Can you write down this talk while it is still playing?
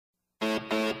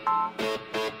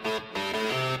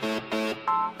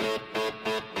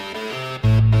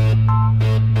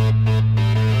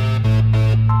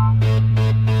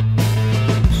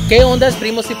¿Qué ondas,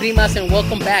 primos y primas? And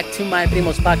welcome back to My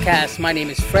Primos Podcast. My name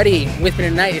is Freddie. With me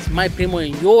tonight is my primo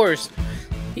and yours.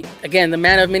 Again, the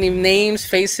man of many names,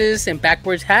 faces, and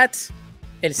backwards hats.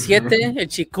 El Siete, El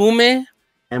Chicume.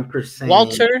 Ampersand.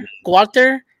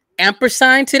 Walter,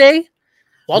 Ampersand today.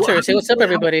 Walter, say what's up,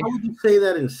 everybody. How would you say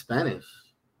that in Spanish?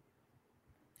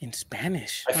 In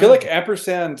Spanish? I feel like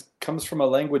ampersand comes from a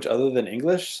language other than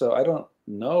English, so I don't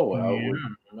know.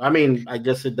 I mean, I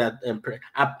guess that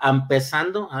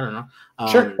empezando, I don't know.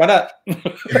 Sure, why not?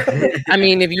 I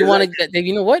mean, if you want to get,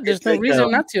 you know what? There's no reason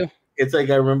not to. It's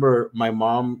like I remember my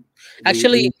mom.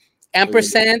 Actually,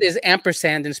 ampersand is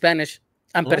ampersand in Spanish.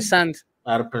 Ampersand.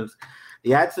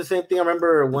 Yeah, it's the same thing. I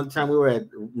remember one time we were at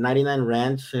 99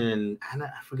 Ranch and I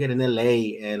forget in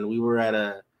LA, and we were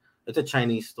at it's a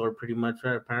Chinese store pretty much,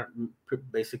 right?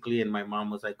 Basically, and my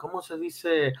mom was like, "¿Cómo se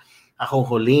dice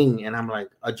ajonjolín?" And I'm like,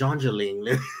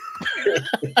 "Ajonjolín."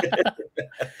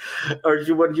 Or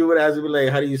you would ask me like,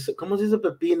 "How do you say? ¿Cómo se dice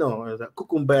pepino?" I was like,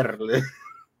 "Cucumber."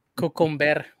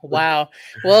 Cucumber. Wow.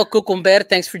 Well, Cucumber,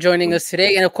 thanks for joining us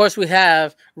today. And of course, we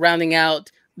have rounding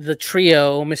out the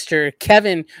trio, Mr.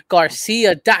 Kevin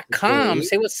Garcia.com. Okay.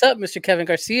 Say what's up, Mr. Kevin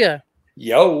Garcia.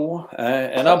 Yo,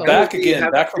 and I'm back again,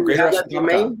 back from Greater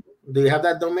Austin. Do you have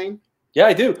that domain? Yeah,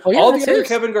 I do. Oh, yeah, all the other his.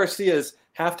 Kevin Garcias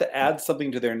have to add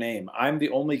something to their name. I'm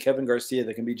the only Kevin Garcia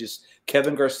that can be just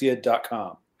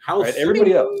kevingarcia.com. Right?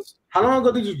 Everybody else. How long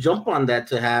ago did you jump on that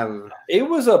to have? It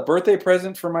was a birthday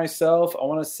present for myself. I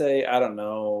want to say, I don't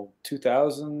know,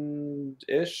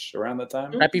 2000-ish, around that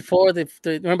time. Right before the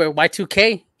remember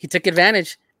Y2K, he took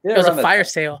advantage. Yeah, it was a fire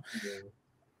sale.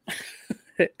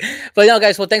 But no,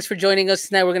 guys, well, thanks for joining us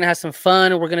tonight. We're going to have some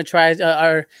fun. We're going to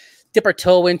try dip our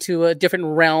toe into a different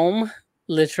realm,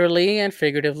 literally and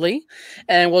figuratively.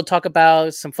 And we'll talk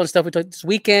about some fun stuff we took this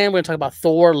weekend. We're going to talk about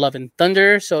Thor, Love and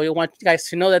Thunder. So we want you guys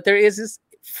to know that there is this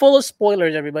full of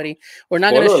spoilers, everybody. We're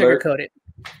not going to sugarcoat it.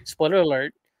 Spoiler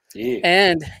alert. Yeah.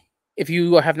 And if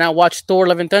you have not watched Thor,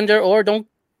 Love and Thunder, or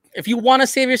if you want to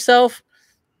save yourself,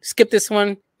 skip this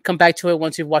one. Come back to it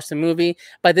once you've watched the movie.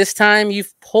 By this time,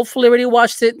 you've hopefully already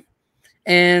watched it.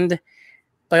 And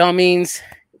by all means,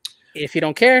 if you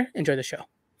don't care, enjoy the show.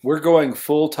 We're going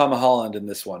full Tom Holland in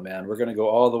this one, man. We're going to go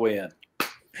all the way in.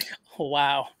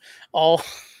 Wow. Oh,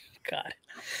 God.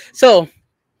 So,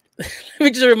 let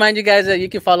me just remind you guys that you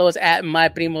can follow us at My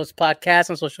Primos Podcast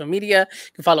on social media.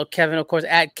 You can follow Kevin, of course,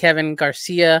 at Kevin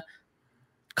Garcia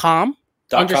com.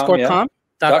 And, I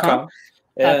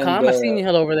seen you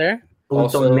over there.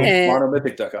 Also,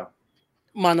 monomythic.com.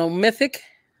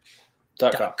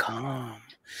 Monomythic.com.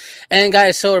 And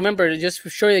guys, so remember, just for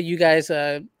sure that you guys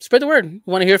spread the word. We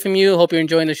want to hear from you. Hope you're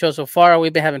enjoying the show so far.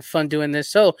 We've been having fun doing this.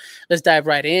 So let's dive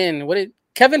right in.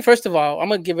 Kevin, first of all, I'm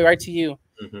going to give it right to you.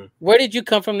 Mm-hmm. Where did you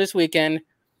come from this weekend?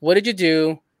 What did you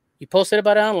do? You posted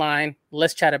about it online.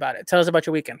 Let's chat about it. Tell us about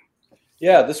your weekend.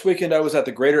 Yeah, this weekend I was at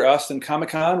the Greater Austin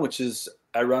Comic-Con, which is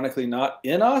ironically not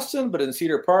in Austin, but in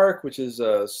Cedar Park, which is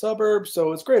a suburb.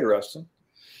 So it's Greater Austin.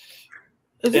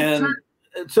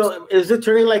 So is it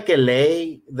turning like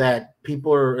LA that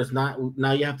people is not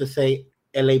now you have to say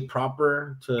LA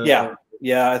proper to?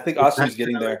 Yeah. I think Austin's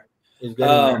getting there.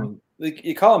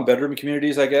 You call them bedroom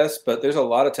communities, I guess, but there's a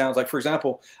lot of towns. Like, for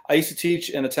example, I used to teach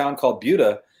in a town called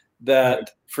Buda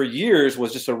that for years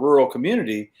was just a rural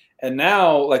community. And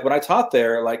now, like when I taught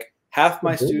there, like half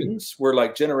my students were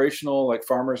like generational, like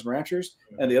farmers and ranchers.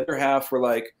 And the other half were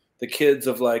like the kids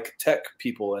of like tech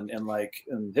people and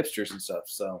hipsters and stuff.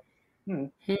 So.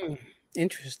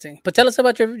 Interesting. But tell us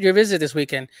about your visit this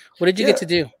weekend. What did you get to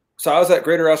do? So I was at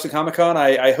Greater Austin Comic-Con.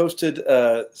 I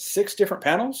hosted 6 different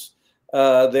panels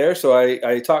there. So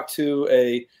I talked to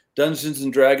a Dungeons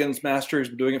and Dragons master who's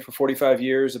been doing it for 45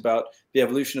 years about the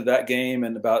evolution of that game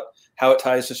and about how it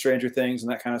ties to Stranger Things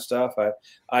and that kind of stuff.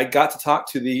 I got to talk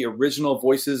to the original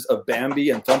voices of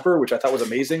Bambi and Thumper, which I thought was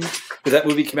amazing because that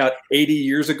movie came out 80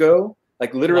 years ago.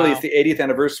 Like literally It's the 80th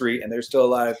anniversary and they're still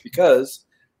alive because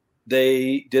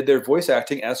they did their voice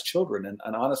acting as children. And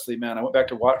honestly, man, I went back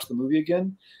to watch the movie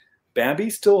again.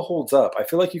 Bambi still holds up. I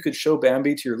feel like you could show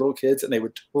Bambi to your little kids and they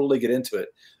would totally get into it.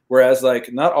 Whereas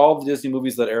like not all the Disney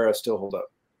movies of that era still hold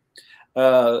up.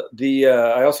 I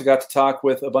also got to talk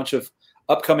with a bunch of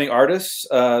upcoming artists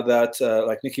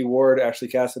like Nikki Ward, Ashley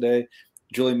Cassidy,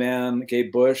 Julie Mann,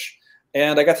 Gabe Bush.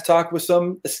 And I got to talk with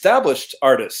some established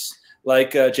artists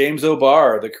like James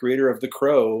O'Barr, the creator of The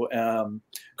Crow,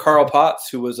 Carl Potts,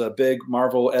 who was a big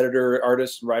Marvel editor,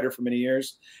 artist, and writer for many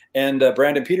years, and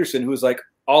Brandon Peterson, who was like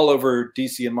all over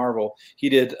DC and Marvel. He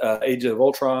did Age of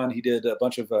Ultron. He did a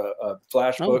bunch of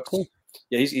Flash books. Cool.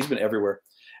 Yeah, he's been everywhere.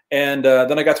 And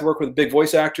then I got to work with big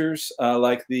voice actors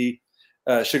like the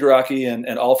Shigaraki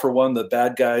and All for One, the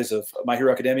bad guys of My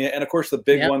Hero Academia, and of course the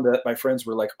big one that my friends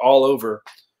were like all over,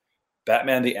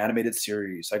 Batman the Animated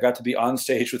Series. I got to be on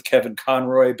stage with Kevin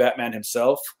Conroy, Batman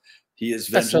himself. He is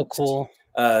Vengeance. That's so cool.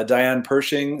 Diane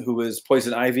Pershing, who was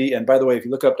Poison Ivy. And by the way, if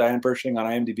you look up Diane Pershing on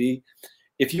IMDb,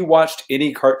 if you watched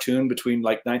any cartoon between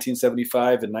like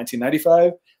 1975 and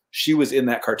 1995, she was in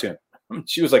that cartoon.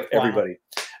 She was like everybody.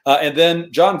 And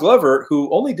then John Glover,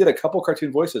 who only did a couple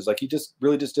cartoon voices, like he just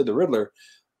did the Riddler.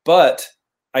 But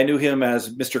I knew him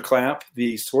as Mr. Clamp,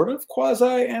 the sort of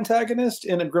quasi-antagonist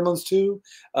in Gremlins 2.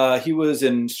 He was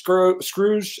in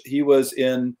Scrooge. He was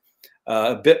in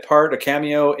a bit part, a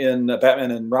cameo in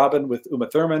Batman and Robin with Uma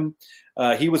Thurman.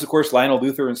 He was, of course, Lionel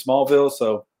Luthor in Smallville.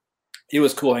 So he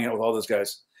was cool hanging out with all those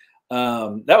guys.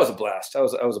 That was a blast. That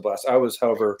was a blast. I was,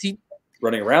 however,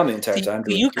 running around the entire time.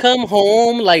 Do you come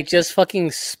home like just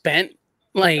fucking spent?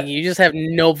 Like you just have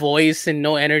no voice and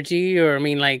no energy? Or I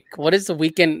mean, like, what is the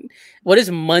weekend? What is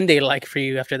Monday like for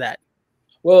you after that?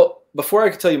 Well, before I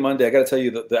can tell you Monday, I got to tell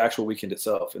you the actual weekend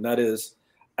itself. And that is,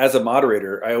 as a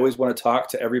moderator, I always want to talk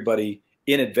to everybody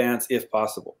in advance if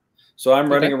possible. So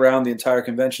I'm running around the entire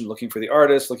convention looking for the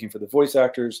artists, looking for the voice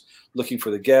actors, looking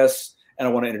for the guests. And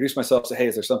I want to introduce myself, say, hey,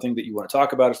 is there something that you want to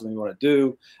talk about or something you want to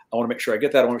do? I want to make sure I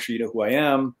get that. I want to make sure you know who I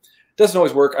am. It doesn't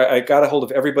always work. I got a hold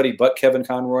of everybody but Kevin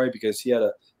Conroy because he had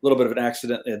a little bit of an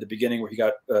accident at the beginning where he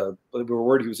got, we were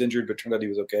worried he was injured, but it turned out he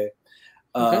was okay.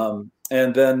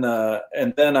 And then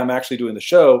I'm actually doing the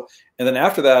show. And then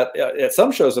after that, at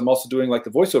some shows, I'm also doing like the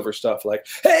voiceover stuff, like,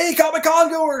 hey, Comic-Con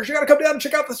goers, you got to come down and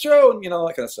check out the show, and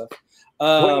that kind of stuff.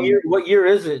 What year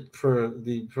is it for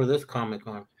this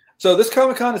Comic-Con? So this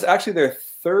Comic-Con is actually their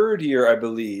third year, I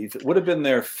believe. It would have been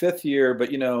their fifth year, but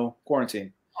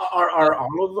quarantine. Are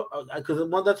all of because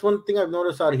that's one thing I've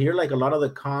noticed out here. Like a lot of the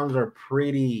cons are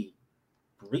pretty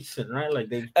recent, right? Like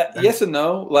they yes and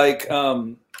no. Like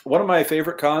one of my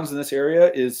favorite cons in this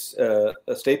area is a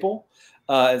Staple.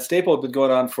 And Staple had been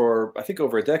going on for I think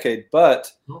over a decade,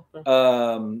 but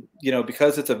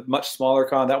because it's a much smaller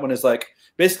con, that one is like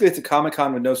basically it's a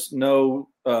Comic-Con with no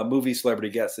movie celebrity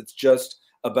guests. It's just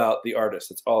about the artist.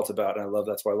 That's all it's about, and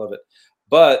that's why I love it.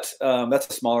 But that's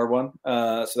a smaller one.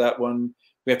 So that one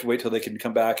we have to wait till they can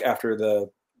come back after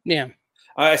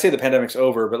I say the pandemic's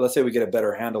over, but let's say we get a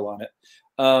better handle on it.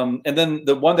 And then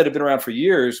the one that had been around for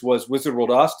years was Wizard World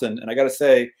Austin, and I got to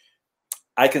say,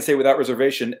 I can say without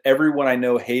reservation, everyone I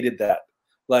know hated that.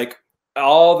 Like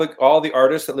all the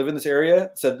artists that live in this area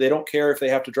said they don't care if they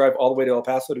have to drive all the way to El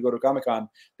Paso to go to Comic-Con.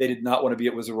 They did not want to be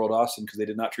at Wizard World Austin because they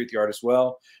did not treat the artists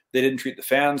well. They didn't treat the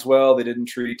fans well. They didn't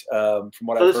treat, from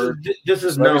what I've heard, this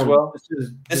is known. Well.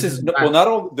 This is not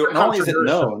only is it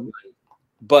known,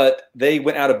 but they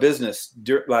went out of business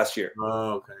last year.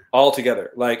 Oh, okay.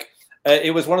 Altogether. Like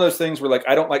it was one of those things where like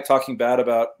I don't like talking bad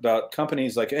about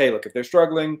companies. Like, hey, look, if they're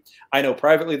struggling, I know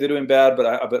privately they're doing bad,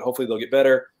 but hopefully they'll get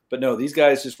better. But no, these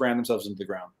guys just ran themselves into the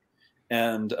ground.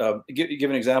 And give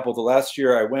an example. The last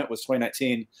year I went was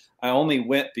 2019. I only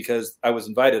went because I was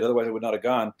invited. Otherwise, I would not have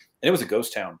gone. And it was a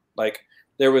ghost town. Like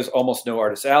there was almost no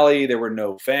artist alley. There were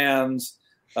no fans.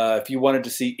 If you wanted to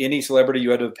see any celebrity, you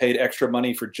had to have paid extra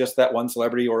money for just that one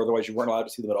celebrity, or otherwise you weren't allowed to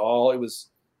see them at all. It was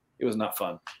not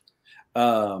fun.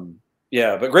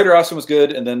 But Greater Austin was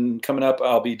good. And then coming up,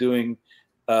 I'll be doing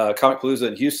Comicpalooza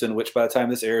in Houston, which by the time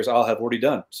this airs, I'll have already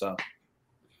done. So.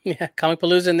 Yeah,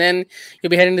 Comicpalooza, and then you'll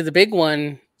be heading to the big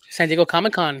one, San Diego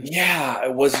Comic-Con. Yeah, I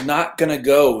was not going to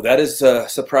go. That is a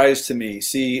surprise to me.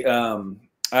 See,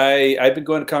 I've been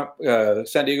going to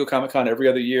San Diego Comic-Con every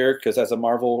other year because as a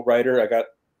Marvel writer, I got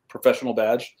professional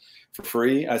badge for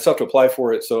free. I still have to apply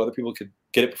for it so other people could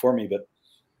get it before me.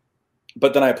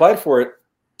 But then I applied for it,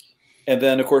 and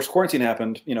then, of course, quarantine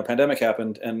happened, pandemic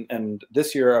happened, and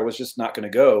this year I was just not going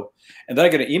to go. And then I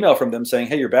get an email from them saying,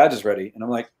 hey, your badge is ready. And I'm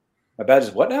like, my badge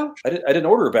is what now? I didn't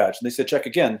order a badge. And they said, check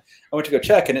again. I went to go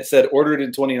check, and it said ordered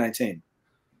in 2019.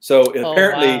 So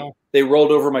apparently they rolled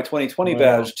over my 2020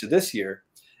 badge to this year.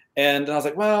 And I was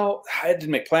like, well, I didn't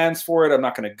make plans for it. I'm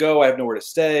not going to go. I have nowhere to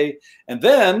stay. And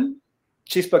then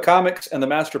Chispa Comics and the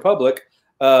Master Public,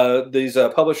 these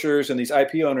publishers and these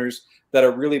IP owners that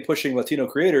are really pushing Latino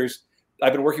creators,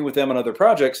 I've been working with them on other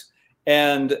projects.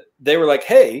 And they were like,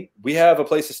 hey, we have a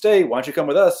place to stay. Why don't you come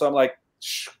with us? So I'm like,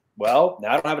 well,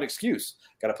 now I don't have an excuse.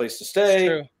 Got a place to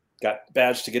stay, got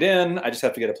badge to get in. I just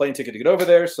have to get a plane ticket to get over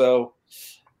there. So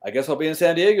I guess I'll be in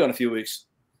San Diego in a few weeks.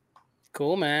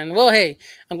 Cool, man. Well, hey,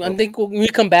 I think when we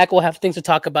come back, we'll have things to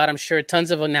talk about. I'm sure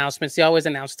tons of announcements. They always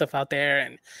announce stuff out there.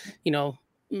 And,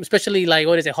 especially like,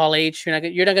 what is it, Hall H? You're not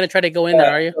going to try to go in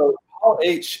there, are you? So Hall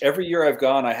H, every year I've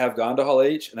gone, I have gone to Hall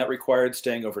H, and that required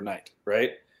staying overnight,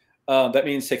 right? That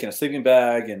means taking a sleeping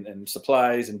bag and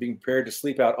supplies and being prepared to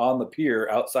sleep out on the pier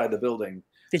outside the building.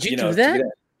 Did you do that?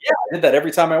 Yeah, I did that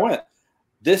every time I went.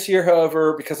 This year,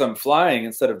 however, because I'm flying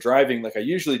instead of driving like I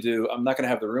usually do, I'm not going to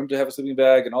have the room to have a sleeping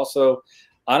bag. And also,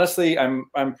 honestly, I'm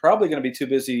probably going to be too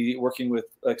busy working with,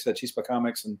 like I said, Chispa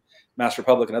Comics and Master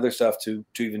Republic and other stuff to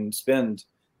even spend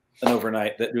an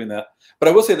overnight doing that. But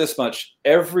I will say this much.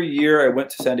 Every year I went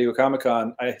to San Diego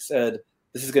Comic-Con, I said,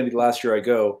 this is going to be the last year I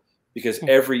go, because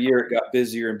every year it got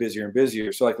busier and busier and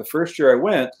busier. So like the first year I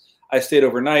went, I stayed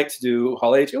overnight to do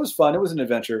Hall H. It was fun. It was an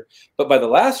adventure. But by the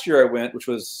last year I went, which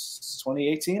was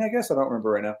 2018, I guess. I don't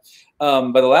remember right now.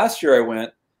 By the last year I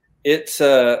went,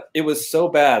 it was so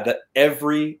bad that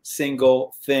every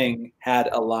single thing had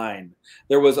a line.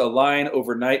 There was a line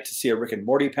overnight to see a Rick and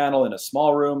Morty panel in a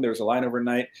small room. There was a line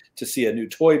overnight to see a new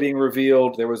toy being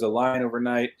revealed. There was a line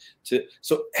overnight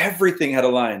so everything had a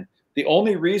line. The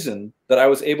only reason that I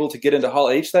was able to get into Hall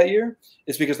H that year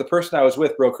is because the person I was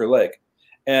with broke her leg.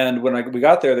 And when we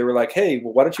got there, they were like, hey,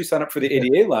 well, why don't you sign up for the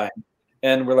ADA line?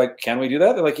 And we're like, can we do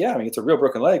that? They're like, yeah, I mean, it's a real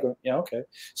broken leg. Yeah, okay.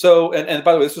 So, and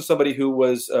by the way, this was somebody who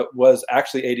was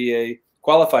actually ADA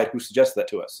qualified who suggested that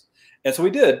to us. And so we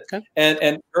did. Okay.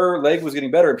 And her leg was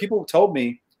getting better. And people told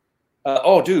me,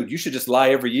 oh, dude, you should just lie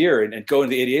every year and go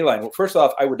into the ADA line. Well, first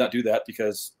off, I would not do that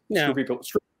because screw people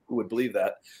would believe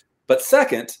that. But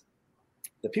second,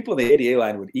 the people in the ADA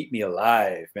line would eat me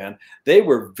alive, man. They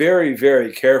were very,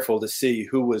 very careful to see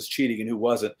who was cheating and who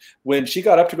wasn't. When she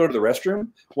got up to go to the restroom,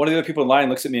 one of the other people in line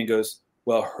looks at me and goes,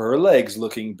 well, her leg's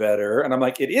looking better. And I'm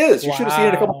like, it is. You should have seen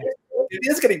it a couple days ago. It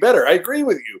is getting better. I agree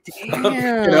with you.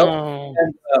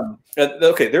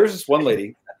 Okay, there's this one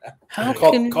lady. How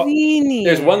convenient.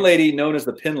 There's one lady known as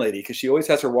the pin lady because she always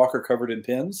has her walker covered in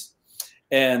pins.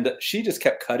 And she just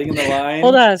kept cutting in the line.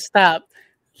 Hold on, stop.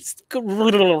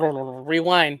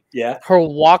 Rewind. Yeah. Her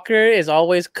walker is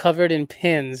always covered in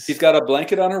pins. She's got a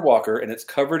blanket on her walker, and it's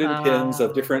covered in pins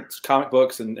of different comic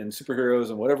books and superheroes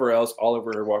and whatever else all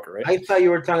over her walker, right? I thought you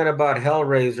were talking about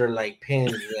Hellraiser, like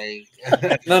pins.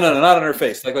 Like... No, not on her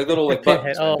face. Like little like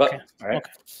buttons. Oh, okay. Buttons, right?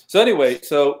 Okay. So anyway,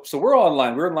 so we're all in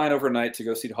line. We're in line overnight to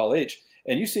go see Hall H.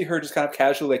 And you see her just kind of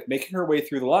casually like making her way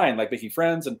through the line, like making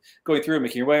friends and going through and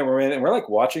making her way. And we're like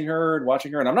watching her.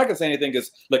 And I'm not going to say anything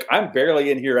because, look, I'm barely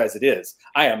in here as it is.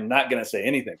 I am not going to say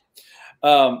anything.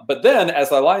 But then as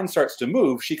the line starts to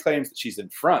move, she claims that she's in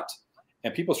front.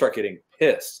 And people start getting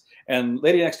pissed. And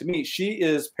lady next to me, she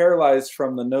is paralyzed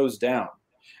from the nose down.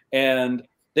 And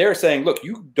they're saying, look,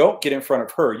 you don't get in front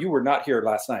of her. You were not here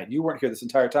last night. You weren't here this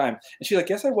entire time. And she's like,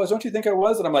 yes, I was. Don't you think I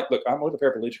was? And I'm like, look, I'm with a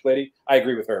paraplegic lady. I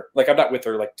agree with her. Like, I'm not with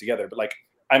her like together, but like,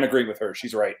 I'm agreeing with her.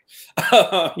 She's right.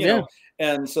 you know?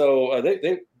 And so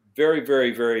they very,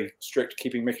 very, very strict,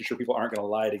 making sure people aren't going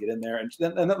to lie to get in there. And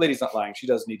that lady's not lying. She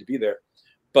does need to be there.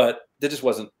 But that just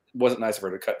wasn't nice of her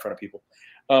to cut in front of people.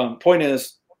 Point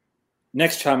is,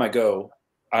 next time I go,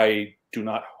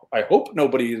 I hope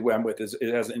nobody I'm with has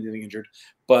anything injured,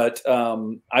 but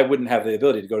I wouldn't have the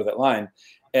ability to go to that line.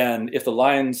 And if the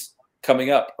lines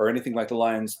coming up or anything like the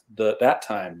lines that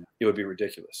time, it would be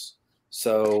ridiculous.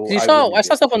 So I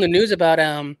saw stuff on the news about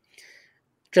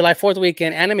July 4th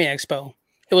weekend Anime Expo.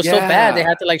 It was so bad they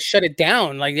had to like shut it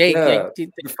down. Like it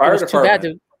was too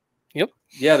bad.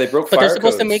 Yeah, they broke. But they're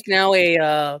supposed to make now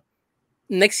a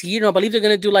next year. I believe they're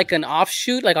gonna do like an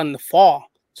offshoot, like on the fall.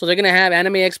 So they're going to have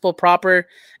Anime Expo proper, and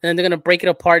then they're going to break it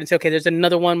apart and say, okay, there's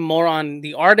another one more on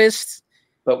the artists.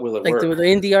 But will it work? Like the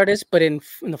indie artists, but in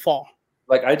the fall.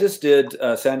 Like I just did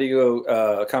San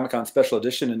Diego Comic-Con special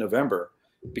edition in November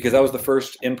because that was the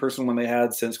first in-person one they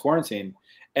had since quarantine.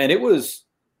 And it was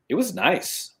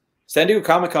nice. San Diego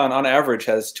Comic-Con on average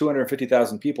has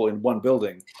 250,000 people in one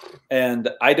building. And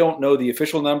I don't know the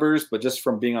official numbers, but just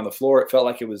from being on the floor, it felt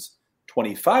like it was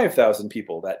 25,000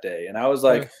 people that day. And I was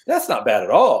like, that's not bad at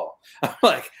all. I'm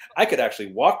like, I could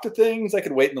actually walk to things. I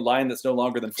could wait in the line that's no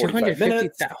longer than 45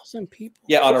 minutes. 250,000 people.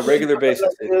 Yeah, on a regular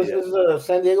basis. Is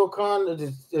San Diego Con,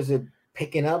 is it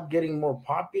picking up, getting more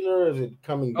popular? Is it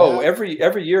coming back? Oh, every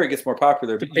year it gets more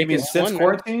popular. But you mean since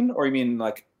quarantine or you mean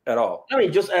like at all? I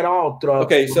mean, just at all throughout.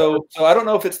 Okay, so I don't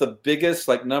know if it's the biggest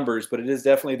like numbers, but it is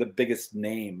definitely the biggest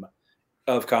name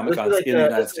of Comic-Cons in the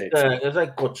United States. It's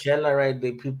like Coachella, right?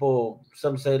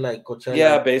 Some say like Coachella.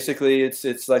 Yeah, basically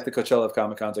it's like the Coachella of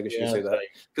Comic-Cons, I guess you could say that.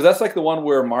 Because that's like the one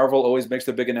where Marvel always makes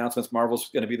their big announcements. Marvel's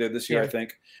going to be there this year, I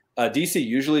think. DC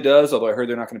usually does, although I heard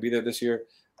they're not going to be there this year.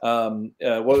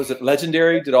 What was it?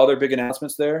 Legendary did all their big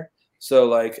announcements there. So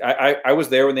like I was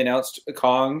there when they announced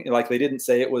Kong. Like they didn't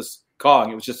say it was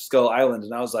Kong. It was just Skull Island.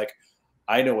 And I was like,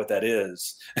 I know what that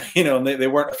is. And they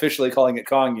weren't officially calling it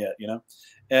Kong yet,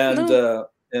 And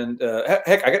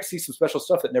heck, I got to see some special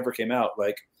stuff that never came out.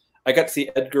 Like I got to see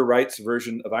Edgar Wright's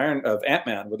version of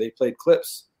Ant-Man, where they played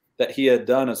clips that he had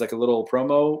done as like a little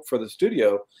promo for the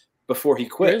studio before he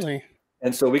quit. Really?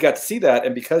 And so we got to see that.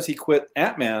 And because he quit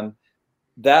Ant-Man,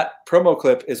 that promo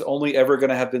clip is only ever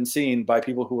going to have been seen by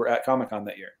people who were at Comic-Con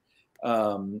that year.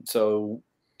 So,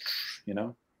 you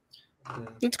know.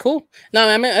 That's cool. No,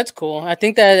 I mean, that's cool. I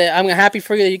think that I'm happy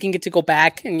for you that you can get to go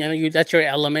back, and that's your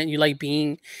element. You like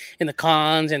being in the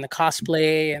cons and the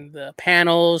cosplay and the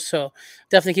panels. So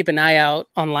definitely keep an eye out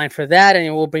online for that,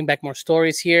 and we'll bring back more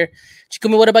stories here.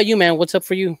 Chikumi, what about you, man? What's up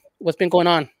for you? What's been going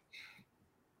on?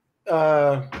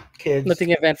 Kids. Nothing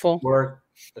eventful. Work.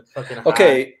 It's fucking hot.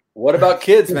 Okay. What about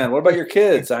kids, man? What about your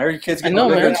kids? I heard your kids getting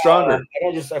bigger and stronger.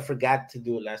 I forgot to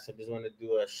do it last time. I just want to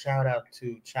do a shout out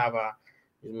to Chava.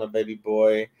 He's my baby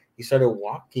boy. He started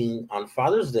walking on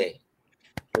Father's Day.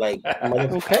 Like,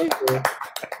 okay.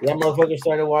 Yeah, motherfucker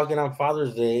started walking on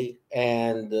Father's Day.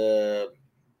 And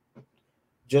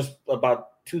just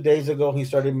about 2 days ago, he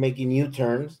started making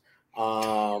U-turns.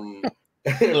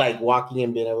 Like walking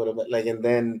and being able to, like, and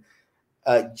then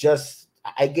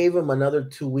I gave him another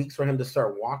 2 weeks for him to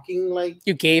start walking. Like,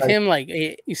 you gave him, like,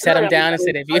 you sat him down and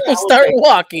said, if you don't start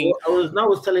walking. I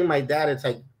was telling my dad, it's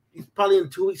like, he's probably in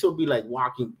 2 weeks, he'll be like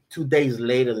walking. 2 days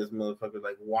later, this motherfucker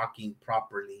like walking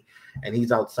properly. And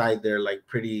he's outside there, like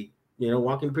pretty,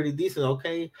 walking pretty decent.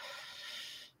 Okay.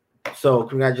 So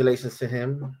congratulations to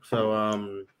him.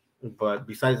 So, but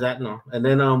besides that, no. And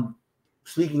then,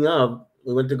 speaking of,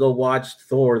 we went to go watch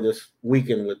Thor this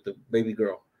weekend with the baby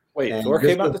girl. Wait, Thor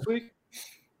came out this week?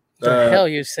 The hell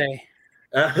you say?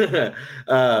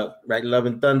 Right, Love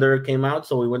and Thunder came out,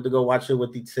 so we went to go watch it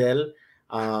with Itzel.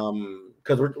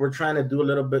 Because we're trying to do a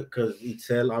little bit, because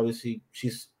Itzel, obviously,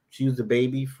 she was the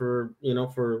baby for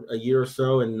a year or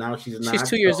so, and now she's not. She's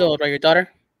 2 years old, right? Your daughter?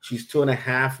 She's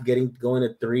 2.5, going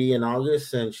to 3 in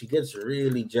August, and she gets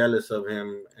really jealous of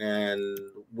him. And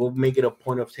we'll make it a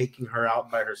point of taking her out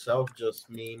by herself, just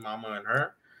me, Mama, and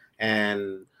her.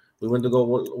 And we went to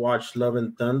go watch Love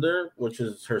and Thunder, which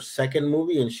is her second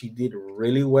movie, and she did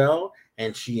really well.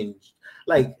 And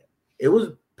it was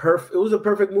perfect. It was a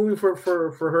perfect movie for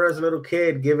her as a little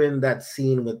kid, given that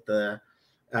scene with the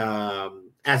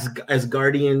as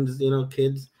guardians,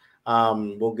 kids.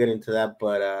 We'll get into that,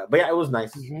 but yeah, it was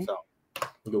nice. Mm-hmm. So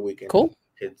good weekend. Cool.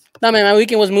 Kids. No, man, my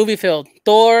weekend was movie filled.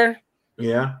 Thor,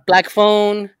 yeah, Black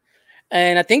Phone,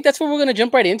 and I think that's what we're gonna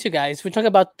jump right into, guys. We're talking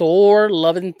about Thor: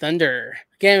 Love and Thunder.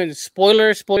 Again,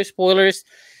 spoilers.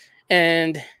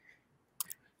 And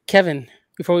Kevin,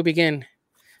 before we begin,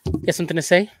 you have something to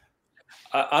say?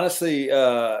 Honestly,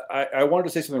 I wanted to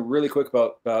say something really quick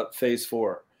about Phase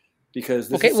 4, because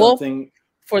this is something. Well,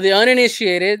 for the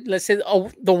uninitiated, let's say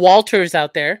the Walters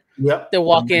out there, yep, they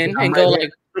walk in and go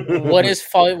like, "What is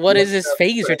this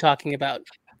phase you're talking about?"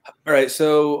 All right,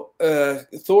 so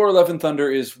Thor: Love and Thunder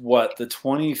is what, the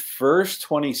 21st,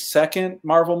 22nd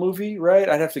Marvel movie, right?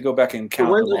 I'd have to go back and count.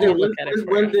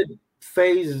 When did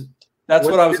Phase? That's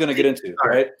what I was going to get into,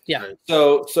 right? Yeah.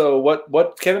 So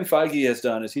what Kevin Feige has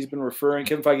done is he's been referring,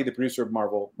 Kevin Feige, the producer of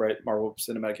Marvel, right? Marvel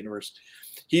Cinematic Universe.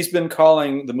 He's been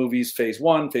calling the movies Phase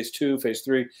 1, Phase 2, Phase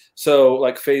 3. So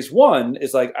like Phase 1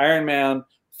 is like Iron Man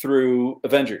through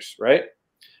Avengers, right?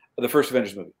 The first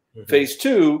Avengers movie. Mm-hmm. Phase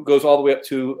 2 goes all the way up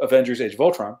to Avengers: Age of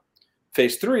Ultron.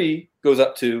 Phase 3 goes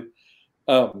up to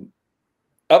all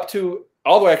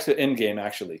the way up to Endgame,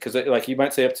 actually, because like you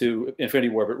might say up to Infinity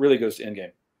War, but really goes to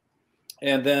Endgame.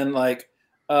 And then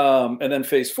and then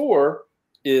Phase 4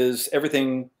 is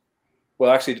everything.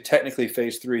 Well, actually, technically,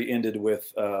 Phase 3 ended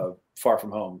with Far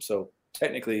From Home. So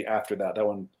technically, after that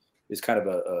one is kind of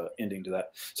a ending to that.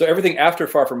 So everything after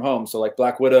Far From Home, so like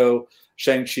Black Widow,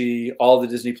 Shang-Chi, all the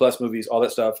Disney Plus movies, all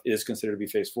that stuff is considered to be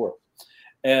Phase 4.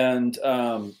 And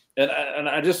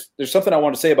I just, there's something I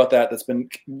want to say about that that's been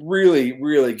really,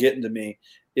 really getting to me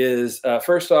is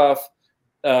first off,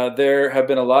 there have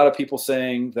been a lot of people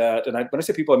saying that, and when I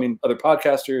say people, I mean other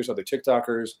podcasters, other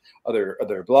TikTokers,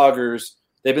 other bloggers.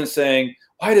 They've been saying,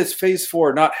 why does Phase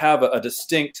 4 not have a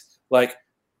distinct like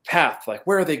path? Like,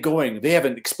 where are they going? They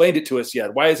haven't explained it to us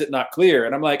yet. Why is it not clear?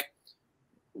 And I'm like,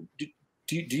 do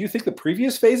you think the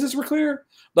previous phases were clear?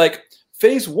 Like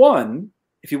Phase 1,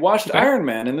 if you watched Iron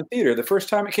Man in the theater, the first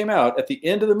time it came out, at the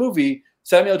end of the movie,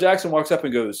 Samuel Jackson walks up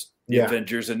and goes,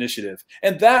 Avengers Initiative.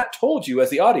 And that told you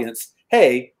as the audience,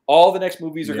 hey, all the next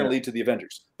movies are going to lead to the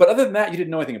Avengers. But other than that, you didn't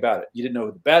know anything about it. You didn't know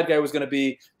who the bad guy was going to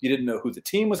be. You didn't know who the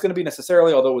team was going to be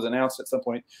necessarily, although it was announced at some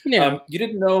point. Yeah. You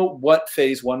didn't know what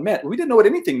Phase 1 meant. We didn't know what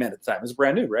anything meant at the time. It was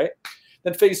brand new, right?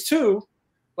 Then Phase 2,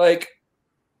 like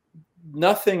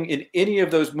nothing in any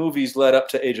of those movies led up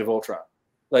to Age of Ultron.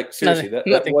 Like seriously,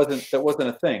 that wasn't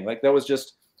a thing. Like that was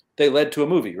just, they led to a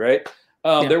movie, right?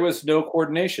 There was no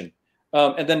coordination.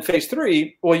 And then phase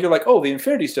 3, well, you're like, oh, the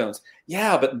Infinity Stones.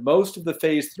 Yeah, but most of the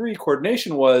phase 3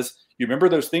 coordination was, you remember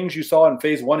those things you saw in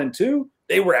phase 1 and 2?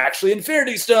 They were actually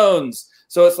Infinity Stones.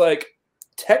 So it's like,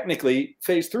 technically,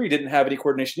 phase 3 didn't have any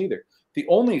coordination either. The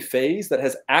only phase that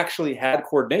has actually had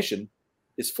coordination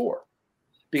is 4.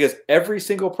 Because every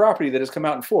single property that has come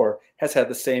out in 4 has had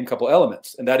the same couple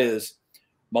elements. And that is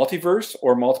multiverse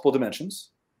or multiple dimensions.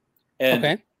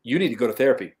 And you need to go to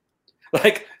therapy.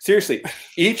 Like, seriously,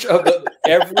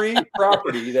 every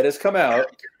property that has come out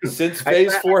since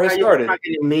phase 4 has started.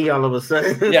 Me all of a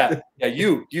sudden. yeah,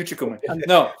 you Chikuma.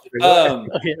 No.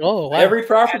 Every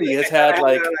property has had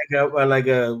like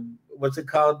a what's it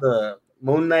called? The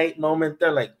Moon Knight moment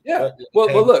there. Like,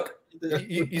 well, look.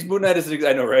 Moon Knight is,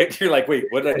 I know, right? You're like, wait,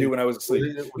 what did I do when I was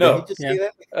asleep? No.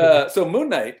 So Moon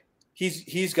Knight,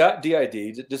 he's got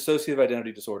DID, dissociative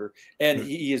identity disorder, and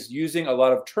he is using a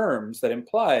lot of terms that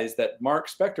implies that Mark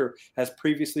Spector has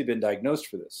previously been diagnosed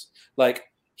for this. Like,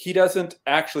 he doesn't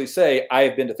actually say, I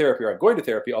have been to therapy or I'm going to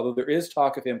therapy, although there is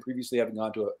talk of him previously having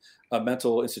gone to a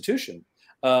mental institution.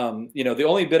 The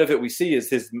only bit of it we see is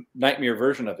his nightmare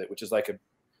version of it, which is like a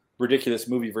ridiculous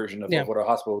movie version of what a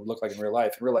hospital would look like in real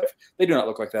life. In real life, they do not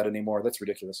look like that anymore. That's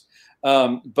ridiculous.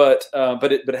 But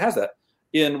it has that.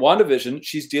 In WandaVision,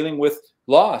 she's dealing with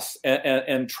loss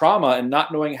and trauma and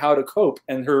not knowing how to cope,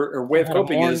 and her way of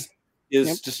coping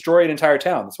is destroy an entire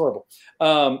town. That's horrible.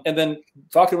 And then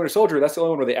Falcon and Winter Soldier, that's the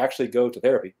only one where they actually go to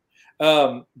therapy.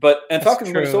 Falcon and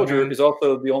Winter Soldier is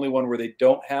also the only one where they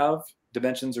don't have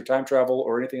dimensions or time travel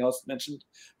or anything else mentioned,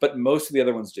 but most of the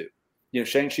other ones do.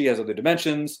 Shang-Chi has other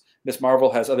dimensions. Miss Marvel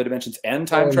has other dimensions and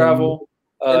time travel.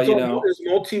 There's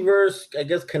multiverse, I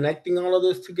guess, connecting all of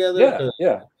this together.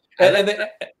 Yeah.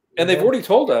 And they've already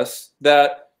told us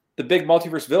that the big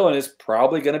multiverse villain is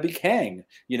probably going to be Kang.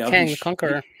 Kang the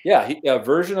Conqueror. A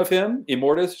version of him,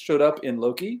 Immortus, showed up in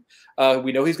Loki.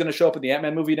 We know he's going to show up in the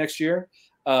Ant-Man movie next year.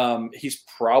 He's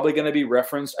probably going to be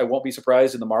referenced. I won't be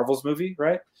surprised in the Marvels movie,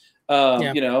 right?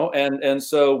 And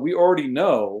so we already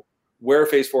know where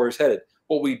Phase 4 is headed.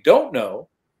 What we don't know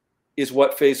is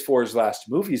what Phase 4's last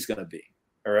movie is going to be.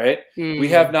 All right. We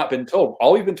have not been told.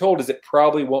 All we've been told is it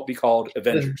probably won't be called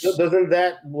Avengers.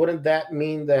 Wouldn't that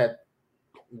mean that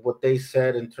what they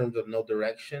said in terms of no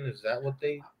direction, is that what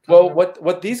they? Well,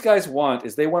 what these guys want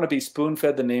is they want to be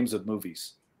spoon-fed the names of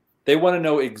movies. They want to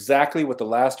know exactly what the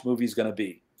last movie is going to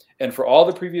be. And for all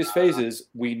the previous phases,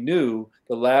 we knew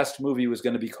the last movie was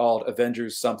going to be called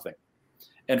Avengers something.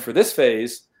 And for this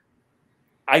phase,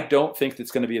 I don't think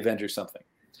it's going to be Avengers something.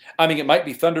 I mean, it might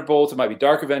be Thunderbolts, it might be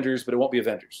Dark Avengers, but it won't be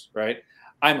Avengers, right?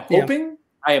 I am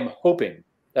hoping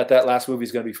that last movie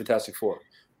is going to be Fantastic Four,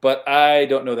 but I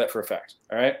don't know that for a fact.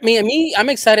 All right. I'm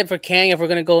excited for Kang if we're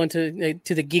going to go into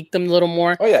the geekdom a little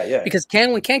more. Oh yeah. Because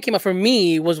when Kang came out for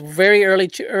me was very early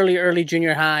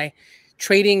junior high,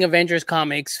 trading Avengers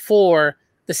comics for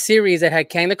the series that had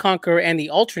Kang the Conqueror and the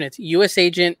alternates, U.S.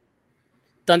 Agent,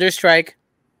 Thunderstrike,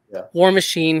 War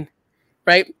Machine,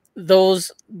 right?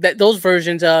 Those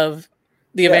versions of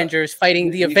the Avengers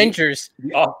fighting the Avengers.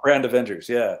 The off-brand Avengers,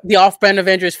 The off-brand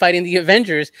Avengers fighting the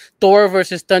Avengers. Thor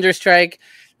versus Thunderstrike,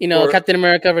 Captain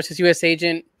America versus U.S.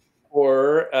 Agent.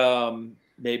 Or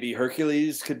maybe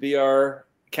Hercules could be our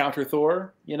counter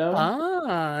Thor,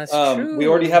 that's true. We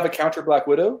already have a counter Black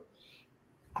Widow.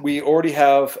 We already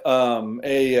have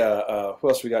who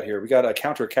else we got here? We got a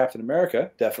counter Captain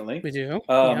America, definitely. We do.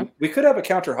 We could have a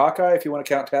counter Hawkeye if you want to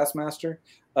count Taskmaster.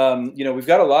 We've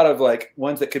got a lot of like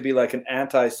ones that could be like an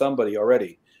anti-somebody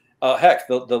already. Heck,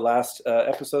 the last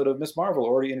episode of Miss Marvel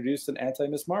already introduced an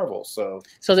anti-Miss Marvel. So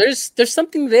there's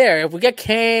something there. If we get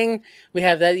Kang, we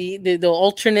have that the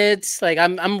alternates. Like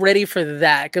I'm ready for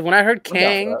that, because when I heard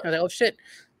Kang, I was like, oh shit,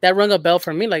 that rung a bell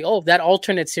for me. Like, oh, that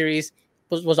alternate series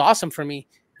was awesome for me.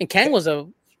 And Kang was a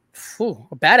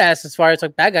badass as far as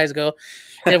like bad guys go.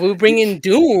 And if we bring in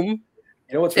Doom,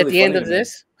 what's really at the end of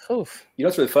this,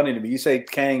 what's really funny to me? You say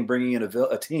Kang bringing in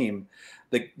a team.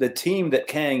 The team that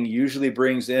Kang usually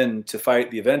brings in to fight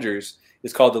the Avengers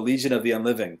is called the Legion of the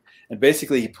Unliving. And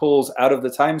basically he pulls out of the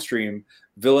time stream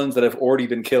villains that have already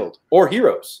been killed or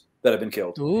heroes that have been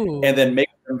killed. Ooh. And then make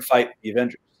them fight the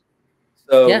Avengers.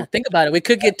 So, think about it. We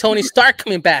could get Tony Stark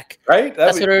coming back. Right?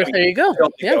 There you go.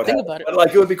 Yeah, think about it. But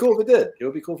like, it would be cool if it did.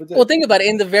 Well, think about it.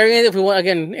 In the very end, if we want,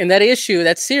 again, in that issue,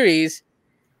 that series,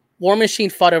 War Machine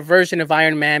fought a version of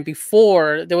Iron Man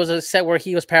before there was a set where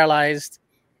he was paralyzed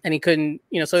and he couldn't,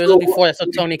 so it was before that. So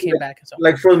Tony came back. And so.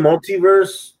 Like for the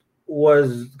multiverse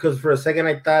was, because for a second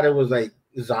I thought it was like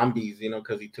zombies,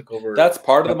 because he took over. That's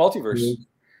part of the multiverse.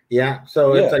 Yeah,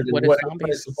 so it's like What if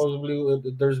zombies? supposedly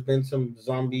there's been some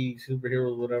zombie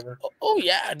superheroes, whatever. Oh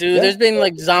yeah, dude. There's been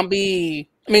like zombie.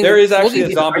 I mean, there is actually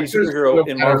a zombie superhero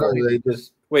in Marvel.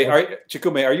 Wait,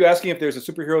 Chikume, are you asking if there's a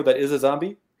superhero that is a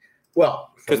zombie?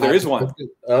 Well, because there is one.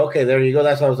 Okay, there you go.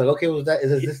 That's why I was like, okay, was that?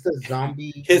 Is this the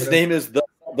zombie? His name is the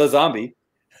zombie,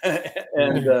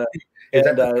 and is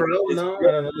that the Crow? No, I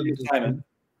don't know. Simon.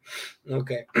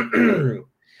 Okay.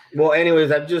 Well,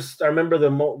 anyways, I remember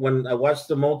when I watched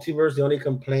the multiverse, the only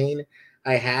complaint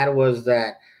I had was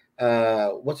that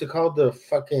what's it called? The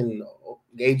fucking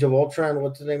Age of Ultron.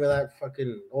 What's the name of that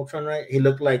fucking Ultron? Right? He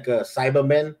looked like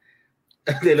Cybermen.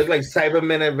 They look like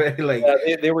Cybermen and very like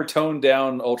they were toned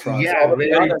down Ultron. Yeah, so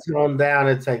very toned down.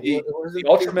 It's like the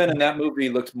Ultramen in that movie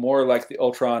looked more like the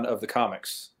Ultron of the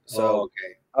comics. So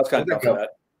okay. I was kind of down for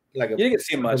that. You didn't get to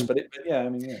see much, but yeah, I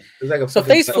mean, yeah. Like so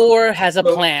Phase 4 has a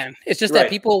plan. It's just that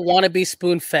people want to be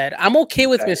spoon fed. I'm okay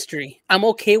with mystery. I'm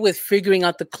okay with figuring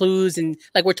out the clues and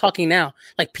like we're talking now,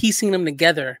 like piecing them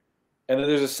together. And then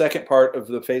there's a second part of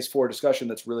the Phase 4 discussion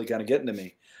that's really kind of getting to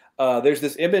me. There's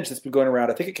this image that's been going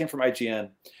around. I think it came from IGN,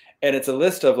 and it's a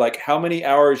list of like how many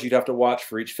hours you'd have to watch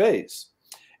for each phase.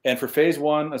 And for Phase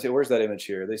 1, let's see, where's that image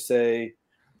here? They say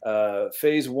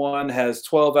Phase 1 has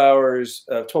 12 hours,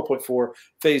 12.4.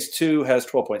 Phase 2 has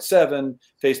 12.7.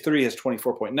 Phase 3 has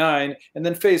 24.9, and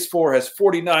then Phase 4 has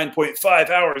 49.5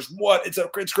 hours. What? It's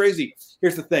crazy.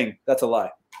 Here's the thing. That's a lie.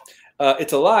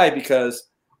 It's a lie because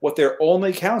what they're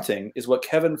only counting is what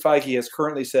Kevin Feige has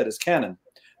currently said is canon.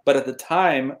 But at the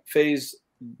time Phase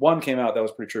 1 came out, that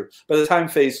was pretty true. By the time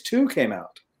Phase 2 came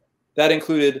out, that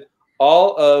included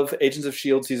all of Agents of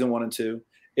S.H.I.E.L.D. Season 1 and 2.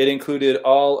 It included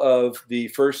all of the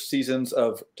first seasons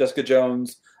of Jessica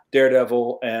Jones,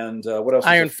 Daredevil, and what else?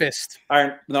 Iron Fist.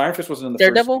 Iron Fist wasn't in the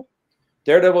Daredevil?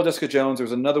 Daredevil, Jessica Jones. There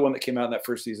was another one that came out in that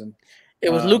first season.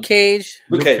 It was Luke Cage,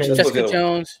 Jessica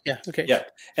Jones. Yeah, okay. Yeah.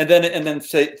 And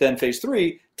then Phase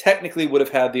 3 technically would have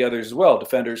had the others as well: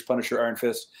 Defenders, Punisher, Iron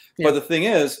Fist. Yeah. But the thing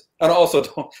is, and also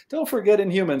don't forget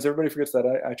Inhumans. Everybody forgets that.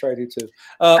 I try to too.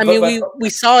 We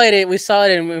saw it in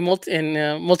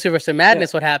Multiverse of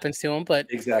Madness. What happens to him? But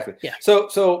exactly. Yeah.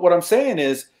 So what I'm saying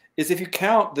is if you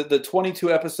count the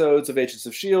 22 episodes of Agents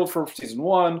of S.H.I.E.L.D. for Season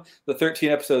 1, the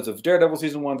 13 episodes of Daredevil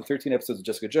Season 1, the 13 episodes of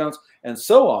Jessica Jones, and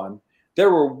so on, there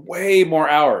were way more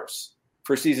hours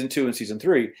for Season 2 and Season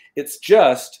 3. It's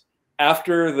just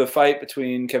after the fight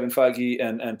between Kevin Feige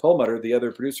and Perlmutter, the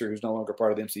other producer who's no longer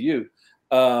part of the MCU,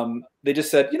 they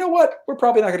just said, you know what? We're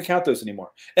probably not going to count those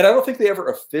anymore. And I don't think they ever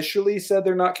officially said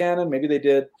they're not canon. Maybe they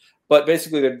did. But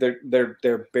basically,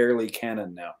 they're barely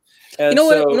canon now. And you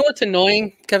know what's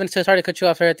annoying, Kevin? So sorry to cut you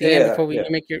off there at the end before we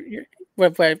make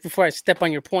before I step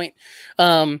on your point.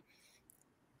 To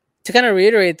kind of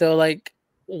reiterate though, like,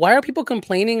 why are people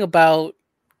complaining about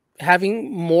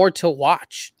having more to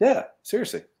watch? Yeah,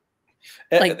 seriously.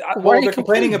 Like, they're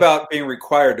complaining about being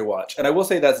required to watch, and I will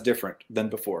say that's different than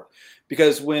before,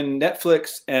 because when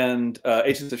Netflix and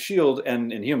Agents of S.H.I.E.L.D.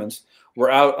 and Inhumans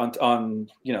were out on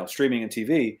streaming and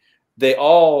TV, they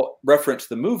all referenced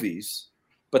the movies,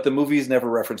 but the movies never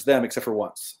referenced them except for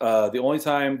once. The only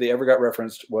time they ever got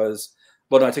referenced was,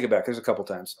 well, no, I take it back. There's a couple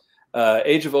times.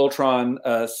 Age of Ultron,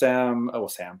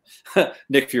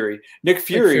 Nick Fury. Nick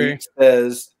Fury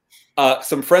says,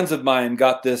 some friends of mine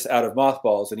got this out of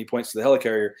mothballs, and he points to the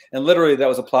helicarrier, and literally that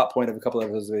was a plot point of a couple of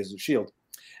episodes of Agents of S.H.I.E.L.D.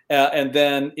 And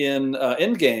then in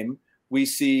Endgame, we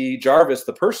see Jarvis,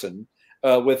 the person,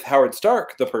 with Howard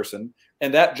Stark, the person,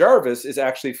 and that Jarvis is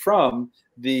actually from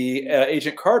the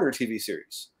Agent Carter TV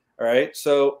series. All right,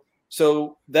 so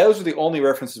those are the only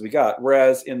references we got,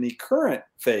 whereas in the current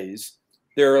phase,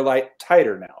 they're like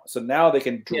tighter now. So now they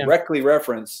can directly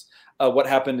reference what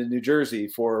happened in New Jersey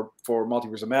for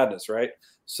Multiverse of Madness, right?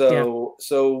 So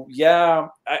I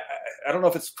don't know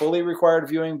if it's fully required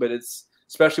viewing, but it's,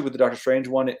 especially with the Doctor Strange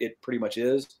one, it pretty much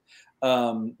is.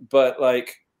 But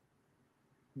like,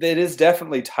 it is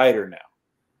definitely tighter now.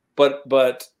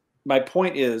 But my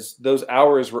point is, those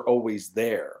hours were always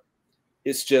there.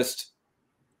 It's just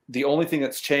the only thing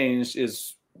that's changed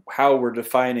is how we're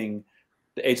defining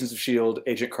the Agents of S.H.I.E.L.D.,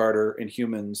 Agent Carter,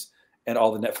 Inhumans, and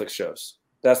all the Netflix shows.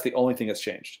 That's the only thing that's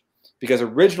changed. Because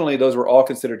originally, those were all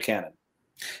considered canon.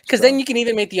 Because then you can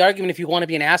even make the argument, if you want to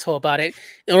be an asshole about it,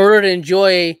 in order to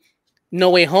enjoy No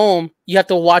Way Home, you have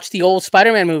to watch the old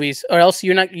Spider-Man movies, or else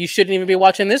you shouldn't even be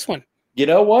watching this one. You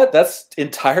know what? That's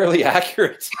entirely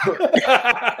accurate.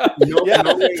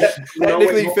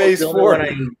 Technically, Phase 4.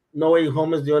 No Way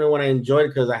Home is the only one I enjoyed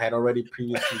because I had already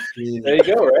previously seen. There you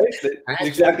go, right?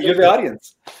 Exactly. You're the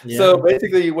audience. Yeah. So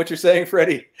basically, what you're saying,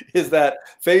 Freddie, is that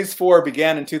Phase 4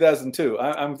 began in 2002.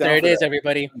 I'm down there. It is,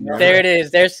 everybody. Yeah. There it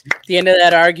is. There's the end of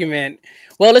that argument.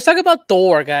 Well, let's talk about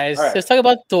Thor, guys. All right. Let's talk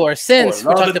about Thor. Since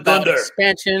Thor, we Love talked and about Thunder.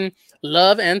 expansion,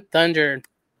 Love and Thunder.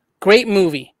 Great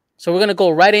movie. So we're going to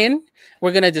go right in.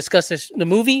 We're going to discuss the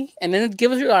movie and then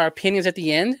give us our opinions at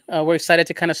the end. We're excited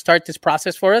to kind of start this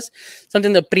process for us.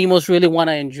 Something the primos really want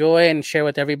to enjoy and share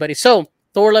with everybody. So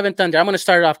Thor, Love and Thunder. I'm going to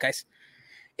start it off, guys.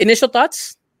 Initial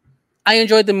thoughts? I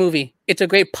enjoyed the movie. It's a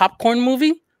great popcorn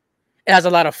movie. It has a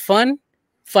lot of fun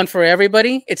for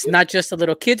everybody. It's not just a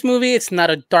little kids movie. It's not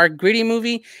a dark, gritty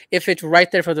movie. If it's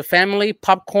right there for the family,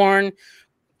 popcorn,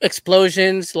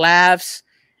 explosions, laughs,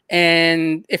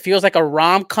 and it feels like a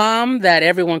rom-com that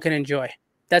everyone can enjoy.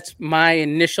 That's my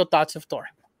initial thoughts of Thor.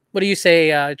 What do you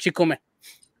say, Chikume?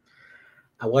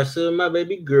 I watched it with my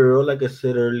baby girl, like I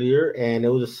said earlier, and it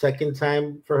was the second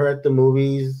time for her at the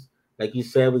movies. Like you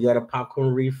said, we got a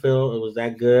popcorn refill. It was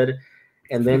that good.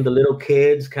 And then the little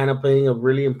kids kind of playing a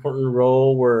really important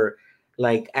role where,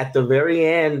 like, at the very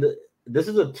end, this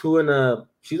is a 2 and a,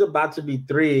 she's about to be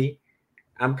 3.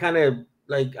 I'm kind of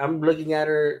like, I'm looking at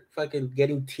her fucking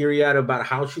getting teary-eyed about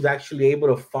how she's actually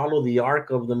able to follow the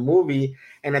arc of the movie.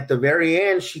 And at the very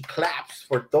end, she claps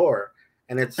for Thor.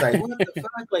 And it's like, what the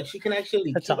fuck? Like, she can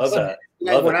actually. That's Love that.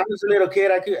 Like, when I was a little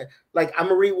kid, I could, like, I'm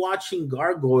rewatching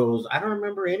Gargoyles. I don't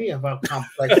remember any of how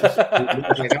complex this like,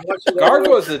 I'm watching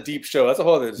Gargoyles is a deep show. That's a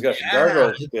whole other discussion. Yeah,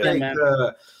 Gargoyles is it's good.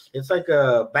 like, it's like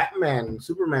a Batman,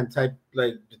 Superman type,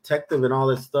 like, detective and all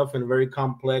this stuff in a very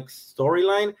complex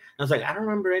storyline. I was like, I don't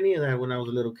remember any of that when I was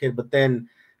a little kid. But then,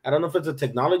 I don't know if it's a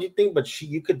technology thing, but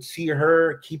you could see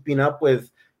her keeping up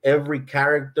with every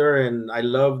character. And I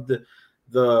loved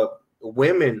the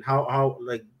women, how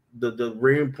like the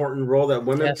very important role that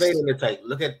women played. And it's like,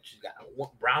 look at, she's got a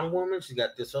brown woman, she's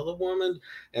got this other woman,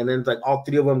 and then it's like all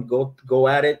 3 of them go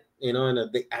at it, you know, and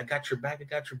I got your back,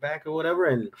 or whatever.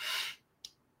 And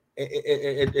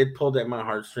it pulled at my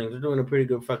heartstrings. They're doing a pretty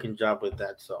good fucking job with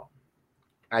that. So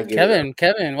I get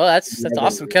Kevin. Well, that's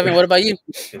awesome. Kevin, what about you?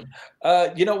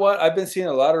 You know what? I've been seeing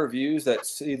a lot of reviews that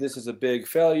see this as a big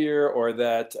failure, or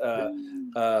that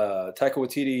Taika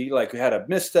Waititi like had a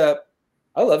misstep.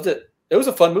 I loved it. It was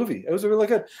a fun movie. It was really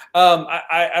good.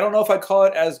 I don't know if I'd call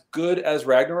it as good as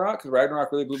Ragnarok, because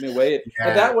Ragnarok really blew me away.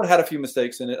 That one had a few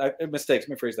mistakes in it. Mistakes,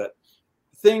 let me phrase that.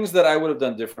 Things that I would have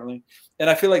done differently. And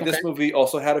I feel like this movie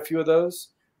also had a few of those.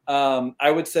 I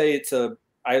would say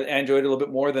I enjoyed it a little bit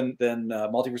more than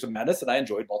Multiverse of Madness, and I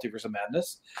enjoyed Multiverse of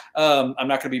Madness. I'm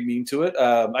not going to be mean to it.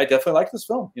 I definitely like this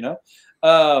film, you know.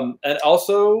 And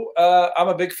also, I'm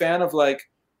a big fan of like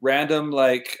random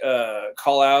like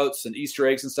call outs and Easter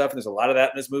eggs and stuff. And there's a lot of that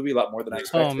in this movie, a lot more than I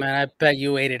expected. Oh man, I bet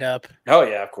you ate it up. Oh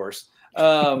yeah, of course.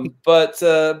 But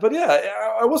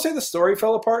yeah, I will say the story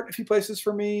fell apart in a few places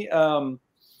for me.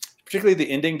 Particularly the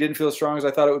ending didn't feel as strong as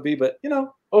I thought it would be. But you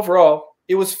know, overall,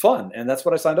 it was fun, and that's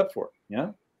what I signed up for.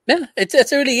 Yeah. Yeah,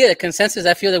 it's really a consensus.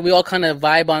 I feel that we all kind of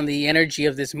vibe on the energy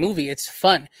of this movie. It's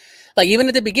fun. Like even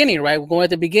at the beginning, right? We're going at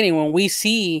the beginning when we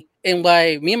see, and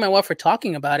why me and my wife were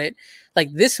talking about it, like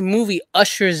this movie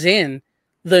ushers in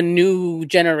the new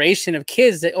generation of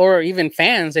kids that, or even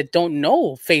fans that don't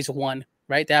know Phase 1,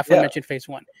 right? The aforementioned Phase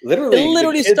 1. It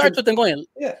literally starts with them going,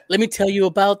 let me tell you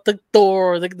about the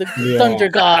Thor, the Thunder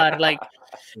God. Like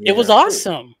it was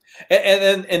awesome.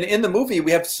 And in the movie,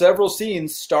 we have several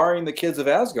scenes starring the kids of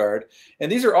Asgard. And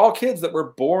these are all kids that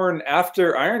were born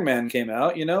after Iron Man came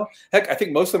out, you know? Heck, I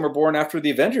think most of them were born after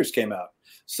the Avengers came out.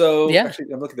 So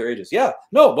actually, I'm looking at their ages. Yeah,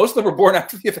 no, most of them were born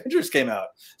after the Avengers came out.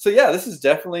 So yeah, this is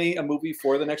definitely a movie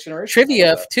for the next generation.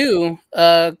 Trivia too,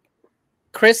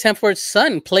 Chris Hemsworth's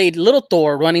son played Little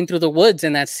Thor running through the woods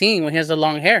in that scene when he has the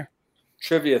long hair.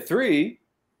 Trivia 3,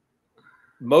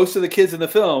 most of the kids in the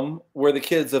film were the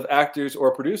kids of actors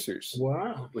or producers.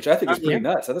 Wow. Which I think is pretty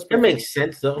nuts. That's pretty makes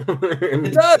sense, though.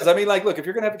 It does. I mean, like, look, if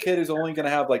you're going to have a kid who's only going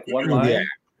to have, like, one line,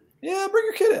 bring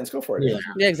your kid in. Let's go for it.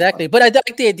 Yeah, exactly. But I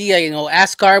like the idea, you know,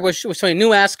 Asgard, we're showing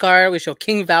new Asgard. We show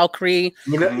King Valkyrie.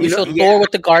 We show Thor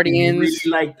with the Guardians. I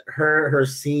really liked her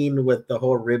scene with the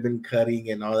whole ribbon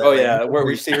cutting and all that. Oh, yeah, where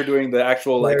we see her doing the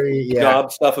actual, like,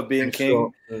 job stuff of being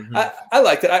king. Mm-hmm. I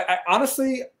liked it. I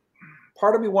honestly...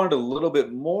 Part of me wanted a little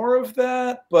bit more of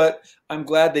that, but I'm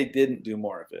glad they didn't do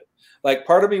more of it. Like,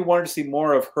 part of me wanted to see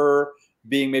more of her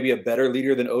being maybe a better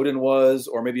leader than Odin was,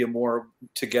 or maybe a more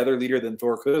together leader than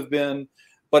Thor could have been.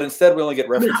 But instead, we only get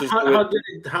references to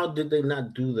it. How did they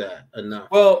not do that enough?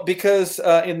 Well, because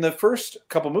in the first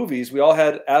couple movies, we all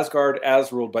had Asgard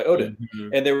as ruled by Odin.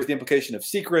 Mm-hmm. And there was the implication of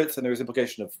secrets, and there was the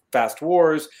implication of fast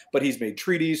wars, but he's made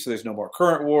treaties, so there's no more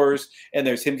current wars. And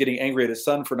there's him getting angry at his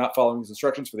son for not following his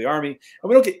instructions for the army. And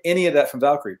we don't get any of that from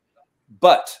Valkyrie.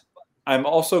 But I'm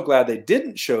also glad they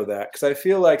didn't show that, because I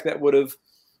feel like that would have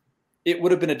it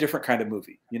would have been a different kind of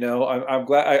movie. You know, I'm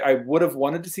glad I would have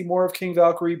wanted to see more of King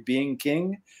Valkyrie being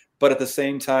king, but at the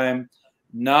same time,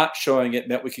 not showing it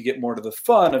meant we could get more to the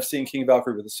fun of seeing King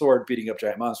Valkyrie with a sword beating up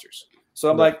giant monsters. So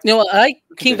I'm like, you know, I like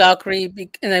King Valkyrie,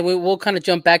 and then we'll kind of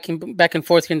jump back and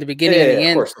forth here in the beginning and the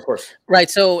end. Of course. Right.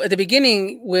 So at the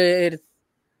beginning with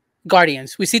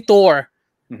Guardians, we see Thor.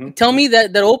 Mm-hmm. Tell me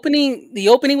that the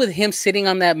opening with him sitting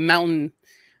on that mountain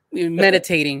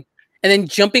meditating, and then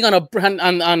jumping on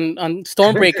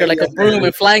Stormbreaker like a broom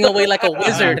and flying away like a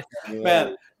wizard.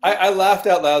 Man, I laughed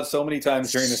out loud so many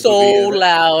times during this movie. So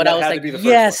loud. I was like,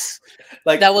 yes.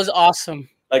 Like, that was awesome.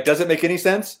 Like, does it make any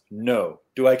sense? No.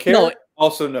 Do I care? No.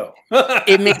 Also, no.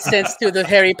 It makes sense to the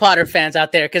Harry Potter fans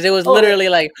out there because it was literally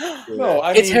like, no,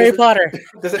 it's Harry Potter.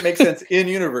 Does it make sense in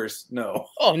universe? No.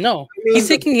 Oh no, he's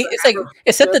taking. It's like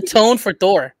it set the tone for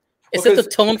Thor. It set the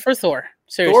tone for Thor.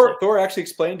 Seriously, Thor actually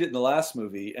explained it in the last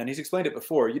movie, and he's explained it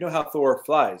before. You know how Thor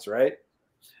flies, right?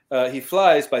 He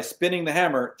flies by spinning the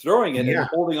hammer, throwing it, and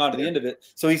holding on to the end of it.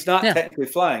 So he's not technically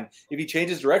flying. If he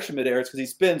changes direction midair, it's because he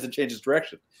spins and changes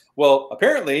direction. Well,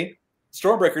 apparently,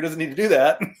 Stormbreaker doesn't need to do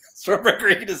that. Stormbreaker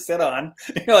he can just sit on.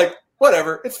 You're like,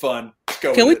 whatever, it's fun.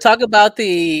 Can we talk about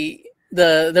the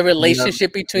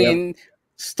relationship between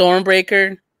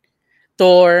Stormbreaker,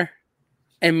 Thor,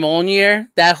 and Mjolnir?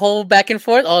 That whole back and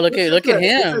forth. Oh, look at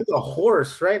him. It's like a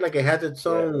horse, right? Like it has its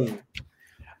own.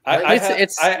 I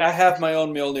have my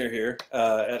own Mjolnir here.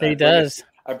 He does.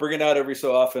 I bring it out every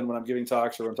so often when I'm giving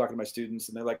talks or I'm talking to my students,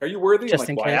 and they're like, "Are you worthy?" Just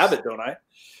I'm like, "Well, I have it, don't I?"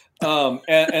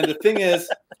 And the thing is,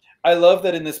 I love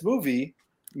that in this movie,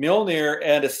 Mjolnir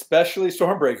and especially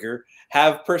Stormbreaker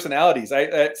have personalities.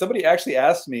 Somebody actually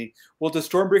asked me, "Well, does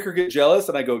Stormbreaker get jealous?"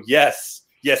 And I go, "Yes,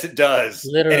 it does.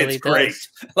 Literally, and it's great.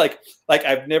 Like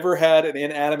I've never had an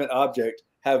inanimate object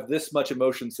have this much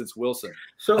emotion since Wilson."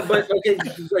 So, but okay,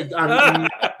 like I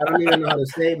don't even know how to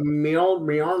say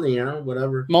Mjolnir,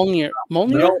 whatever. Mjolnir.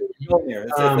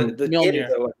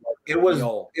 It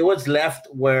was left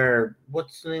where,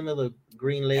 what's the name of the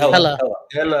green lady?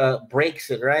 Hela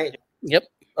breaks it, right? Yep.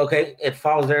 Okay, it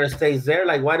falls there and stays there.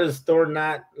 Like, why does Thor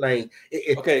not like?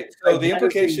 Okay, so the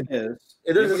implication is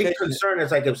it doesn't seem concerned.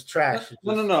 It's like it's trash.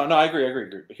 No. I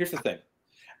agree. But here's the thing: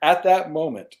 at that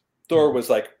moment, Thor was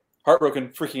like heartbroken,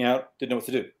 freaking out, didn't know what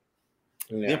to do.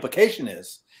 Yeah. The implication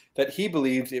is that he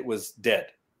believed it was dead.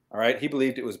 All right, he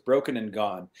believed it was broken and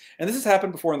gone. And this has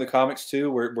happened before in the comics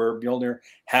too, where Mjolnir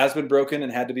has been broken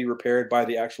and had to be repaired by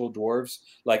the actual dwarves,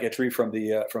 like Eitri from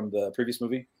the previous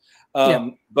movie.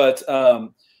 But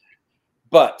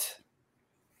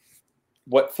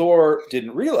what Thor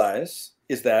didn't realize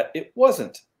is that it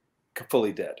wasn't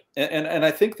fully dead. And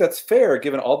I think that's fair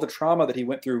given all the trauma that he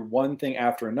went through, one thing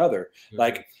after another. Mm-hmm.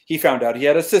 Like, he found out he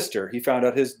had a sister. He found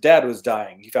out his dad was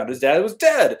dying. He found his dad was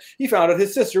dead. He found out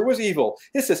his sister was evil.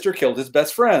 His sister killed his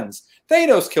best friends.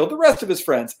 Thanos killed the rest of his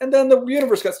friends. And then the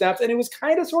universe got snapped, and it was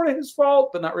kind of sort of his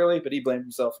fault, but not really, but he blamed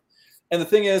himself. And the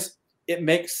thing is, it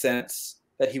makes sense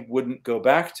that he wouldn't go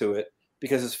back to it,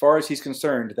 because as far as he's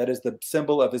concerned, that is the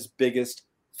symbol of his biggest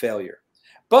failure.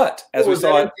 But as we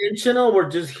saw, intentional or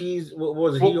just he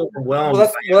overwhelmed? Well,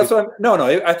 that's what No.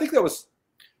 I think that was.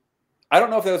 I don't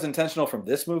know if that was intentional from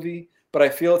this movie, but I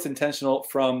feel it's intentional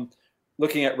from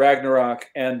looking at Ragnarok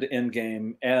and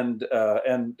Endgame and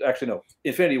actually no,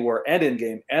 Infinity War and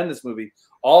Endgame and this movie.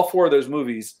 All four of those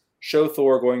movies show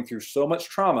Thor going through so much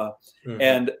trauma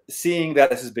and seeing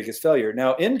that as his biggest failure.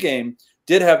 Now, Endgame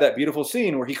did have that beautiful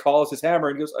scene where he calls his hammer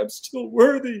and goes, "I'm still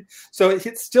worthy." So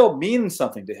it still means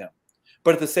something to him.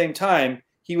 But at the same time,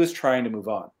 he was trying to move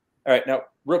on. All right, now,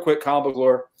 real quick, comic book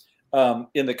lore.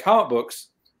 In the comic books,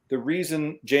 the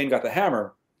reason Jane got the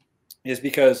hammer is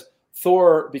because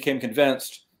Thor became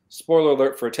convinced, spoiler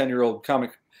alert for a 10-year-old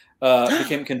comic,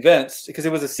 became convinced, because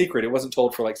it was a secret, it wasn't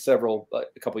told for like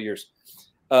a couple of years,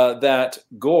 that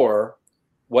Gorr,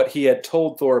 what he had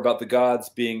told Thor about the gods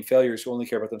being failures who only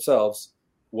care about themselves,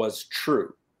 was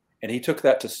true. And he took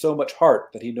that to so much heart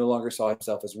that he no longer saw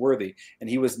himself as worthy, and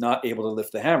he was not able to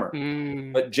lift the hammer.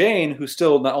 But Jane, who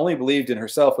still not only believed in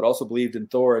herself, but also believed in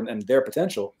Thor and their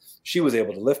potential, she was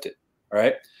able to lift it. All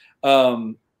right.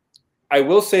 I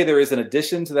will say there is an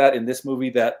addition to that in this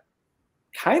movie that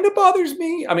kind of bothers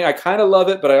me. I mean, I kind of love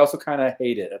it, but I also kind of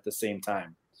hate it at the same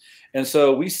time. And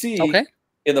so we see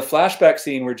in the flashback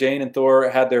scene where Jane and Thor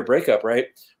had their breakup, right?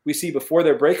 We see before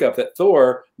their breakup that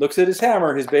Thor looks at his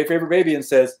hammer, his favorite baby, and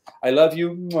says, "I love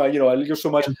you, I love you so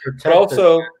much," but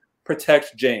also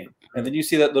protect Jane. And then you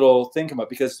see that little thing come up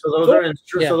because those are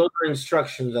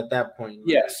instructions at that point.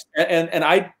 Yes, and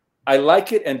I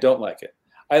like it and don't like it.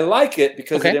 I like it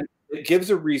because it gives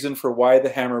a reason for why the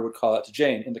hammer would call out to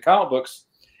Jane. In the comic books,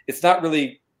 it's not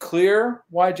really clear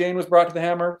why Jane was brought to the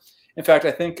hammer. In fact,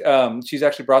 I think she's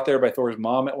actually brought there by Thor's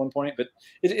mom at one point, but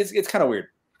it's kind of weird.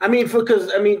 I mean,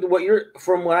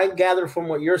 from what I gather from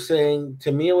what you're saying,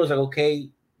 to me it was like, okay,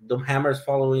 the hammer's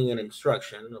following an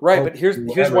instruction, right? But here's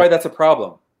why that's a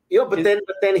problem. Yeah, but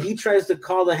then he tries to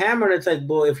call the hammer, and it's like,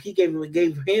 well, if he gave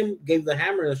the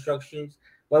hammer instructions,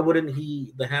 why wouldn't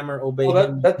the hammer obey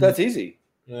him? That's easy.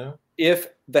 Yeah. If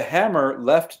the hammer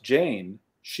left Jane,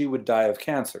 she would die of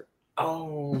cancer.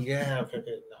 Oh yeah.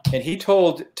 And he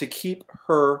told to keep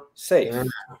her safe. Yeah.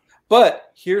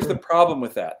 But here's the problem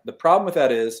with that. The problem with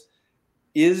that is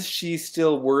she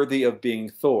still worthy of being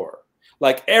Thor?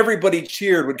 Like, everybody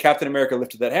cheered when Captain America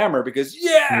lifted that hammer because,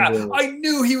 I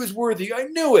knew he was worthy. I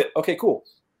knew it. Okay, cool.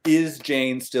 Is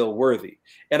Jane still worthy?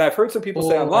 And I've heard some people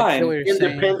say online,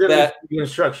 independent of the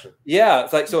instruction. Yeah,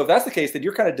 it's like, so if that's the case, then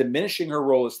you're kind of diminishing her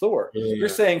role as Thor. Yeah. You're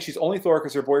saying she's only Thor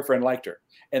because her boyfriend liked her.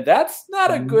 And that's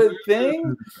not a good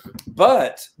thing.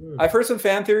 But I've heard some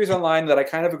fan theories online that I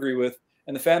kind of agree with.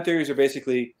 And the fan theories are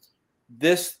basically,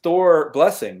 this Thor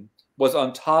blessing was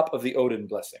on top of the Odin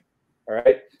blessing. All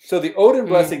right. So the Odin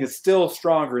blessing is still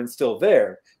stronger and still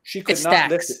there. She could not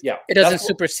lift it. Yeah. It doesn't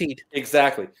supersede.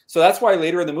 Exactly. So that's why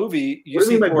later in the movie you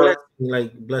see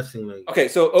blessing. Okay,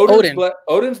 so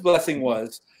Odin's blessing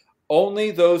was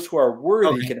only those who are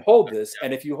worthy can hold this,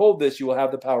 and if you hold this, you will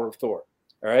have the power of Thor.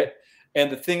 All right.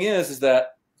 And the thing is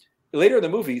that later in the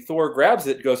movie, Thor grabs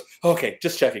it and goes, okay,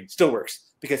 just checking, still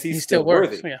works, because he's still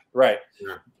worthy. Yeah. Right.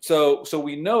 Yeah. So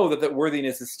we know that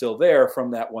worthiness is still there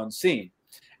from that one scene.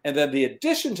 And then the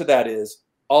addition to that is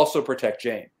also protect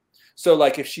Jane. So,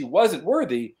 like, if she wasn't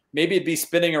worthy, maybe it'd be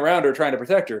spinning around her trying to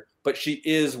protect her, but she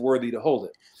is worthy to hold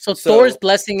it. So Thor's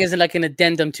blessing isn't like an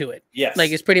addendum to it. Yes. Like,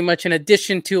 it's pretty much an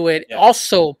addition to it. Yeah.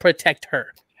 Also protect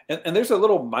her. And there's a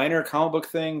little minor comic book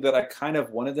thing that I kind of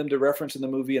wanted them to reference in the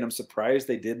movie, and I'm surprised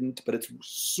they didn't, but it's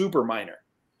super minor.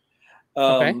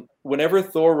 Whenever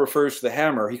Thor refers to the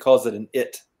hammer, he calls it an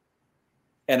it.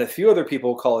 And a few other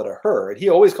people call it a her, and he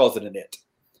always calls it an it.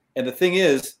 And the thing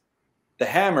is, the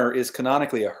hammer is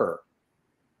canonically a her.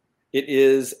 It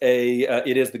is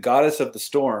the goddess of the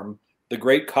storm, the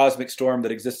great cosmic storm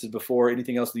that existed before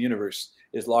anything else in the universe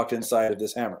is locked inside of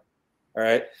this hammer. All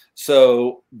right.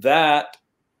 So that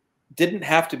didn't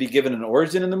have to be given an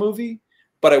origin in the movie,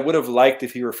 but I would have liked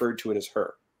if he referred to it as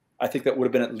her. I think that would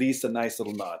have been at least a nice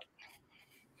little nod.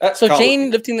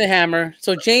 Jane lifting the hammer,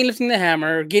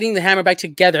 getting the hammer back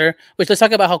together, which, let's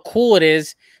talk about how cool it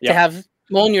is to have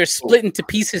Mjolnir split into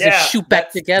pieces and shoot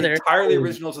back together. Entirely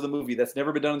original to the movie. That's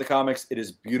never been done in the comics. It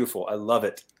is beautiful. I love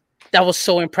it. That was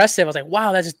so impressive. I was like,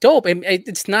 wow, that's dope.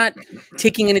 It's not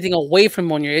taking anything away from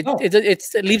Mjolnir.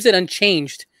 It leaves it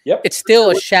unchanged. Yep. It's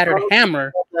still a shattered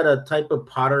hammer. That a type of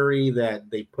pottery that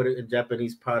they put it in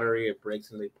Japanese pottery, it breaks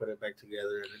and they put it back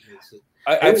together. And it makes it.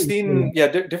 I've seen,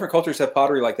 different cultures have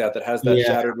pottery like that has that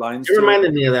shattered lines. It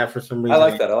reminded me of that for some reason. I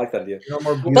like that idea.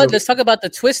 But let's talk about the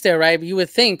twist there, right? You would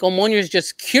think Mjolnir is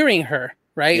just curing her,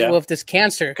 right, with this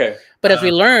cancer. Okay. But as we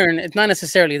learn, it's not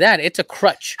necessarily that. It's a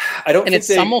crutch.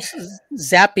 It's almost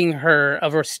zapping her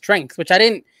of her strength, which I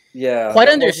didn't quite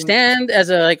understand as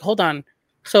a, like, hold on.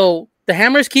 So the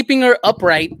hammer's keeping her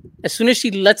upright. As soon as she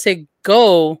lets it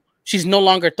go, she's no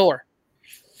longer Thor.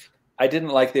 I didn't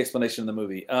like the explanation in the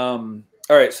movie.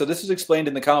 All right, so this is explained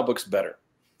in the comic books better.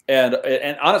 And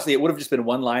honestly, it would have just been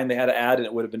one line they had to add and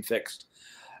it would have been fixed.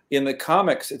 In the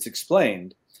comics, it's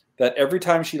explained that every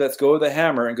time she lets go of the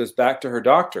hammer and goes back to her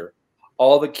doctor,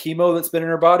 all the chemo that's been in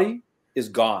her body is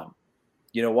gone.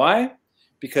 You know why?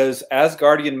 Because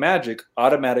Asgardian magic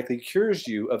automatically cures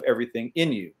you of everything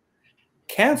in you.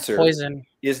 Cancer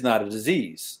is not a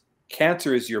disease.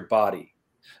 Cancer is your body.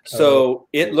 So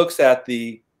it looks at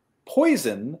the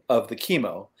poison of the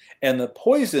chemo and the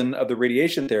poison of the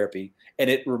radiation therapy, and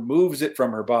it removes it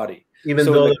from her body. Even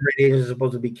though the radiation is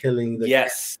supposed to be killing the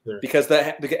cancer. Because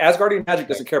the Asgardian magic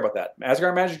doesn't care about that.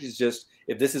 Asgard magic is just,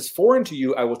 if this is foreign to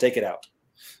you, I will take it out.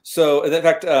 So, in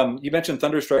fact, you mentioned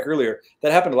Thunderstrike earlier.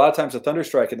 That happened a lot of times with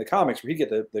Thunderstrike in the comics, where he'd get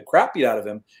the crap beat out of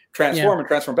him,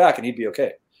 transform back, and he'd be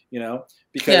okay. You know,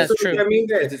 because I mean,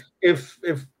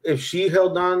 if she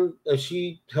held on,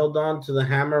 to the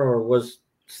hammer, or was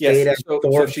stayed at Thor,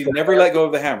 so she never let go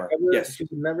of the hammer. She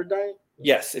would never die.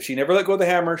 Yes, if she never let go of the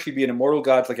hammer, she'd be an immortal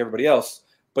god like everybody else.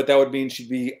 But that would mean she'd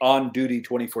be on duty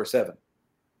 24/7.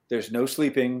 There's no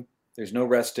sleeping, there's no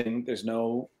resting, there's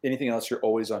no anything else. You're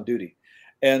always on duty,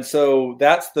 and so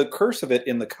that's the curse of it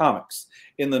in the comics.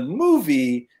 In the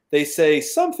movie, they say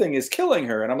something is killing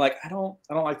her, and I'm like, I don't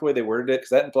like the way they worded it, because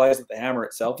that implies that the hammer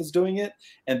itself is doing it,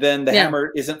 and then the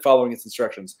hammer isn't following its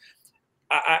instructions.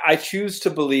 I choose to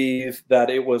believe that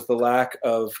it was the lack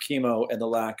of chemo and the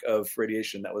lack of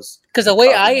radiation that was. Because the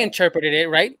way I interpreted it,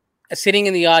 right, sitting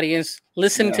in the audience,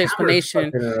 listening to Hammer's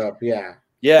explanation, fucking her up, yeah.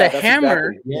 Yeah, the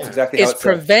hammer that's exactly how is it's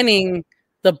said. preventing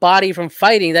the body from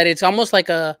fighting. That it's almost like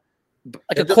a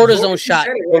It's cortisone shot.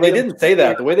 Well, they didn't say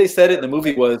that. The way they said it in the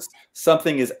movie was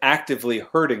something is actively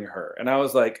hurting her, and I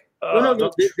was like, no,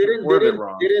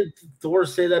 wrong. Didn't Thor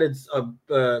say that it's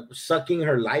sucking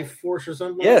her life force or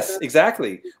something? Yes, like that?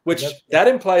 exactly. Which that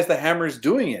implies the hammer's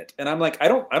doing it, and I'm like, I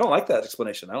don't like that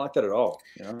explanation. I don't like that at all.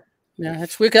 You know? Yeah,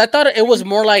 that's weird. 'Cause I thought it was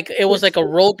more like it was like a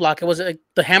roadblock. It was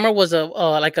the hammer was a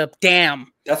like a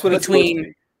dam. That's what between.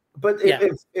 It's But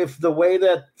if the way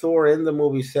that Thor in the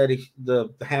movie said the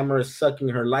hammer is sucking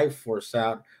her life force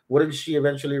out, wouldn't she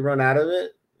eventually run out of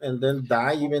it and then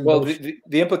die?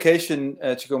 The implication,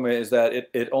 Chikome, is that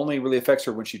it only really affects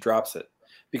her when she drops it,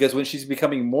 because when she's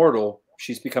becoming mortal,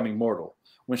 she's becoming mortal.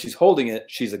 When she's holding it,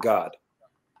 she's a god.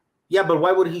 Yeah, but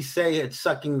why would he say it's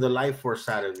sucking the life force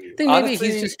out of you? I think maybe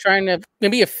honestly, he's just trying to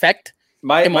affect.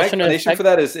 My explanation for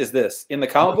that is this. In the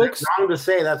comic books... wrong to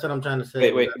say, that's what I'm trying to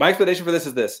say. Wait. My explanation for this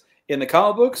is this. In the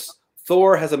comic books,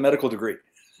 Thor has a medical degree.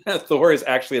 Thor is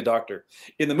actually a doctor.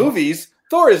 In the movies,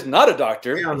 Thor is not a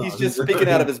doctor. He's just speaking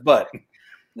out of his butt.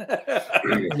 I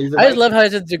just love how he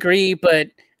has a degree, but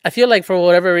I feel like for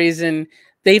whatever reason,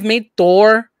 they've made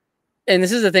Thor, and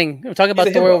this is the thing, I'm talking about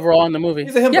Thor overall in the movie.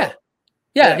 He's a himbo.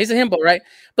 Yeah, he's a himbo, right?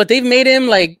 But they've made him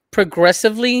like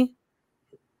progressively,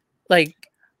 like,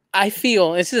 I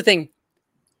feel, this is the thing,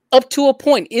 up to a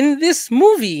point in this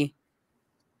movie,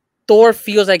 Thor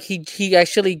feels like he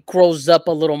actually grows up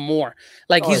a little more.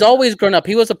 Like he's always grown up.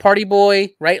 He was a party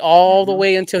boy, right? All the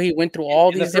way until he went through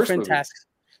all these different tasks.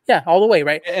 Yeah, all the way,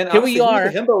 right? And here we are.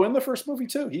 He was a himbo in the first movie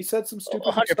too. He said some stupid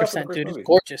 100%, dude. He's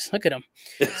gorgeous. Look at him.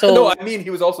 So no, I mean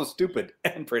he was also stupid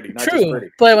and pretty. Not true, just pretty.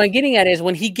 But what I'm getting at is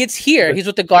when he gets here, he's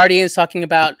with the Guardians talking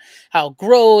about how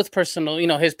growth, personal,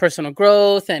 his personal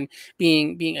growth and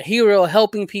being a hero,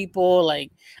 helping people.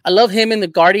 Like I love him in the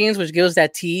Guardians, which gives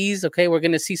that tease. Okay, we're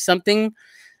gonna see something,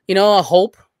 a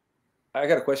hope. I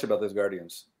got a question about those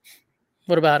Guardians.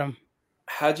 What about him?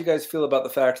 How'd you guys feel about the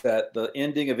fact that the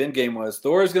ending of Endgame was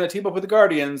Thor is going to team up with the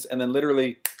Guardians and then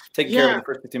literally take care of the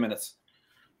first 15 minutes?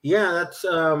 Yeah, that's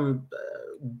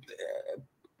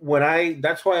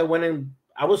that's why I went in.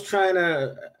 I was trying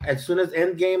to, as soon as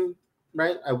Endgame,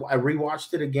 right? I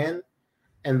rewatched it again,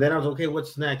 and then I was okay.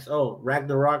 What's next? Oh,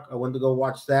 Ragnarok. I went to go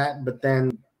watch that, but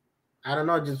then I don't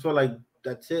know. I just felt like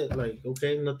that's it. Like,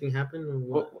 okay, nothing happened.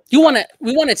 We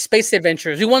wanted space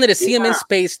adventures. We wanted to see him in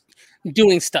space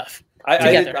doing stuff.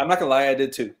 I'm not gonna lie, I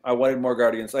did too. I wanted more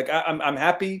Guardians. Like I'm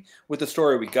happy with the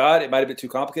story we got. It might have been too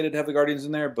complicated to have the Guardians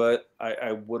in there, but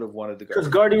I would have wanted the Guardians.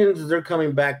 Because Guardians, they're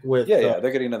coming back with they're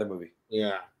getting another movie.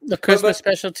 Yeah, the Christmas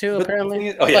special too,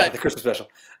 apparently. The Christmas special.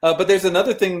 But there's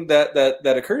another thing that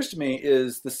occurs to me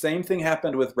is the same thing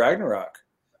happened with Ragnarok,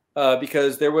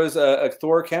 because there was a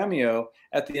Thor cameo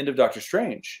at the end of Doctor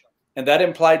Strange. And that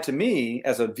implied to me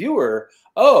as a viewer,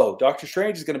 Doctor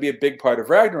Strange is going to be a big part of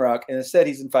Ragnarok, and instead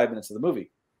he's in 5 minutes of the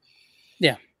movie.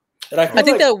 Yeah, and I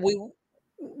think that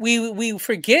we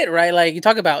forget, right? Like you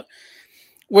talk about,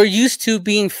 we're used to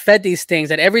being fed these things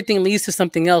that everything leads to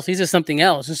something else, and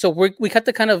so we have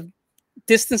to kind of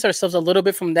distance ourselves a little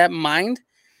bit from that mind,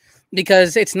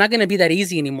 because it's not going to be that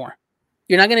easy anymore.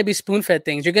 You're not going to be spoon-fed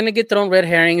things. You're going to get thrown red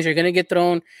herrings. You're going to get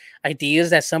thrown ideas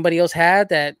that somebody else had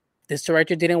that this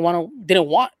director didn't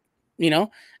want.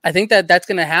 I think that's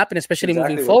going to happen, especially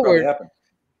moving forward.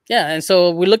 Yeah, and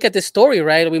so we look at this story,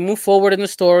 right? We move forward in the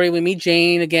story. We meet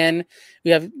Jane again.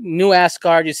 We have New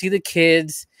Asgard. You see the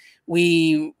kids.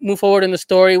 We move forward in the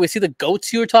story. We see the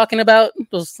goats you were talking about,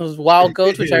 those wild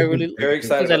goats, which I really very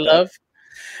excited about.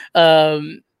 I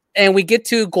love. And we get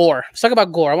to Gore. Let's talk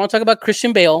about Gore. I want to talk about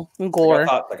Christian Bale and Gore.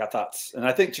 I got thoughts, and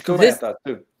I think Chikome had thoughts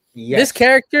too. Yes. This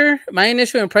character, my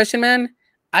initial impression, man,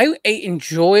 I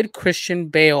enjoyed Christian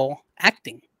Bale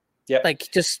acting. Yeah, like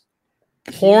just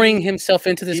pouring himself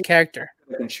into this character.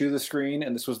 He can chew the screen,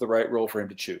 and this was the right role for him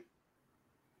to chew.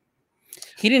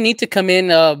 He didn't need to come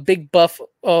in a big buff,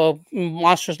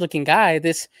 monstrous-looking guy.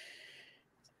 This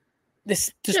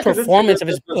performance of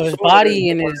his body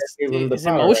and his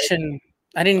emotion, right?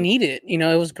 I didn't need it.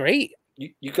 It was great.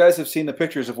 You guys have seen the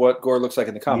pictures of what Gore looks like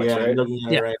in the comics, right?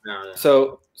 Yeah, right now. Yeah.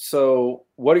 So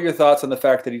what are your thoughts on the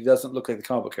fact that he doesn't look like the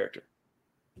comic book character?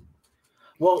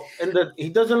 Well, he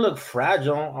doesn't look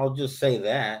fragile. I'll just say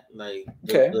that. Like,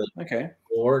 okay.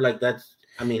 Or like that's.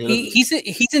 I mean, he's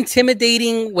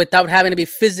intimidating without having to be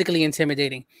physically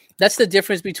intimidating. That's the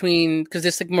difference between, because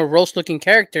it's like a morose looking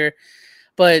character,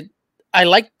 but I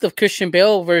like the Christian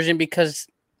Bale version because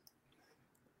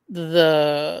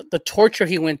the torture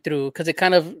he went through, because it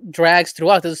kind of drags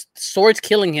throughout. The sword's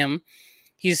killing him.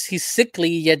 He's sickly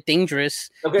yet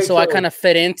dangerous. Okay, so I kind of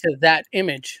fed into that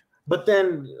image. But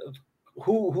then,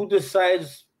 who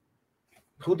decides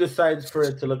for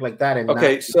it to look like that? And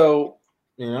okay, not, so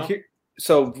you know,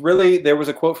 so really, there was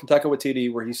a quote from Taika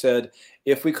Waititi where he said,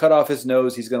 "If we cut off his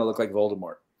nose, he's going to look like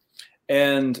Voldemort."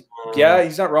 And yeah,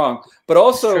 he's not wrong. But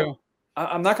also,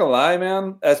 I'm not going to lie,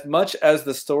 man. As much as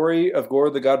the story of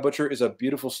Gore the God Butcher is a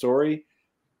beautiful story,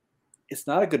 it's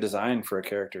not a good design for a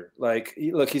character. Like,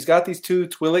 look, he's got these two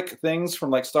Twi'lek things from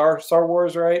like Star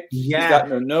Wars, right? Yeah. He's got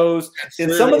no nose. In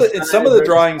some of the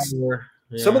drawings,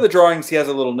 some of the drawings, he has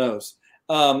a little nose.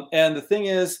 And the thing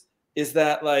is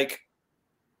that like,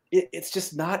 it's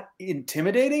just not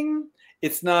intimidating.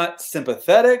 It's not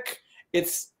sympathetic.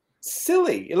 It's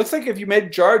silly. It looks like if you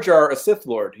made Jar Jar a Sith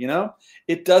Lord, you know?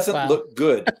 It doesn't look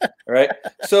good, right?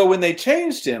 So when they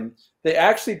changed him, they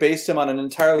actually based him on an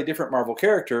entirely different Marvel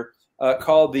character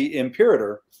called the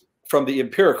Imperator from the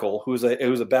Empirical, who's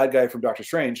a bad guy from Doctor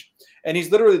Strange. And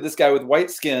he's literally this guy with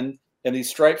white skin and these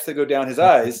stripes that go down his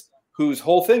eyes, whose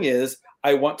whole thing is,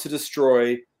 I want to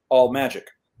destroy all magic.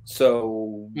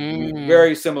 So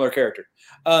very similar character.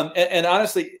 And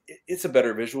honestly, it's a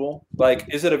better visual.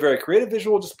 Like, is it a very creative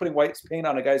visual, just putting white paint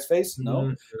on a guy's face?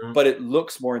 No, but it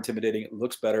looks more intimidating. It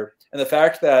looks better. And the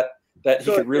fact that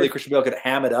Christian Bale could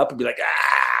ham it up and be like,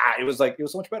 it was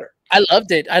so much better. I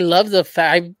loved it. I love the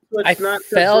fact I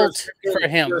felt for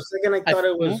him. For a second, I thought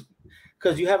it was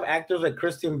because you have actors like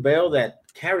Christian Bale that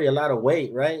carry a lot of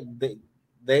weight, right?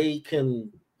 They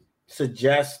can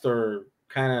suggest or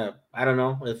kind of, I don't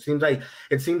know. It seems like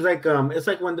it's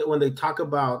like when they talk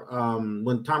about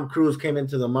when Tom Cruise came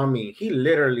into The Mummy, he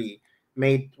literally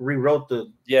rewrote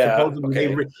the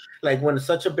like when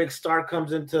such a big star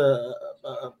comes into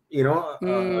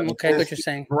okay, what you're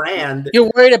saying. Brand. You're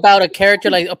worried about a character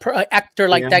like an actor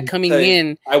like that coming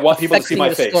in. I want people to see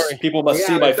my face. Story. People must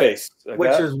see my face. Like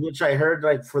which I heard,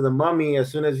 like, for The Mummy, as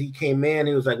soon as he came in,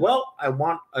 he was like, "Well, I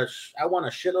want a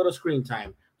shitload of screen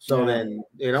time." So then,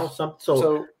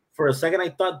 so for a second I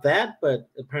thought that, but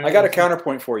apparently I got a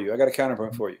counterpoint for you.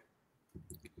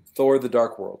 Thor: The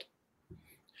Dark World.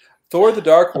 Thor: The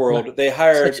Dark World. They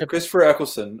hired Christopher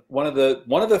Eccleston, one of the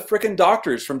freaking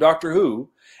doctors from Doctor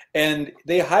Who, and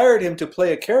they hired him to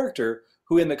play a character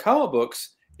who, in the comic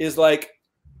books, is like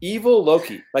evil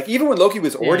Loki. Like, even when Loki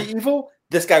was already evil,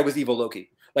 this guy was evil Loki.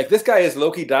 Like, this guy is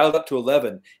Loki dialed up to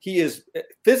 11. He is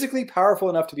physically powerful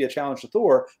enough to be a challenge to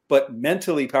Thor, but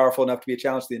mentally powerful enough to be a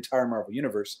challenge to the entire Marvel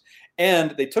Universe.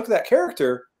 And they took that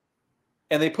character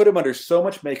and they put him under so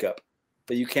much makeup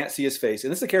that you can't see his face.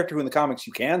 And this is a character who in the comics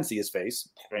you can see his face,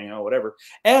 whatever.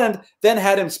 And then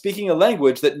had him speaking a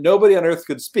language that nobody on Earth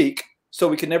could speak, so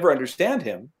we could never understand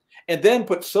him. And then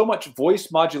put so much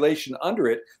voice modulation under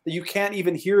it that you can't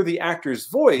even hear the actor's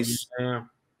voice. Yeah.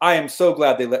 I am so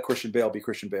glad they let Christian Bale be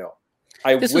Christian Bale.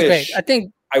 I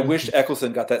wish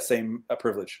Eccleston got that same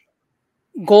privilege.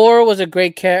 Gore was a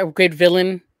great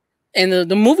villain, and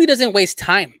the movie doesn't waste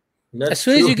time. As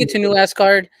soon as you get to New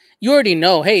Asgard, you already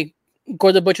know, hey,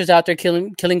 Gore the Butcher's out there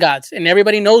killing gods, and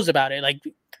everybody knows about it. Like,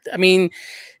 I mean,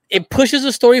 it pushes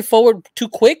the story forward too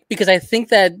quick because I think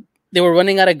that they were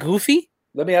running out of Goofy.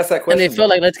 Let me ask that question. And they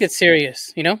felt like, let's get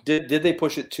serious, you know? Did they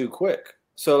push it too quick?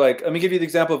 So, like, let me give you the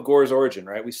example of Gore's origin,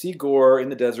 right? We see Gore in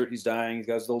the desert. He's dying. He's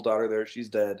got his little daughter there. She's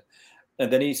dead.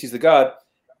 And then he sees the god.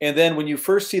 And then when you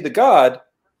first see the god,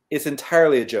 it's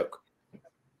entirely a joke.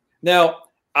 Now,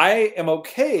 I am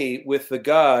okay with the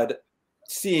god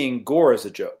seeing Gore as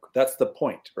a joke. That's the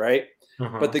point, right?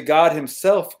 But the god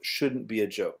himself shouldn't be a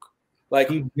joke. Like,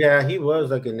 he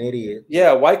was like an idiot.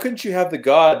 Yeah, why couldn't you have the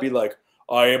god be like,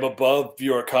 I am above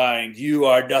your kind. You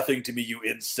are nothing to me, you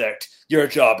insect. Your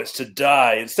job is to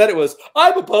die. Instead, it was,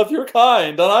 I'm above your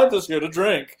kind, and I'm just here to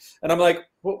drink. And I'm like,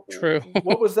 true.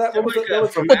 What was that?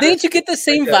 But didn't you get the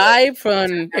same vibe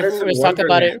from, if we talk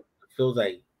about it? Feels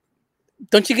like.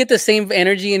 Don't you get the same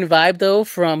energy and vibe, though,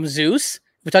 from Zeus?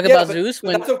 We talk about Zeus.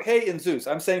 That's okay in Zeus.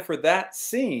 I'm saying for that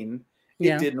scene,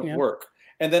 it didn't work.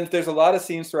 And then there's a lot of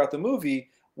scenes throughout the movie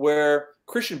where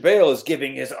Christian Bale is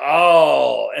giving his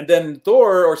all, and then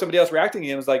Thor or somebody else reacting to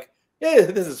him is like, "Yeah,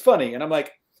 this is funny." And I'm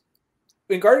like,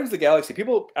 in Guardians of the Galaxy,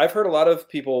 I've heard a lot of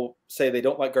people say they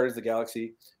don't like Guardians of the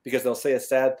Galaxy because they'll say a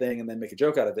sad thing and then make a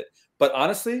joke out of it. But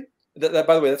honestly, that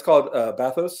by the way, that's called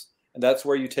bathos, and that's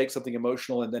where you take something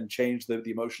emotional and then change the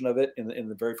emotion of it in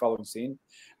the very following scene.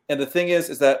 And the thing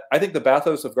is that I think the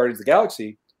bathos of Guardians of the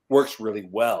Galaxy works really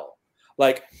well.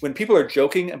 Like when people are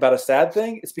joking about a sad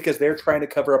thing, it's because they're trying to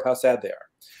cover up how sad they are.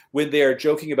 When they are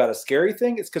joking about a scary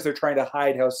thing, it's because they're trying to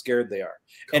hide how scared they are.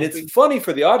 And it's funny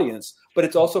for the audience, but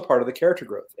it's also part of the character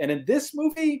growth. And in this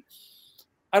movie,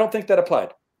 I don't think that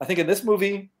applied. I think in this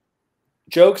movie,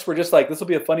 jokes were just like, this will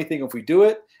be a funny thing if we do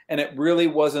it. And it really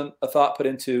wasn't a thought put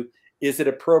into, is it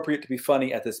appropriate to be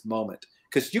funny at this moment?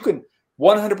 Because you can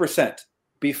 100%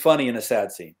 be funny in a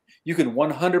sad scene. You can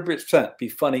 100% be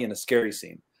funny in a scary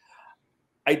scene.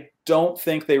 I don't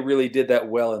think they really did that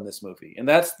well in this movie. And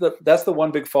that's the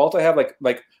one big fault I have.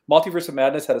 Like Multiverse of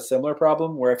Madness had a similar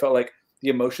problem where I felt like the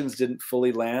emotions didn't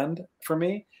fully land for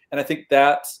me. And I think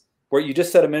that's where you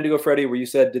just said a minute ago, Freddie, where you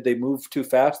said, did they move too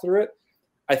fast through it?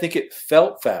 I think it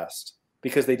felt fast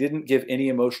because they didn't give any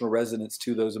emotional resonance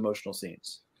to those emotional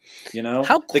scenes. You know,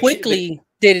 how quickly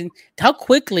did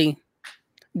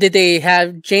they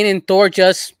have Jane and Thor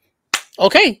just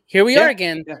okay? Here we are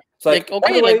again. Yeah. It's like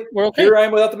okay, way, we're okay. Here I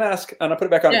am without the mask, and I put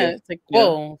it back on again. It's like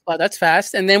whoa, wow, that's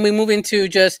fast. And then we move into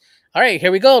just all right.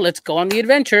 Here we go. Let's go on the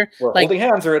adventure. We're holding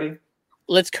hands already.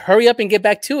 Let's hurry up and get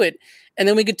back to it. And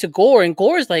then we get to Gorr, and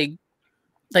Gorr's like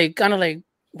kind of like,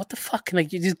 what the fuck? Like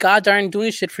these gods aren't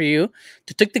doing shit for you.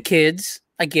 To take the kids.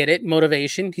 I get it.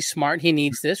 Motivation. He's smart. He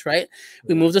needs this, right?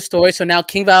 We move the story. So now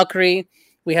King Valkyrie,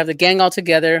 we have the gang all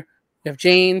together. We have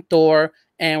Jane, Thor,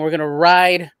 and we're going to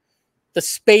ride the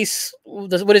space.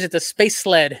 What is it? The space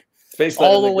sled. Space sled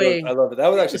all the way. I love it. That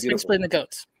was actually the beautiful. Space sled and the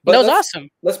goats. But that was awesome.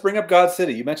 Let's bring up God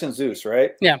City. You mentioned Zeus,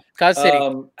 right? Yeah, God City.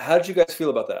 How did you guys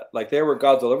feel about that? Like there were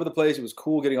gods all over the place. It was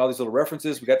cool getting all these little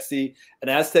references. We got to see an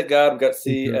Aztec god. We got to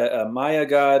see a Maya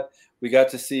god. We got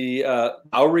to see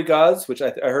Maori gods, which I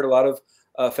heard a lot of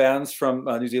fans from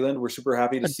New Zealand were super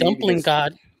happy to see. Dumpling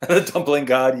god. The dumpling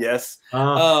god, yes.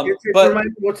 But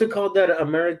what's it called? That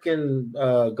American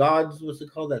Gods? What's it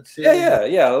called? That series?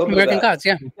 Yeah. American Gods,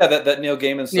 yeah. Yeah, that Neil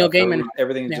Gaiman stuff. Neil Gaiman.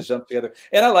 Everything just jumped together,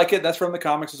 and I like it. That's from the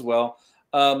comics as well.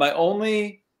 My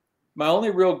only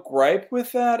real gripe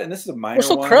with that, and this is a minor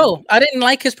Russell Crowe. I didn't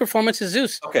like his performance as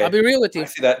Zeus. Okay, I'll be real with you. I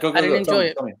see that. I didn't enjoy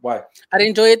it. Tell me why. I didn't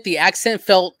enjoy it. The accent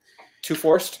felt too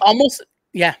forced. Almost,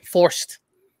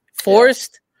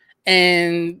 forced,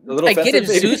 and I get it,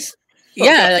 Zeus.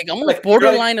 Yeah, like almost like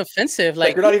borderline offensive.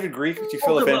 Like you're not even Greek, but you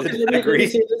feel offended.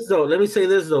 Let me say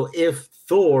this though. If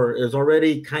Thor is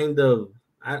already kind of,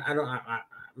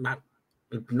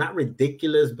 not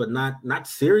ridiculous, but not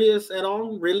serious at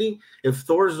all, really. If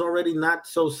Thor's already not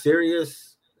so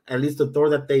serious, at least the Thor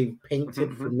that they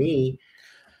painted for me,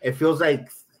 it feels like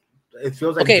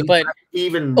okay, but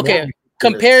even more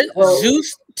compare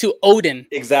Zeus to Odin.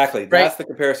 Exactly. That's the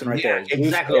comparison right there.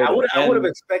 Exactly. I would have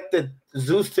expected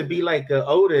Zeus to be like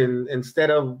Odin instead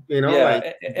of,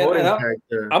 like Odin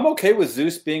character. I'm okay with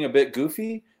Zeus being a bit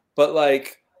goofy, but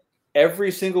like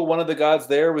every single one of the gods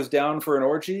there was down for an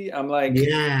orgy. I'm like,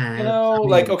 I'll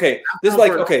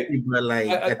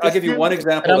give you one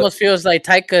example. It almost feels like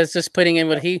Taika is just putting in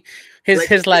what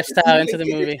his lifestyle into the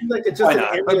movie. It's just an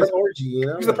endless orgy,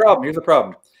 Here's the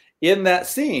problem. In that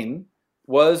scene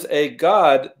was a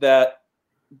god that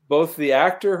both the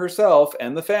actor herself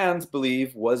and the fans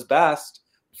believe was Bast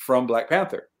from Black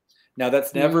Panther. Now,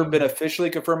 that's never been officially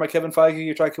confirmed by Kevin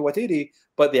Feige or Taika Waititi,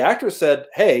 but the actress said,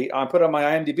 hey, I put on my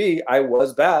IMDb, I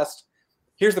was Bast.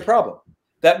 Here's the problem.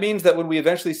 That means that when we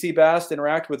eventually see Bast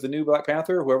interact with the new Black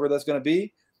Panther, whoever that's going to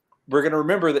be, we're going to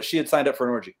remember that she had signed up for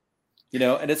an orgy.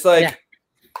 And it's like,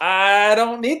 I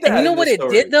don't need that. And you know what it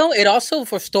did, though? It also,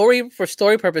 for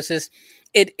story purposes,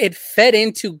 it fed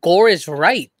into Gorr is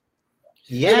right.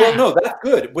 Yeah. Well, no, that's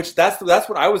good. That's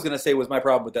what I was going to say was my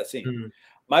problem with that scene. Mm-hmm.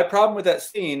 My problem with that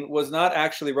scene was not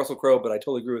actually Russell Crowe, but I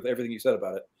totally agree with everything you said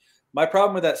about it. My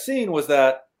problem with that scene was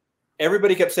that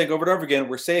everybody kept saying over and over again,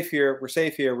 we're safe here, we're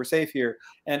safe here, we're safe here.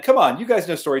 And come on, you guys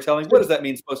know storytelling. What does that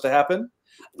mean supposed to happen?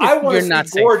 I want to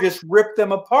see Gorr just rip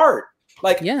them apart.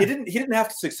 Like he didn't have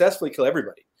to successfully kill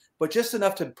everybody, but just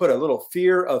enough to put a little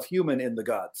fear of human in the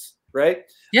gods, right?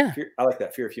 Yeah. I like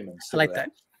that, fear of humans. I like that.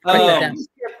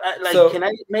 Can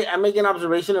I make an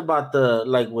observation about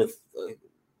with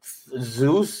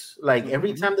Zeus? Like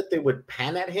every time that they would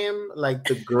pan at him, like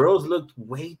the girls looked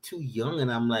way too young,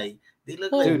 and I'm like, they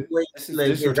look this is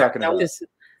Zeus we're talking about. This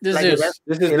is Zeus.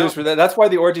 This is Zeus for that. That's why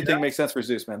the orgy thing makes sense for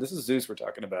Zeus, man. This is Zeus we're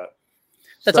talking about.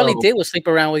 That's all he did was sleep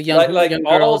around with young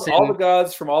girls. All the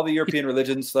gods from all the European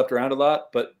religions slept around a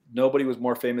lot, but nobody was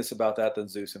more famous about that than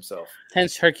Zeus himself.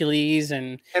 Hence Hercules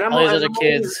and all these other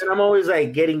kids. And I'm always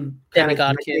like getting kind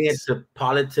of into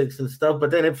politics and stuff,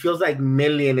 but then it feels like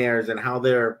millionaires and how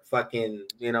they're fucking,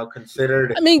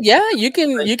 considered. I mean, yeah, you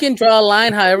can draw a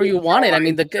line however you want it. I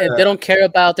mean, they don't care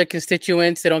about their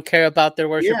constituents. They don't care about their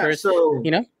worshipers.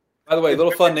 By the way,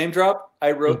 little fun name drop.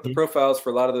 I wrote the profiles for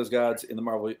a lot of those gods in the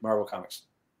Marvel comics.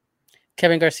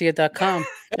 KevinGarcia.com,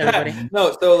 everybody.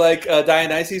 No, so like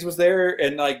Dionysus was there,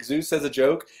 and like Zeus says a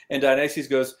joke, and Dionysus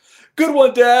goes, "Good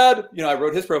one, Dad." You know, I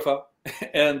wrote his profile,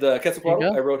 and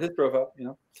Quetzalcoatl, I wrote his profile.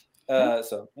 You know,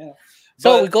 so yeah.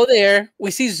 So we go there, we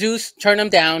see Zeus turn him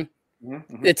down.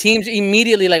 The team's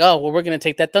immediately like, "Oh, well, we're going to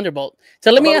take that Thunderbolt."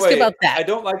 So let me ask you about that. I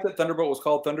don't like that Thunderbolt was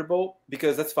called Thunderbolt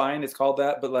because that's fine; it's called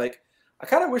that. But like, I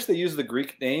kind of wish they used the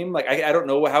Greek name. Like, I don't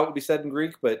know how it would be said in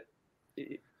Greek, but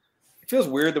it feels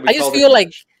weird that we. I just feel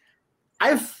like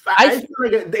I feel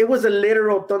like it was a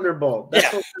literal Thunderbolt.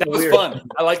 That was fun.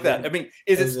 I like that. I mean,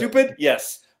 is it stupid?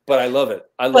 Yes, but I love it.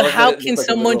 But how can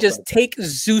someone just take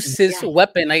Zeus's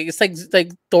weapon? Like it's like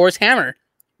Thor's hammer.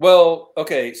 Well,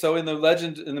 okay. So in the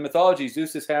legend, in the mythology,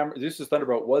 Zeus's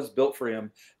thunderbolt was built for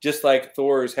him, just like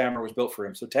Thor's hammer was built for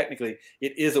him. So technically,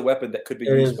 it is a weapon that could be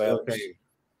used by others.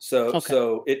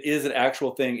 So it is an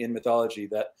actual thing in mythology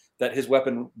that his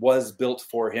weapon was built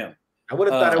for him. I would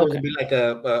have thought it was gonna be like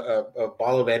a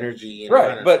ball of energy, you know?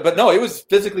 Right? But no, it was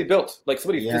physically built. Like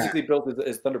somebody physically built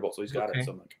his thunderbolt, so he's got it.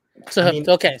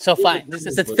 So fine. This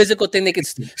is a physical thing they could.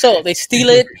 So they steal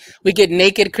it. We get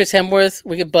naked Chris Hemsworth.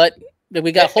 We get butt.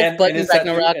 We got Hulk butt in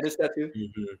Ragnarok.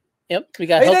 Yep, we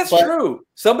got. Hulk that's butt. True.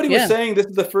 Somebody was saying this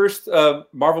is the first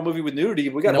Marvel movie with nudity.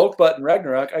 We got Hulk butt in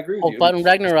Ragnarok. I agree with you. Hulk butt in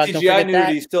Ragnarok. CGI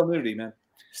nudity, still nudity, man.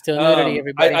 Still nudity.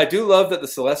 Everybody. I do love that the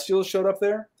Celestials showed up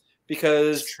there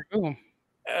because. It's true.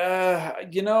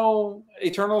 You know,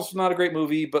 Eternals not a great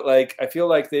movie, but like I feel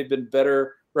like they've been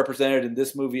better represented in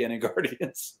this movie and in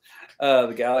Guardians,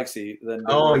 the Galaxy than.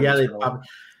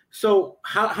 So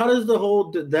how does the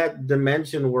whole that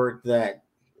dimension work? That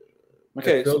so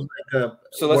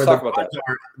let's talk about that.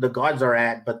 The gods are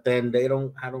at, but then they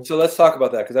don't. So let's talk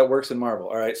about that because that works in Marvel.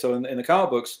 All right. So in the comic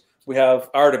books, we have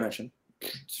our dimension,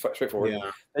 straightforward.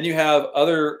 Yeah. Then you have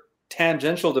other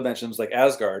tangential dimensions like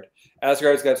Asgard.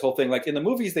 Asgard's got its whole thing. Like in the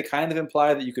movies, they kind of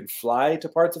imply that you could fly to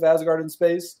parts of Asgard in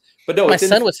space. But no, my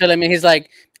son was telling me, he's like,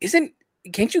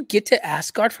 can't you get to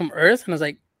Asgard from Earth? And I was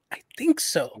like, I think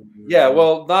so. Yeah,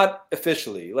 well, not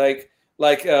officially. Like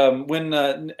when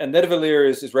Nidavellir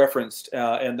is referenced,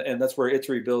 and that's where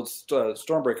Itri builds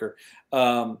Stormbreaker.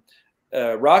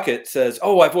 Rocket says,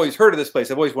 "Oh, I've always heard of this place.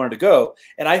 I've always wanted to go."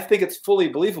 And I think it's fully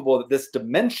believable that this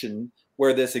dimension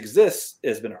where this exists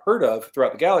has been heard of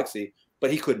throughout the galaxy,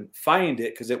 but he couldn't find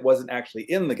it because it wasn't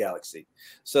actually in the galaxy.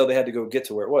 So they had to go get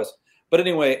to where it was. But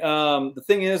anyway, the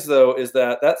thing is, though, is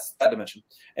that's that dimension.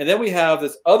 And then we have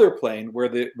this other plane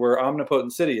where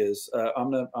Omnipotent City is.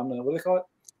 What do they call it?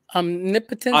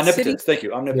 Omnipotent City? Thank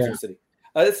you. Omnipotent City.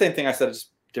 The same thing I said,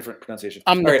 just different pronunciation.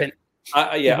 Omnipotent.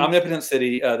 Omnipotent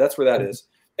City. That's where that is.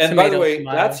 And by the way,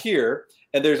 that's here.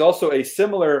 And there's also a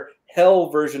similar hell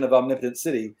version of Omnipotent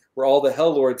City where all the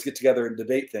Hell Lords get together and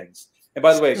debate things. And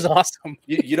by the way, this is awesome.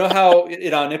 You know how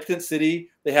in Omnipotent City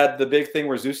they had the big thing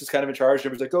where Zeus is kind of in charge.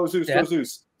 Everybody's like, "Go Zeus, go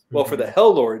Zeus." Well, for the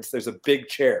Hell Lords, there's a big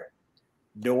chair.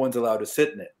 No one's allowed to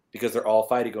sit in it because they're all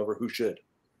fighting over who should.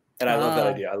 And I love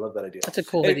that idea. That's a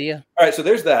cool idea. All right, so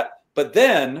there's that. But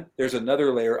then there's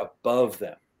another layer above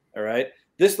them. All right.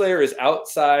 This layer is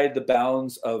outside the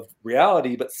bounds of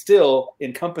reality, but still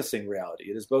encompassing reality.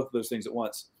 It is both of those things at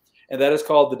once. And that is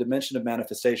called the dimension of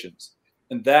manifestations.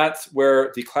 And that's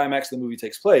where the climax of the movie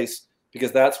takes place,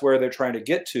 because that's where they're trying to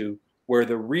get to, where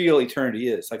the real eternity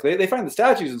is. Like they find the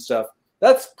statues and stuff.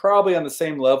 That's probably on the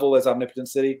same level as Omnipotent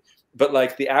City. But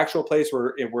like the actual place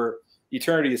where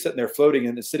eternity is sitting there floating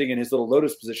and is sitting in his little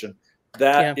lotus position,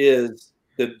 that is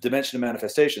the dimension of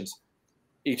manifestations.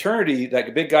 Eternity,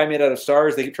 that big guy made out of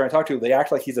stars they keep trying to talk to, they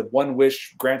act like he's a one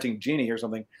wish granting genie or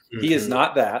something. Mm-hmm. He is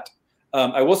not that.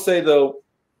 I will say, though,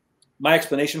 my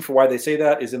explanation for why they say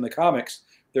that is in the comics,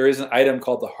 there is an item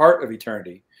called the Heart of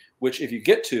Eternity, which if you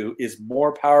get to is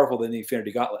more powerful than the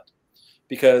Infinity Gauntlet.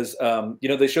 Because,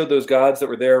 they showed those gods that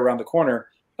were there around the corner,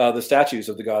 the statues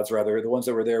of the gods, rather, the ones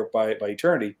that were there by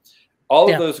eternity.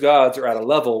 All of those gods are at a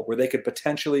level where they could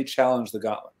potentially challenge the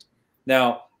gauntlet.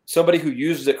 Now, somebody who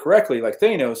uses it correctly, like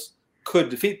Thanos, could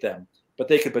defeat them, but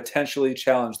they could potentially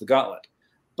challenge the gauntlet.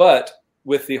 But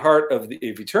with the Heart of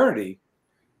Eternity,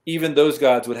 even those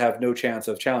gods would have no chance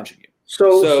of challenging you.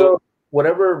 So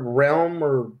whatever realm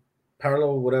or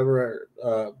parallel, whatever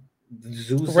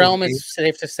Zeus realm is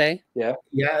safe to say. Yeah,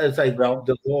 it's like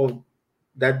the whole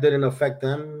that didn't affect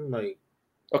them. Like,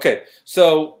 okay,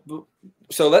 so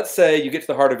let's say you get to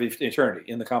the Heart of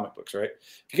Eternity in the comic books, right?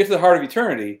 If you get to the Heart of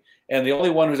Eternity, and the only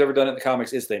one who's ever done it in the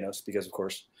comics is Thanos, because of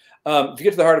course, if you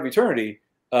get to the Heart of Eternity,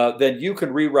 then you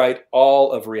can rewrite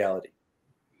all of reality.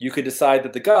 You could decide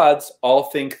that the gods all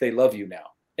think they love you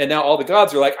now. And now all the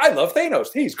gods are like, I love Thanos.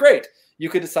 He's great. You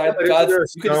could decide but gods. is there a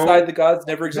You could stone? decide the gods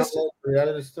never existed.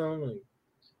 Reality stone. Like,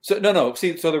 So no.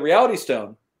 See, so the reality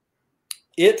stone,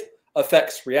 it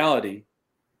affects reality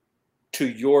to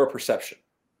your perception.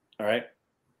 All right.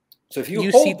 So if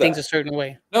you hold see that, things a certain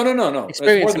way. No.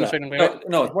 Experience in a certain way. Right?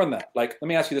 No, it's more than that. Like, let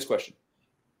me ask you this question.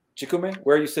 Chikume,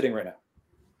 where are you sitting right now?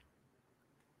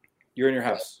 You're in your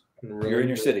house. You're in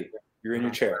your city. You're in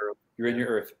your chair. You're in your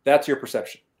earth. That's your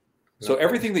perception. So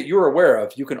everything that you're aware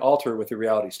of, you can alter with the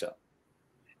reality stone.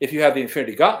 If you have the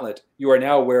Infinity Gauntlet, you are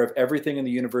now aware of everything in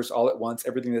the universe all at once,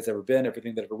 everything that's ever been,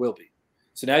 everything that ever will be.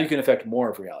 So now you can affect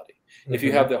more of reality. If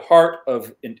you have the Heart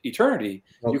of Eternity,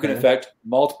 you can affect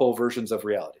multiple versions of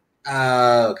reality.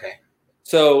 Okay.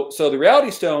 So the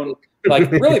reality stone,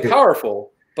 like, really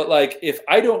powerful, but like, if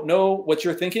I don't know what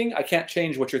you're thinking, I can't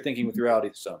change what you're thinking with the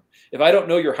reality stone. If I don't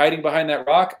know you're hiding behind that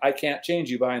rock, I can't change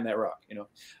you behind that rock, you know?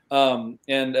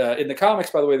 In the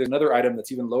comics, by the way, there's another item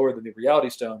that's even lower than the reality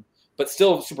stone, but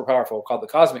still super powerful, called the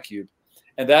Cosmic Cube.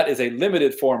 And that is a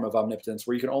limited form of omnipotence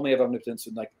where you can only have omnipotence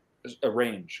in like a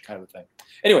range kind of a thing.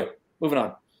 Anyway, moving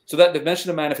on. So that dimension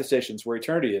of manifestations where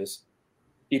eternity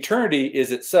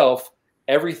is itself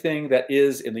everything that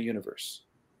is in the universe.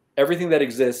 Everything that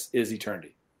exists is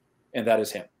eternity, and that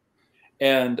is him.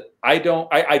 And I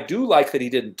do like that he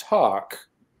didn't talk,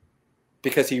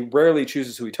 because he rarely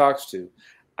chooses who he talks to.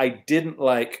 I didn't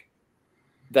like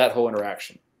that whole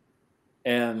interaction.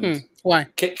 And why?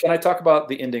 Can I talk about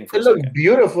the ending for a second? It second? looked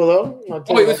beautiful, though.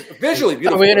 Oh, it was visually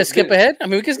beautiful. Are we going to skip ahead? I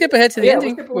mean, we can skip ahead to the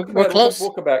ending. We're close. We'll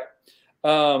come back.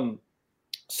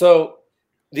 So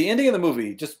the ending of the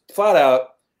movie, just flat out,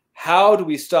 how do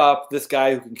we stop this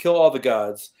guy who can kill all the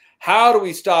gods? How do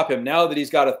we stop him now that he's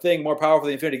got a thing more powerful than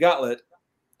the Infinity Gauntlet?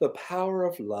 The power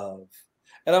of love.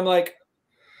 And I'm like,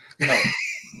 no.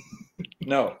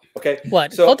 No. Okay.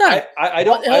 What? So hold on. I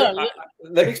don't.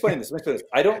 Let me explain this.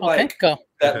 I don't like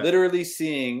that literally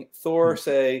seeing Thor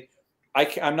say,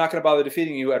 I'm not going to bother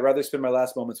defeating you. I'd rather spend my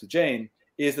last moments with Jane,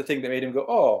 is the thing that made him go,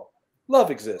 oh, love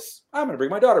exists. I'm going to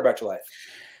bring my daughter back to life.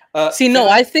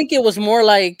 I think it was more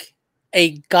like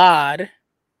a god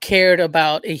cared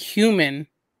about a human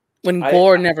when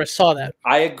Gore never saw that.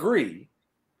 I agree.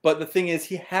 But the thing is,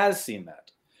 he has seen that,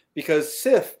 because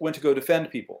Sif went to go defend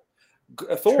people.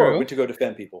 Thor went to go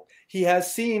defend people. He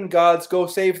has seen gods go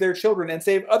save their children and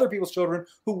save other people's children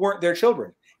who weren't their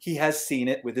children. He has seen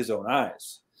it with his own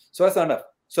eyes. So that's not enough.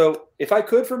 So if I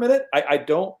could for a minute, I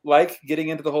don't like getting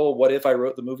into the whole what if I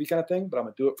wrote the movie kind of thing, but I'm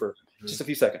going to do it for just a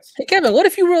few seconds. Hey, Kevin, what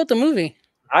if you wrote the movie?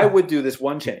 I would do this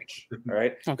one change. All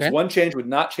right. Okay. This one change would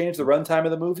not change the runtime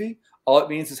of the movie. All it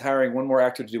means is hiring one more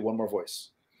actor to do one more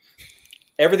voice.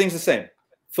 Everything's the same.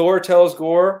 Thor tells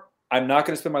Gore, I'm not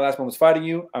going to spend my last moments fighting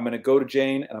you. I'm going to go to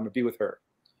Jane and I'm going to be with her.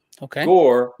 Okay.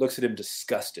 Gore looks at him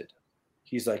disgusted.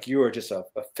 He's like, you are just a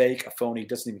fake, a phony,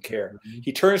 doesn't even care. Mm-hmm.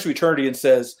 He turns to Eternity and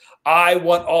says, I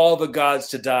want all the gods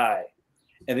to die.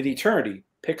 And then Eternity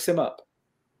picks him up,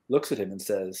 looks at him and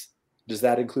says, does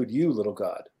that include you, little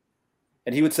god?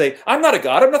 And he would say, I'm not a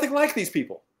god. I'm nothing like these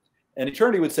people. And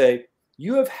Eternity would say,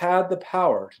 you have had the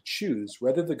power to choose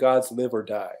whether the gods live or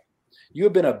die. You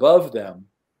have been above them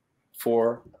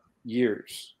for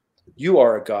years. You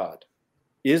are a god.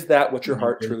 Is that what your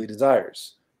heart truly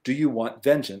desires? Do you want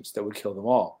vengeance that would kill them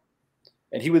all?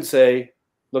 And he would say,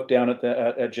 look down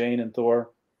at Jane and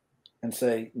Thor and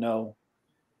say, no,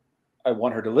 I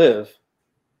want her to live.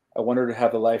 I want her to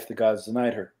have the life the gods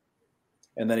denied her.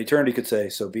 And then Eternity could say,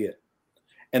 so be it.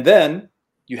 And then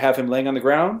you have him laying on the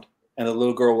ground and the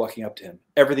little girl walking up to him.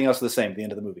 Everything else is the same at the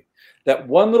end of the movie. That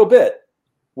one little bit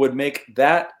would make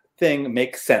that thing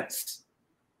make sense.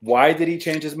 Why did he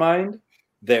change his mind?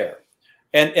 There.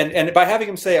 And by having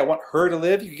him say, I want her to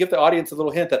live, you give the audience a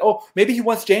little hint that, oh, maybe he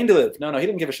wants Jane to live. No, he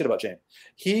didn't give a shit about Jane.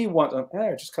 He wants,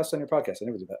 I just cussed on your podcast. I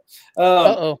never do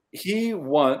that. He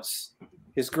wants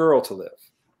his girl to live.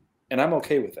 And I'm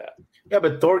okay with that. Yeah,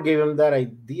 but Thor gave him that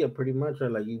idea pretty much. Or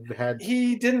like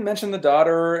he didn't mention the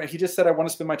daughter. He just said, I want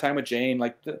to spend my time with Jane.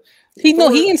 Like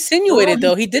he insinuated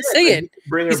though. He did say it.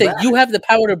 He said, you have the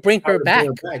power to bring her back.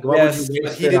 Yes,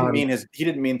 but he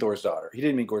didn't mean Thor's daughter. He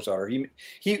didn't mean Gore's daughter.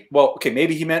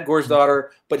 Maybe he meant Gore's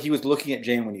daughter, but he was looking at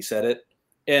Jane when he said it.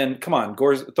 And come on,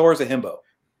 Thor's a himbo.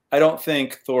 I don't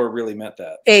think Thor really meant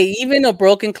that. Hey, even a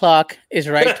broken clock is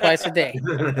right twice a day.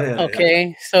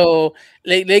 Okay, so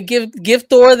they give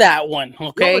Thor that one.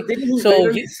 Okay, no,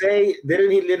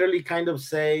 didn't he literally kind of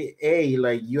say, "Hey,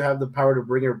 like you have the power to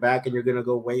bring her back, and you're gonna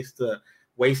go waste a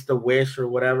wish or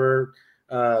whatever,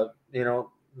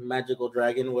 magical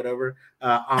dragon, whatever,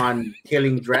 on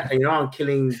killing on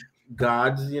killing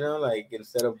gods, like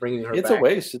instead of bringing her back."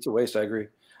 It's a waste. I agree.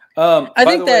 I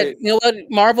think that, you know what,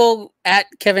 Marvel at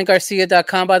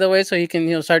KevinGarcia.com, by the way, so he can,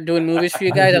 you know, start doing movies for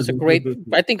you guys. That's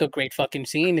a great fucking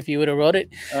scene if you would have wrote it.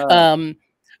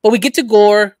 But we get to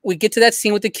gore. We get to that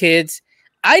scene with the kids.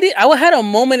 I had a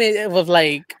moment of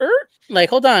like,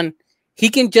 hold on. He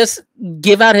can just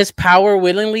give out his power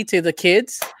willingly to the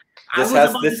kids. This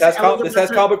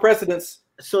has comic precedence.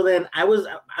 So then I was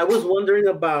wondering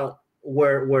about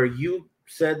where you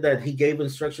said that he gave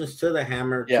instructions to the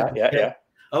hammer. Yeah.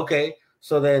 Okay,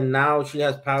 so then now she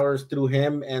has powers through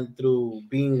him and through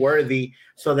being worthy.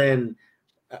 So then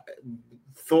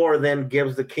Thor then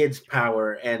gives the kids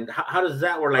power. And how does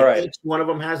that work? Like each one of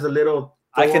them has a little.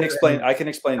 I can explain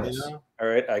this. You know? All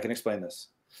right, I can explain this.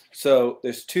 So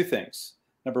there's two things.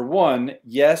 Number one,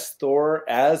 yes, Thor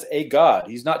as a god.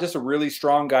 He's not just a really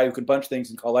strong guy who can punch things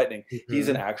and call lightning. Mm-hmm. He's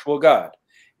an actual god.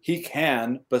 He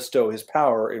can bestow his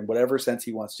power in whatever sense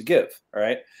he wants to give. All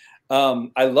right.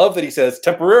 I love that he says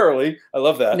temporarily. I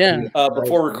love that. Yeah.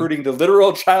 Before recruiting the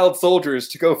literal child soldiers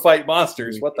to go fight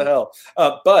monsters. What the hell?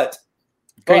 But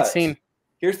great scene.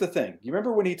 Here's the thing. You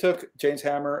remember when he took the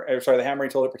hammer, he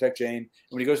told it to protect Jane. And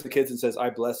when he goes to the kids and says, I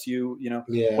bless you,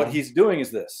 what he's doing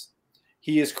is this.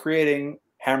 He is creating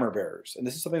hammer bearers. And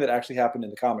this is something that actually happened in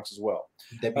the comics as well.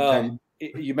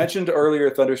 You mentioned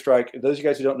earlier Thunderstrike. Those of you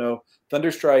guys who don't know,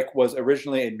 Thunderstrike was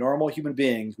originally a normal human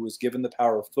being who was given the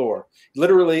power of Thor.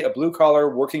 Literally, a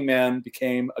blue-collar working man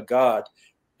became a god.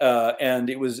 And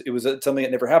it was something that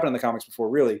never happened in the comics before,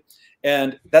 really.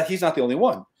 And that he's not the only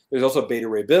one. There's also Beta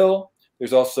Ray Bill.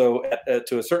 There's also,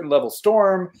 to a certain level,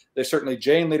 Storm. There's certainly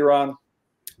Jane later on.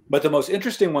 But the most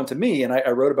interesting one to me, and I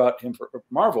wrote about him for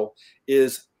Marvel,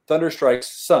 is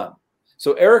Thunderstrike's son.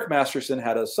 So Eric Masterson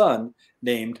had a son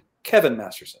named Kevin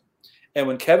Masterson. And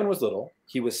when Kevin was little,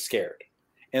 he was scared.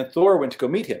 And Thor went to go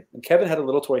meet him. And Kevin had a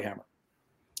little toy hammer.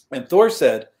 And Thor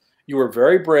said, you were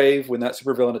very brave when that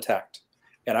supervillain attacked.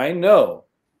 And I know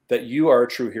that you are a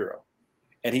true hero.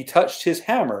 And he touched his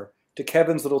hammer to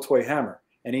Kevin's little toy hammer.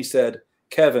 And he said,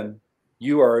 Kevin,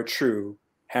 you are a true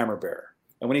hammer bearer.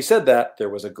 And when he said that, there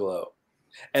was a glow.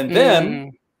 And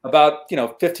then about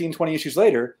 15, 20 issues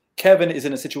later, Kevin is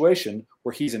in a situation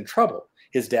where he's in trouble.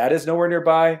 His dad is nowhere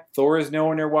nearby. Thor is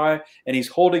nowhere nearby. And he's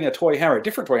holding a toy hammer, a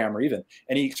different toy hammer even.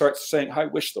 And he starts saying, I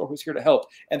wish Thor was here to help.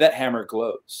 And that hammer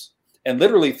glows. And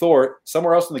literally Thor,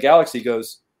 somewhere else in the galaxy,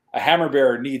 goes, a hammer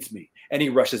bearer needs me. And he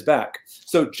rushes back.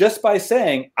 So just by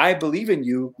saying, I believe in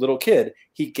you, little kid,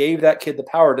 he gave that kid the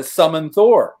power to summon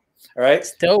Thor. All right.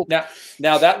 That's dope.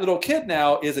 Now that little kid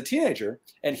now is a teenager,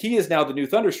 and he is now the new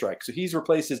Thunderstrike. So he's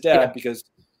replaced his dad because,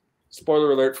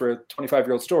 spoiler alert for a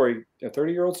 25-year-old story, a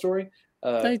 30-year-old story,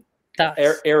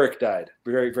 Eric died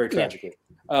very, very tragically.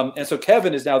 Yeah. And so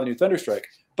Kevin is now the new Thunderstrike.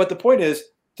 But the point is,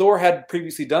 Thor had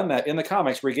previously done that in the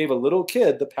comics where he gave a little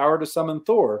kid the power to summon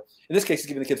Thor. In this case, he's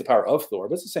giving the kids the power of Thor,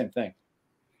 but it's the same thing.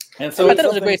 And so I thought it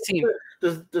was a great scene.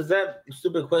 Does that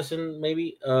stupid question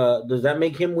maybe does that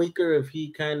make him weaker if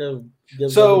he kind of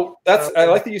gives I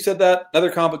like that you said that. Another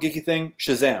comic book geeky thing,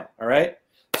 Shazam. All right.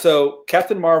 So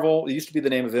Captain Marvel, it used to be the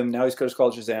name of him, now he's just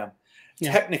called Shazam.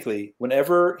 Yeah. Technically,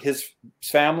 whenever his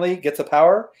family gets a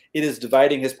power, it is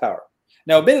dividing his power.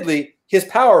 Now, admittedly, his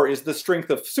power is the strength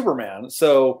of Superman.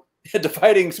 So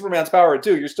dividing Superman's power in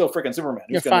two, you're still freaking Superman.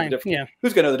 You're fine. Yeah.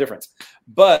 Who's gonna know the difference?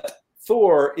 But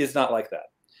Thor is not like that.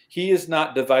 He is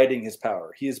not dividing his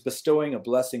power. He is bestowing a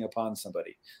blessing upon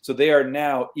somebody. So they are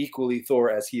now equally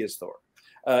Thor as he is Thor.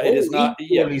 It is not.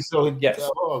 Yes.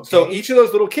 So each of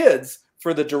those little kids,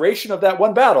 for the duration of that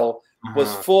one battle,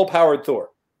 was full-powered Thor.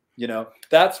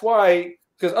 That's why.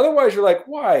 Because otherwise, you're like,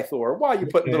 why Thor? Why are you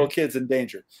putting little kids in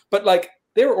danger? But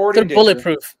they were already in danger.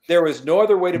 Bulletproof. There was no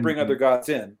other way to bring other gods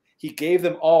in. He gave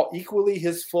them all equally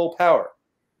his full power,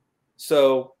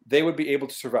 so they would be able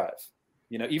to survive.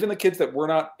 Even the kids that were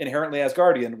not inherently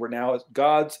Asgardian were now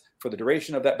gods for the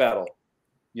duration of that battle.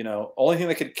 Only thing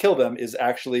that could kill them is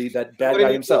actually that bad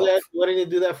guy himself. Why didn't you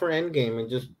do that for Endgame and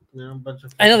just a bunch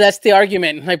of? I know that's the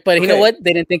argument, but you know what?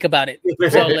 They didn't think about it.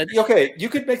 So okay, you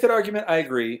could make that argument. I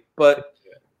agree, but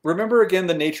remember again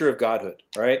the nature of godhood,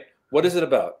 right? What is it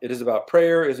about? It is about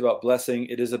prayer. It is about blessing.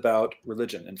 It is about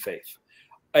religion and faith.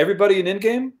 Everybody in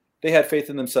Endgame, they had faith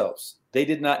in themselves. They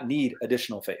did not need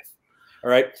additional faith. All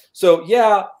right. So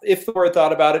yeah, if Thor had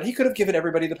thought about it, he could have given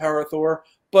everybody the power of Thor,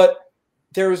 but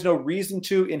there was no reason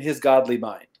to in his godly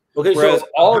mind. Okay. Whereas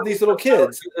all of these little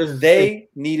kids, they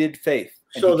needed faith.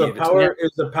 So the power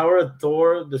is the power of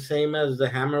Thor the same as the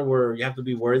hammer, where you have to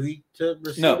be worthy to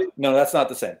receive it? No, that's not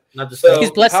the same. Not the same.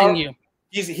 He's blessing you.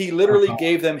 He literally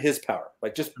gave them his power.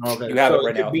 Like you have it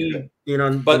right now.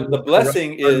 But the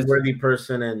blessing is worthy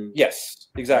person, and yes,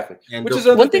 exactly. Which is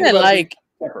one thing I like.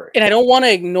 temporary. And I don't want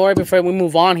to ignore it before we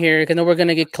move on here, because I know we're going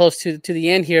to get close to the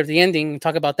end here of the ending and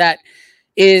talk about that,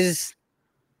 is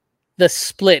the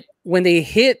split when they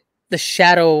hit the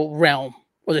shadow realm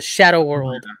or the shadow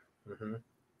world. Mm-hmm.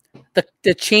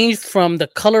 The change from the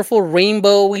colorful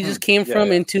rainbow we just came from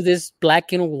yeah. into this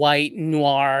black and white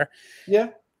noir, You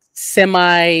liked it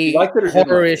or didn't like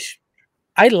semi-horrorish.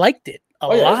 I liked it a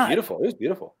lot. It was beautiful. It was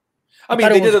beautiful. I mean,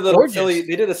 thought they it did a was little gorgeous. silly.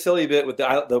 They did a silly bit with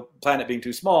the planet being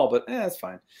too small, but it's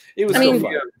fine. It was still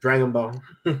fun. Dragon Ball.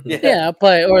 Yeah,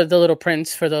 but or the Little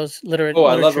Prince for those literate. Oh,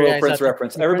 I love the literature Little guys Prince out there.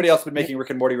 reference. Little Everybody Prince. else been making Rick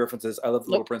and Morty references. I love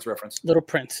the Little Prince reference. Little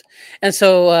Prince. And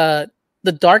so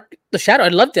the shadow, I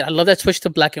loved it. I love that switch to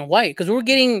black and white, because we were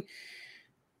getting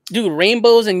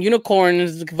rainbows and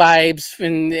unicorns vibes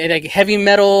and like heavy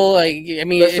metal. Like, I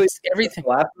mean, Especially it's everything.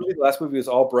 The last movie was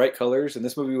all bright colors, and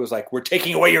this movie was like, we're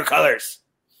taking away your colors.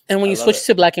 And when you switch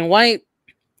to black and white,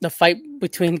 the fight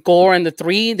between Gore and the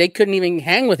Three, they couldn't even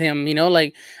hang with him.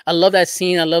 Like, I love that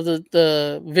scene. I love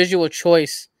the visual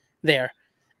choice there.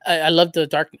 I love the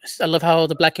darkness. I love how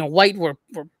the black and white were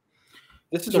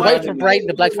This is the white for bright,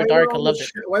 the black for dark. I loved it.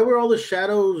 Why were all the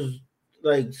shadows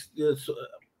like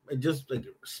just like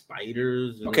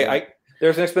spiders? Okay,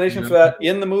 there's an explanation for that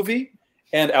in the movie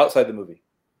and outside the movie.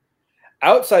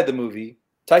 Outside the movie,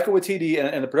 Taika Waititi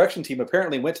and the production team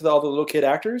apparently went to all the little kid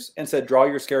actors and said, "Draw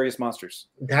your scariest monsters."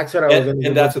 That's what I was.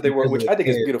 And that's what they were, which I think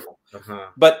is beautiful. Uh-huh.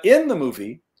 But in the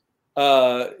movie,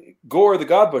 Gore the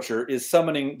God Butcher is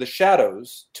summoning the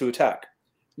shadows to attack.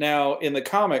 Now, in the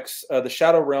comics, the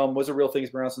Shadow Realm was a real thing.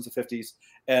 It's been around since the 50s.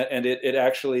 And it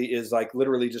actually is like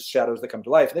literally just shadows that come to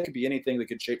life. They could be anything. They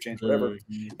could shape change, whatever.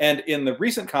 Mm-hmm. And in the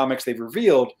recent comics, they've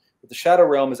revealed that the Shadow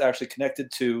Realm is actually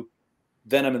connected to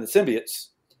Venom and the symbiotes.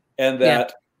 And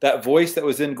that voice that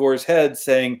was in Gore's head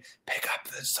saying, "Pick up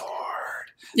the sword."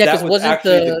 Yeah, that was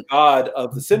actually the god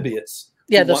of the symbiotes.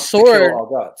 Yeah, the sword. To kill all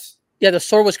gods. Yeah, the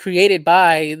sword was created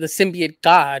by the symbiote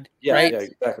god. Yeah, right? Yeah,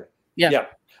 exactly. Yeah.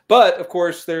 But of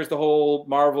course, there's the whole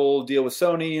Marvel deal with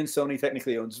Sony, and Sony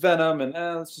technically owns Venom, and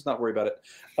let's just not worry about it.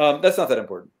 That's not that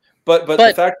important. But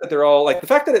the fact that they're all like the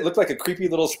fact that it looked like a creepy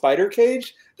little spider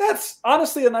cage, that's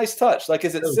honestly a nice touch. Like,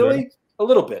 is it silly? Good. A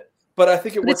little bit. But I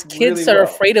think it works really well. Kids are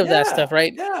afraid of that stuff,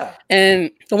 right? Yeah.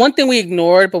 And the one thing we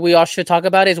ignored, but we all should talk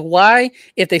about, is why,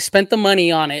 if they spent the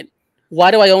money on it,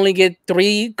 why do I only get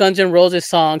 3 Guns N' Roses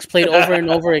songs played over and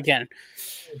over again?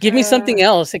 Give me something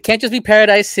else. It can't just be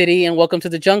Paradise City and Welcome to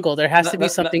the Jungle. There has to be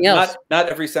something else. Not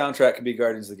every soundtrack can be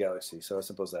Guardians of the Galaxy. So as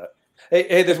simple as that.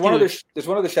 Hey, there's one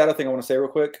other shadow thing I want to say real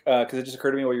quick, because it just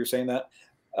occurred to me while you were saying that.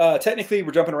 Technically,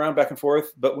 we're jumping around back and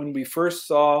forth, but when we first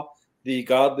saw the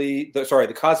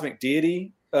cosmic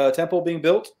deity temple being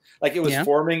built, like it was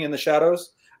forming in the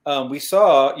shadows, we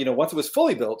saw, once it was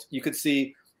fully built, you could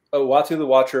see Uatu the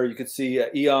Watcher, you could see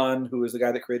Eon, who is the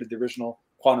guy that created the original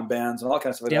quantum bands and all that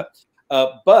kind of stuff like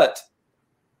that. But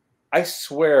I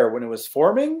swear, when it was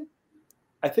forming,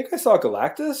 I think I saw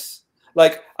Galactus.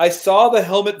 Like, I saw the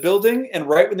helmet building, and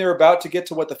right when they were about to get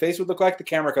to what the face would look like, the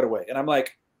camera cut away. And I'm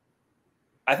like,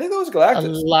 I think that was Galactus.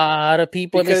 A lot of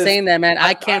people have been saying that, man.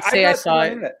 I can't say I saw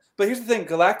it. But here's the thing.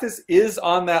 Galactus is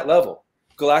on that level.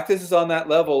 Galactus is on that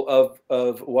level of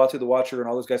Uatu the Watcher and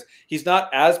all those guys. He's not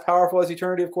as powerful as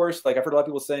Eternity, of course. Like, I've heard a lot of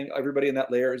people saying everybody in that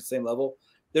layer is the same level.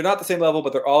 They're not the same level,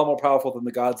 but they're all more powerful than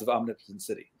the gods of Omnipotent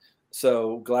City.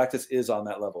 So Galactus is on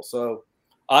that level. So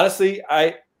honestly,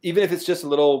 even if it's just a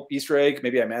little Easter egg,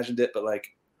 maybe I imagined it, but like,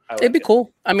 it'd be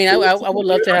cool. I mean, I would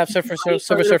love to have Silver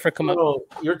Surfer come up.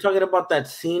 You're talking about that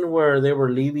scene where they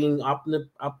were leaving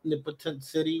Omnipotent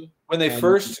City? When they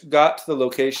first got to the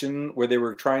location where they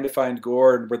were trying to find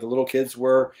Gore and where the little kids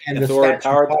were, and Thor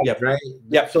empowered them. Right?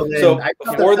 Yeah. So I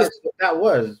before that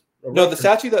was. No, the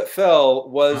statue that fell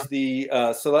was the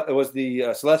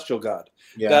celestial god.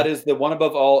 Yeah. That is the one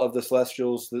above all of the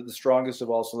celestials, the strongest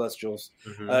of all celestials.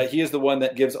 Mm-hmm. He is the one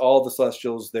that gives all the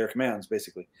celestials their commands,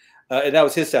 basically. And that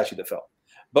was his statue that fell.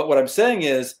 But what I'm saying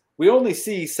is, we only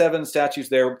see 7 statues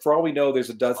there. For all we know,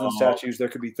 there's a dozen statues. There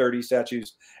could be 30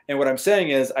 statues. And what I'm saying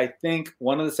is, I think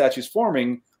one of the statues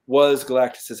forming was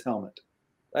Galactus's helmet.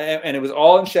 And it was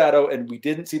all in shadow, and we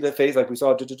didn't see the face like we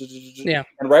saw. Yeah.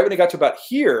 And right when it got to about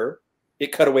here,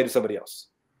 it cut away to somebody else.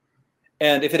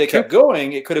 And if it had kept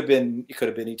going, it could have been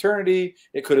Eternity.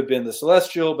 It could have been the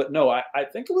Celestial. But no, I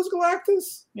think it was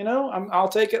Galactus. I'll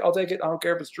take it. I don't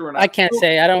care if it's true or not. I can't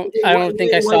say. I don't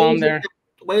think I saw him there.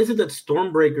 Why is it that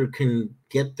Stormbreaker can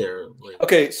get there?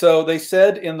 Okay, so they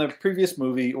said in the previous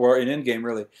movie, or in Endgame,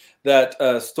 really, that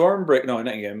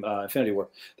Infinity War,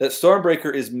 that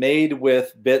Stormbreaker is made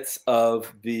with bits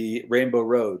of the Rainbow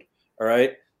Road. All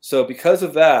right, So because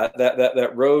of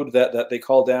that road that they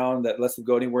call down that lets them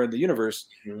go anywhere in the universe,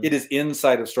 it is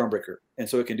inside of Stormbreaker, and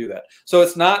so it can do that. So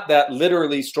it's not that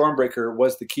literally Stormbreaker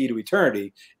was the key to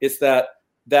eternity. It's that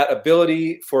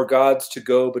ability for gods to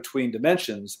go between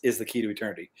dimensions is the key to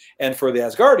eternity. And for the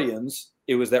Asgardians,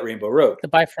 it was that Rainbow Road. The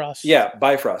Bifrost. Yeah,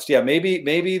 Bifrost. Yeah,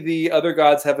 maybe the other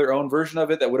gods have their own version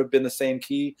of it that would have been the same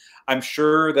key. I'm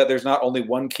sure that there's not only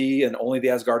one key and only the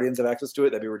Asgardians have access to it.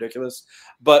 That'd be ridiculous.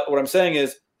 But what I'm saying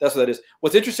is, that's what that is.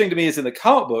 What's interesting to me is in the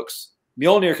comic books,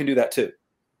 Mjolnir can do that too.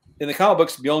 In the comic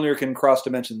books, Mjolnir can cross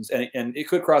dimensions, and it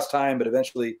could cross time, but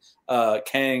eventually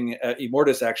Kang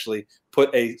Immortus actually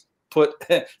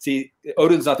see,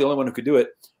 Odin's not the only one who could do it.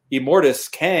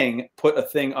 Immortus, Kang, put a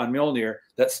thing on Mjolnir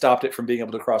that stopped it from being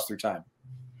able to cross through time.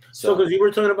 So because you were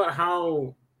talking about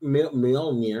how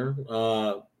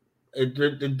Mjolnir,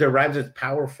 it derives its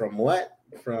power from what?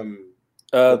 From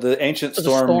the ancient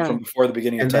storm from before the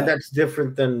beginning of time. And then that's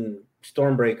different than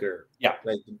Stormbreaker. Yeah.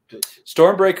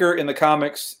 Stormbreaker in the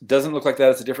comics doesn't look like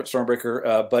that. It's a different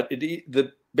Stormbreaker, but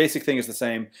the basic thing is the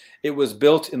same. It was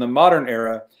built in the modern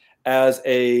era as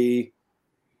I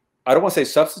don't want to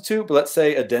say substitute, but let's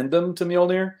say addendum to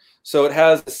Mjolnir. So it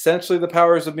has essentially the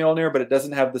powers of Mjolnir, but it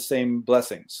doesn't have the same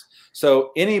blessings.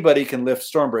 So anybody can lift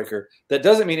Stormbreaker. That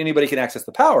doesn't mean anybody can access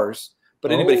the powers,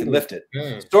 but anybody can lift it.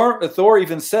 Thor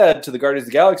even said to the Guardians of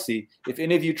the Galaxy, if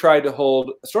any of you tried to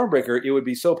hold a Stormbreaker, it would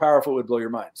be so powerful it would blow your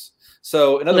minds.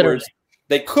 So in other words,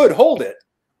 they could hold it,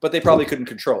 but they probably couldn't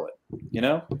control it. You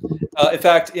know, in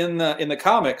fact, in the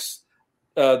comics,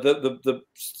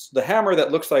 the hammer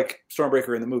that looks like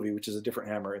Stormbreaker in the movie, which is a different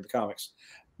hammer in the comics,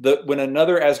 when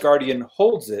another Asgardian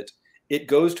holds it, it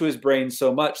goes to his brain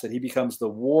so much that he becomes the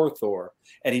War Thor,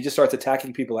 and he just starts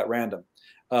attacking people at random.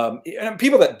 And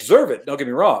people that deserve it, don't get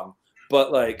me wrong,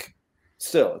 but like,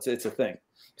 still, it's a thing.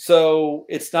 So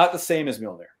it's not the same as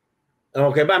Mjolnir.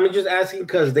 Okay, but I'm just asking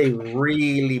because they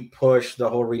really push the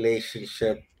whole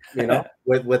relationship, you know,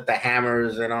 with the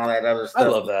hammers and all that other stuff. I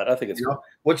love that. I think it's cool.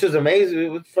 Which is amazing. It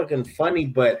was fucking funny,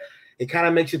 but it kind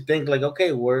of makes you think like,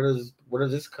 okay, where does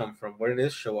this come from? Where did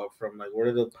this show up from? Like, where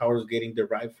are the powers getting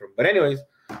derived from? But anyways,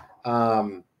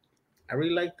 I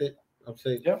really liked it. I'll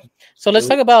say. Yeah. So let's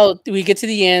talk about, we get to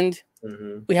the end.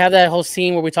 Mm-hmm. We have that whole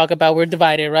scene where we talk about we're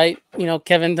divided, right? You know,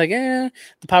 Kevin's like, the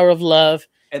power of love.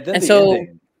 And then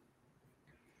ending.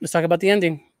 Let's talk about the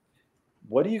ending.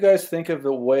 What do you guys think of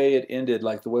the way it ended,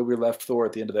 like the way we left Thor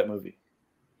at the end of that movie?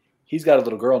 He's got a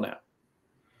little girl now.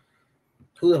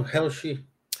 Who the hell is she?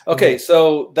 Okay,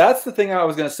 so that's the thing I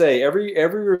was going to say. Every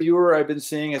reviewer I've been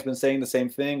seeing has been saying the same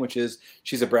thing, which is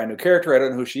she's a brand new character. I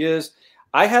don't know who she is.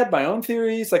 I had my own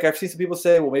theories. Like I've seen some people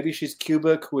say, well, maybe she's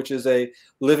Cubic, which is a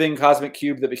living cosmic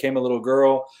cube that became a little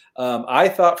girl. I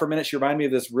thought for a minute she reminded me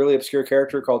of this really obscure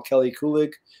character called Kelly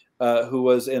Kulig, who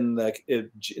was in the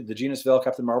Genus Vale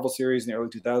Captain Marvel series in the early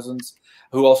 2000s,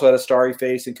 who also had a starry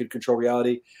face and could control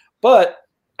reality. But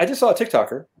I just saw a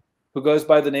TikToker who goes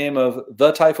by the name of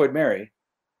The Typhoid Mary,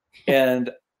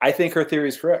 and I think her theory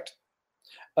is correct.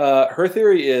 Her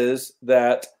theory is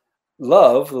that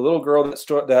Love, the little girl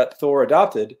that Thor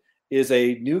adopted, is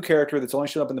a new character that's only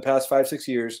shown up in the past 5-6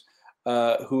 years,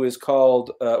 who is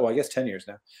called, I guess 10 years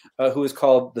now, who is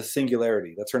called the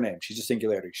Singularity. That's her name. She's just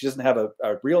Singularity. She doesn't have a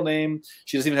real name.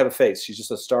 She doesn't even have a face. She's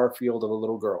just a star field of a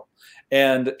little girl.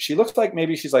 And she looks like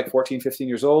maybe she's like 14, 15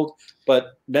 years old,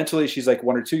 but mentally she's like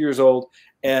 1 or 2 years old.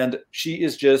 And she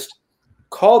is just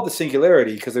called the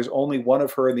Singularity because there's only one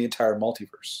of her in the entire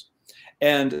multiverse.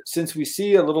 And since we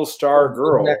see a little star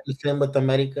girl, isn't that the same with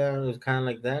America? It's kind of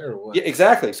like that, or what? Yeah,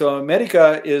 exactly. So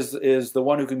America is the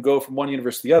one who can go from one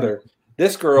universe to the other.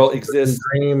 This girl exists.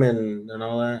 Dream and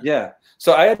all that. Yeah.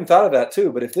 So I hadn't thought of that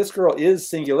too. But if this girl is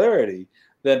Singularity,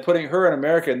 then putting her and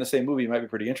America in the same movie might be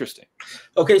pretty interesting.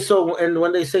 Okay. So, and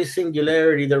when they say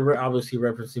Singularity, they're obviously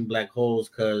referencing black holes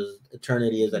because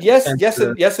eternity is. Yes,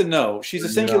 and no. She's a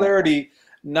Singularity.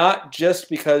 Not just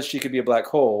because she could be a black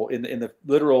hole in the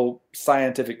literal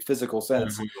scientific physical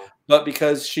sense, but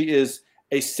because she is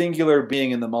a singular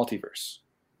being in the multiverse.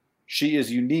 She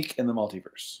is unique in the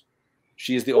multiverse.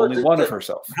 She is the only one of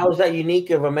herself. How is that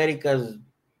unique if America's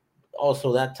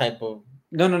also that type of...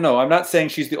 No. I'm not saying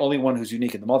she's the only one who's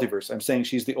unique in the multiverse. I'm saying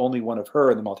she's the only one of her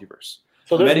in the multiverse.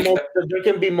 So there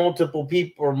can be multiple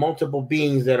people or multiple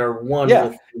beings that are one.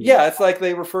 Yeah, it's like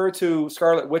they refer to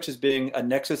Scarlet Witch as being a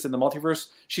nexus in the multiverse.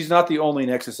 She's not the only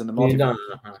nexus in the multiverse.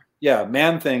 Yeah,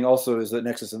 Man-Thing also is a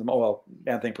nexus in the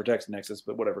Man-Thing protects the nexus,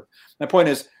 but whatever. My point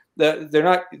is that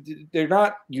they're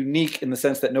not unique in the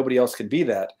sense that nobody else can be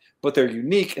that, but they're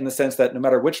unique in the sense that no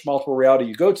matter which multiple reality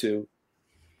you go to,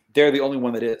 they're the only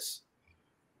one that is.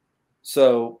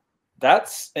 So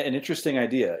that's an interesting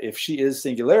idea. If she is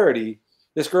Singularity,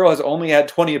 this girl has only had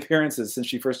 20 appearances since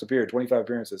she first appeared, 25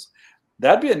 appearances.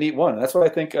 That'd be a neat one. That's what I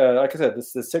think. Like I said,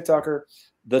 this TikToker,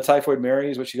 the Typhoid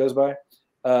Mary is what she goes by.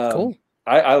 Cool.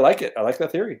 I like it. I like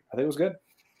that theory. I think it was good.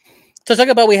 So talk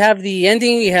about, we have the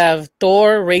ending. We have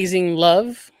Thor raising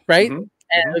love, right? Mm-hmm.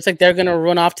 And it looks like they're gonna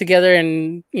run off together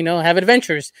and have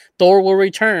adventures. Thor will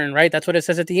return, right? That's what it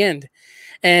says at the end.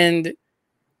 And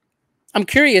I'm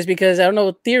curious because I don't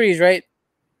know theories, right?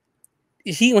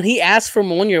 When he asked for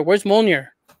Mjolnir, where's Mjolnir?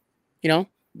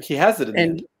 He has it in the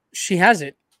end. She has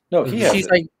it. No, he has She's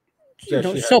it. like,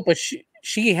 but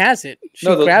she has it. She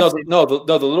grabs it. No, the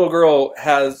little girl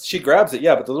has. She grabs it.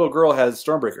 Yeah, but the little girl has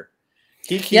Stormbreaker.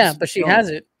 But she has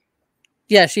it.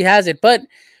 Yeah, she has it. But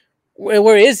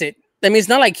where is it? I mean, it's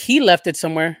not like he left it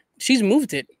somewhere. She's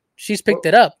moved it. She's picked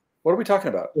it up. What are we talking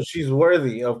about? So she's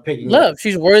worthy of picking love.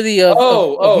 She's worthy of.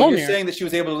 Of you're saying that she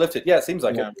was able to lift it. Yeah, it seems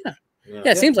like it.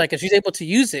 Yeah, it seems like it. She's able to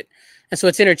use it, and so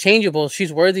it's interchangeable.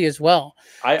 She's worthy as well.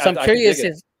 I'm curious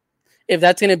if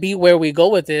that's going to be where we go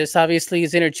with this. Obviously,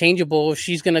 it's interchangeable.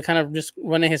 She's going to kind of just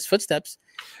run in his footsteps.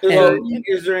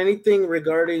 Is there anything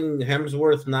regarding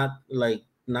Hemsworth not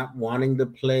wanting to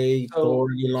play Thor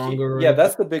any longer? Yeah,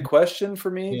 that's the big question for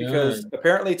me because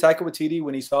apparently Taika Waititi,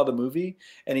 when he saw the movie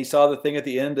and he saw the thing at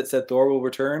the end that said Thor will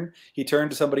return, he turned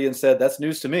to somebody and said, "That's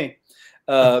news to me."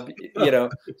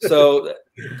 So,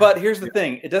 but here's the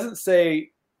thing: it doesn't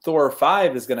say Thor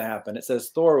 5 is going to happen. It says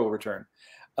Thor will return.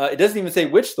 It doesn't even say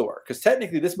which Thor, because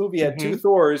technically this movie had 2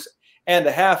 Thors and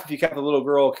a half if you count the little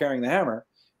girl carrying the hammer.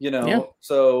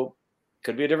 So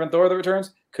could be a different Thor that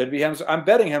returns. Could be Hemsworth. I'm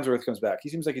betting Hemsworth comes back. He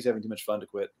seems like he's having too much fun to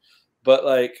quit. But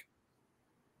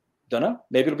don't know.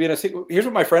 Maybe it'll be in a sequel. Here's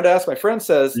what my friend asked. My friend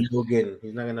says he's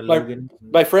not gonna Logan.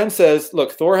 My friend says,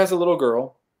 look, Thor has a little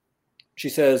girl. She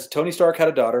says Tony Stark had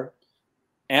a daughter.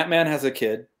 Ant-Man has a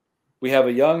kid. We have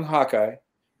a young Hawkeye.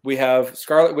 We have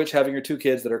Scarlet Witch having her 2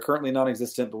 kids that are currently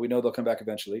non-existent, but we know they'll come back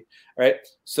eventually. All right.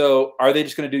 So are they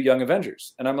just going to do Young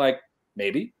Avengers? And I'm like,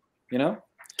 maybe, you have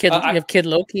Kid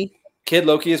Loki. Kid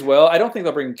Loki as well. I don't think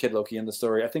they'll bring Kid Loki in the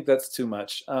story. I think that's too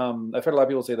much. I've heard a lot of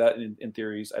people say that in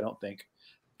theories. I don't think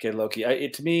Kid Loki.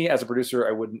 To me, as a producer,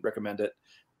 I wouldn't recommend it.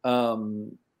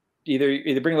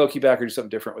 Either bring Loki back or do something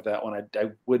different with that one. I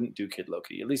wouldn't do Kid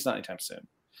Loki, at least not anytime soon.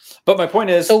 But my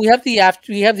point is, so we have the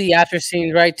after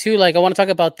scene, right? Too. Like I want to talk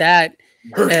about that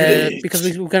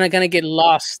because we're gonna get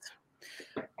lost.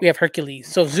 We have Hercules.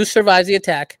 So Zeus survives the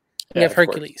attack. We have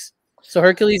Hercules. So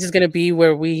Hercules is gonna be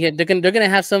where they're gonna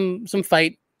have some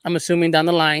fight. I'm assuming down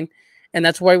the line, and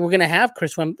that's why we're gonna have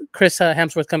Chris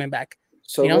Hemsworth coming back.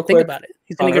 So think about it.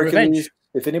 He's gonna get revenge.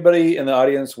 If anybody in the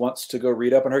audience wants to go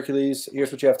read up on Hercules,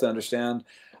 here's what you have to understand.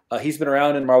 He's been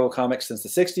around in Marvel Comics since the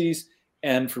 60s,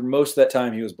 and for most of that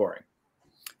time, he was boring.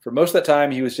 For most of that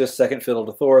time, he was just second fiddle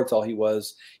to Thor. That's all he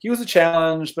was. He was a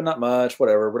challenge, but not much.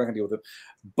 Whatever. We're not going to deal with it.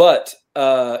 But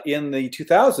in the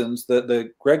 2000s,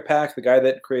 the Greg Pak, the guy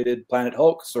that created Planet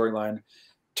Hulk storyline,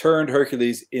 turned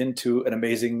Hercules into an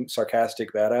amazing,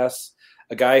 sarcastic badass.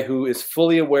 A guy who is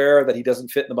fully aware that he doesn't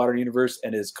fit in the modern universe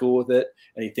and is cool with it,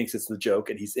 and he thinks it's the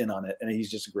joke, and he's in on it, and he's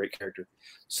just a great character.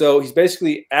 So he's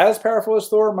basically as powerful as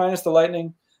Thor, minus the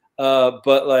lightning,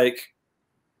 but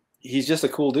he's just a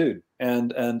cool dude.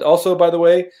 And also, by the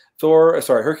way,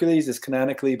 Hercules is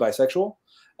canonically bisexual.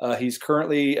 He's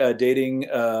currently dating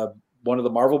one of the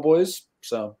Marvel boys,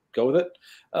 so go with it.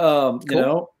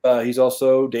 Cool. He's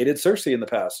also dated Cersei in the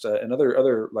past, and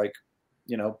other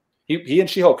He and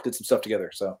She-Hulk did some stuff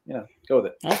together, so go with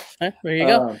it. Oh, there you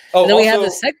go. And then we have the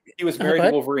second. He was married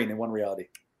to Wolverine in one reality.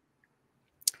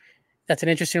 That's an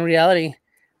interesting reality.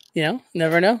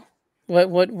 Never know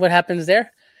what happens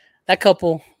there. That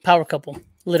couple, power couple,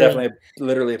 literally. Definitely,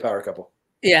 literally a power couple.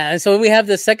 Yeah, and so we have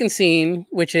the second scene,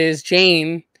 which is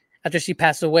Jane after she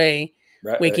passed away,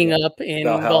 waking up in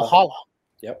Valhalla.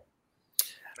 Yep.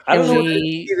 I don't know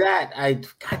that.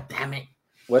 God damn it!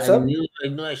 What's up? I knew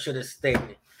I should have stayed.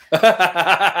 You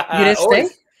didn't stay?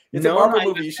 It's a Marvel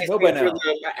movie. You should know by now.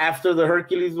 After the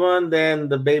Hercules one, then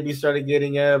the baby started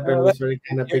getting up, and we started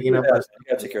kind of picking up. You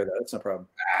gotta take care of that. That's no problem.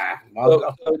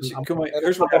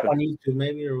 Here's what happened. On YouTube,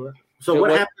 maybe or what? So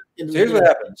what happened? Here's what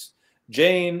happens.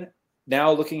 Jane, now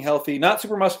looking healthy, not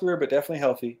super muscular, but definitely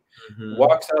healthy,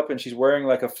 walks up and she's wearing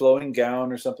like a flowing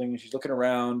gown or something. And she's looking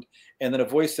around, and then a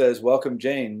voice says, "Welcome,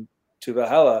 Jane, to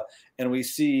Valhalla." And we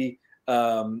see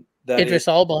that Idris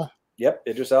Elba. Yep,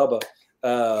 Idris Elba.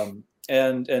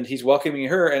 And he's welcoming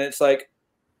her, and it's like,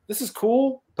 this is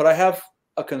cool, but I have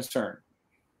a concern.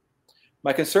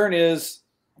 My concern is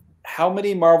how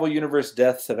many Marvel Universe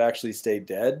deaths have actually stayed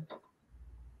dead?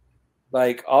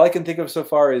 Like, all I can think of so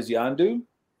far is Yondu.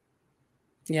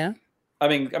 Yeah. I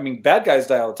mean, bad guys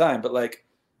die all the time, but like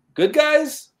good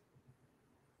guys,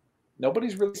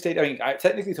 nobody's really stayed. I mean,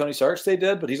 technically Tony Stark stayed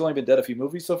dead, but he's only been dead a few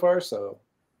movies so far. So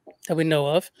that we know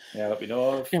of. Yeah, that we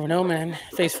know of. Never know, man.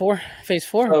 Phase 4. So,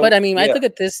 So, but I mean, I yeah. look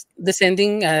at this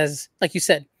ending as, like you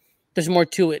said, there's more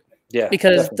to it. Yeah,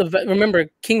 because remember,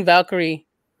 King Valkyrie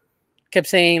kept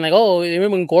saying like, "Oh,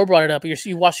 remember when Gore brought it up?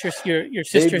 You watched your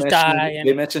sisters die."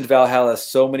 They mentioned Valhalla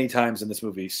so many times in this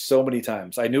movie, so many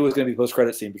times. I knew it was going to be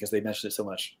post-credit scene because they mentioned it so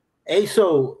much. Hey,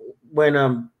 so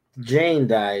when Jane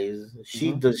dies,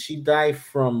 does she die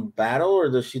from battle or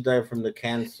does she die from the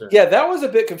cancer? Yeah, that was a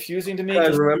bit confusing to me.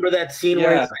 Because remember that scene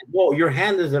where it's like, "Whoa, your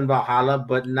hand is in Valhalla,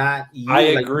 but not you." I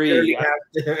agree.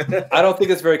 I don't think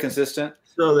it's very consistent.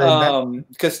 So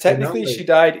because technically she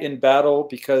died in battle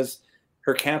because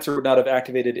her cancer would not have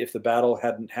activated if the battle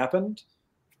hadn't happened.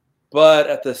 But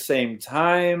at the same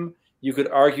time, you could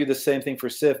argue the same thing for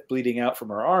Sif bleeding out from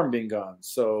her arm being gone.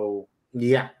 So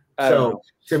yeah. So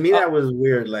to me, that was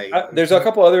weird. Like, there's a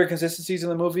couple other inconsistencies in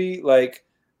the movie. Like,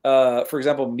 for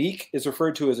example, Meek is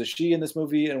referred to as a she in this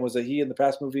movie and was a he in the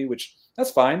past movie, which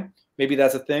that's fine. Maybe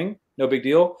that's a thing. No big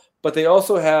deal. But they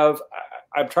also have,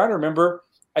 I'm trying to remember,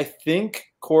 I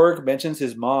think Korg mentions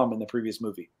his mom in the previous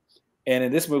movie. And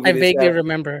in this movie, I vaguely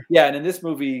remember. Yeah, and in this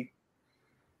movie,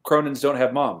 Cronins don't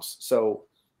have moms. So,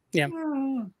 yeah.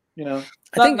 You know,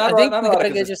 I think we gotta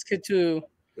get just to.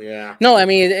 Yeah. No, I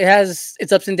mean, it has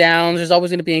its ups and downs. There's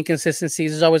always going to be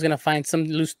inconsistencies. There's always going to find some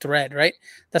loose thread, right?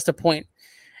 That's the point.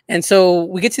 And so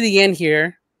we get to the end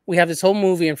here. We have this whole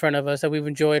movie in front of us that we've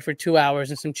enjoyed for 2 hours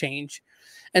and some change.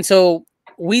 And so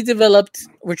we're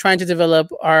trying to develop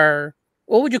our,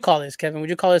 what would you call this, Kevin? Would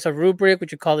you call this a rubric?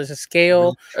 Would you call this a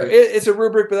scale? It's a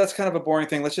rubric, but that's kind of a boring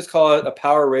thing. Let's just call it a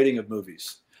power rating of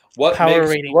movies.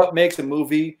 What makes a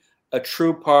movie a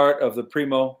true part of the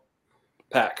Primo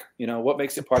pack? You know, what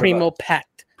makes it part Primo of pack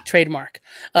trademark?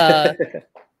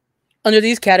 Under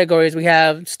these categories, we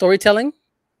have storytelling,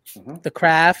 the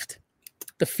craft,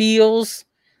 the feels,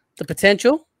 the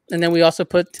potential, and then we also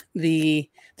put the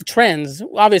trends.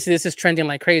 Obviously, this is trending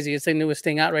like crazy. It's the newest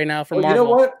thing out right now from Marvel. You know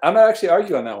what? I'm not actually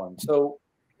arguing on that one. So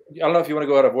I don't know if you want to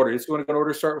go out of order. Do you want to go in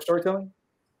order? Start with storytelling.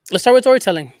 Let's start with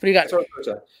storytelling. What do you got?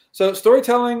 So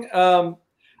storytelling.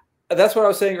 That's what I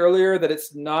was saying earlier. That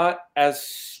it's not as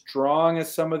strong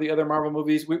as some of the other Marvel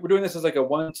movies. We're doing this as like a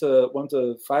 1 to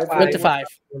 5. 1 to 5.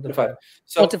 1 to 5.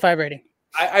 So 1 to 5 rating.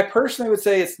 I personally would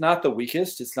say it's not the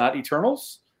weakest. It's not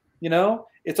Eternals. You know,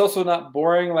 it's also not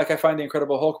boring. Like I find the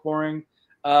Incredible Hulk boring.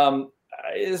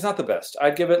 It's not the best.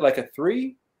 I'd give it like a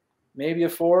 3, maybe a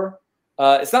 4.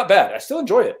 It's not bad. I still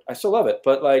enjoy it. I still love it.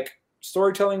 But like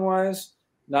storytelling wise,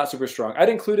 not super strong. I'd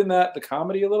include in that the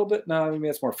comedy a little bit. No, I mean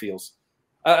that's more feels.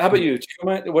 How about you,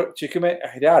 Chikume? Chikume?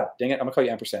 Dad, dang it! I'm gonna call you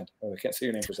Ampersand. Oh, I can't say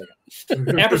your name for a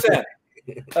second. Ampersand.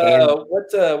 What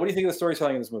do you think of the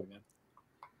storytelling in this movie, man?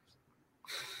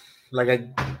 Like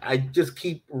I just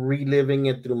keep reliving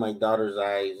it through my daughter's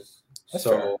eyes. That's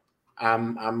so fair.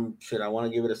 I'm shit. I want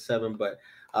to give it a 7, but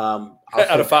out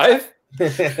of 5.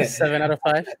 7 out of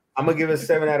 5. I'm gonna give it a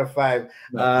 7 out of 5.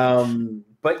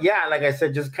 But yeah, like I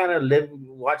said, just kind of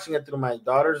watching it through my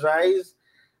daughter's eyes.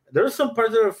 There were some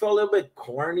parts that felt a little bit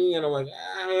corny, and I'm like,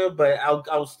 but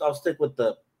I'll stick with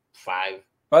the 5.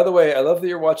 By the way, I love that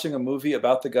you're watching a movie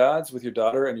about the gods with your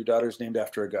daughter, and your daughter's named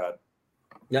after a god.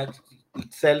 Yeah,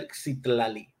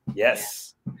 Citlali.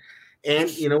 Yes. And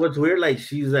you know what's weird? Like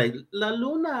she's like La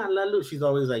Luna. She's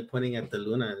always like pointing at the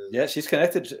Luna. Yeah, she's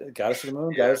connected. Goddess of the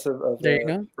moon, goddess of there you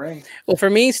go. Spring. Well, for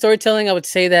me, storytelling, I would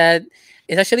say that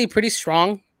it's actually pretty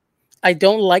strong. I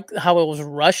don't like how it was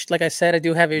rushed. Like I said, I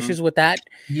do have issues with that.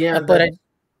 Yeah, but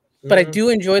I do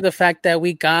enjoy the fact that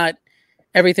we got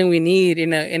everything we need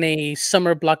in a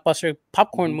summer blockbuster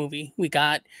popcorn movie. We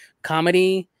got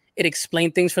comedy. It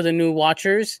explained things for the new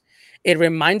watchers. It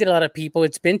reminded a lot of people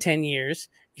it's been 10 years.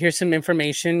 Here's some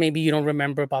information maybe you don't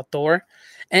remember about Thor.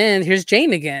 And here's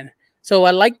Jane again. So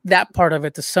I like that part of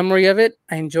it, the summary of it.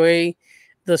 I enjoy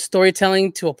the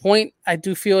storytelling to a point. I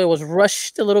do feel it was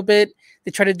rushed a little bit.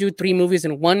 They try to do 3 movies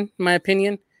in one, in my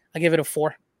opinion. I give it a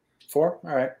 4. 4?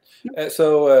 All right.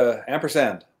 So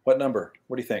Ampersand, what number?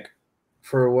 What do you think?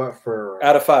 For what? For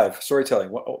out of 5, storytelling,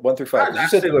 1 through 5. I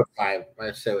say with 5.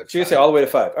 I say with 5. So you say all the way to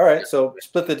 5. All right. So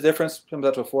split the difference, comes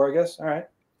out to a 4, I guess. All right.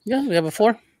 Yeah, we have a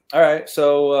 4. All right.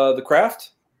 So The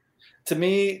Craft. To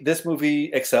me, this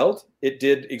movie excelled. It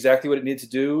did exactly what it needed to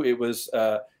do. It was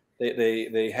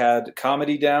they had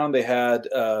comedy down. They had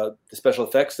the special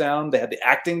effects down. They had the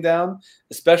acting down,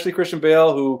 especially Christian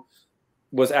Bale, who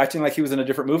was acting like he was in a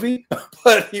different movie,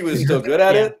 but he was still good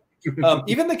at it.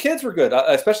 Even the kids were good,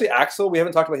 especially Axel. We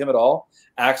haven't talked about him at all.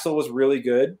 Axel was really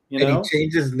good. You know, and he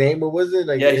changed his name. What was it?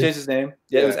 He changed his name.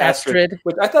 Yeah, it was Astrid.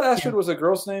 Which I thought Astrid was a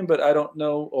girl's name, but I don't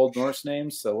know Old Norse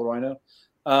names, so what do I know?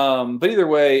 But either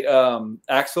way,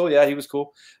 Axel, yeah, he was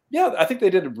cool. Yeah, I think they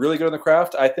did really good on the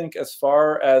craft. I think as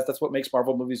far as that's what makes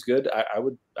Marvel movies good, I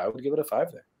would give it a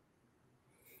 5 there.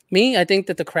 Me, I think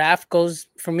that the craft goes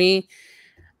for me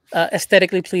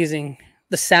aesthetically pleasing.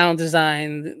 The sound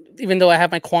design, even though I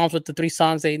have my qualms with the 3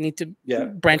 songs, they need to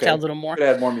branch out a little more. Could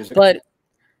add more music, but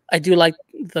I do like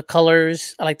the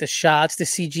colors. I like the shots. The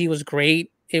CG was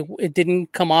great. It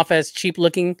didn't come off as cheap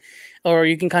looking, or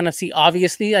you can kind of see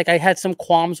obviously. Like I had some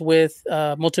qualms with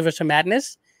Multiverse of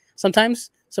Madness.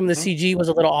 Sometimes some of the CG was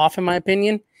a little off, in my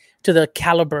opinion, to the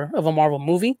caliber of a Marvel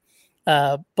movie.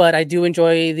 But I do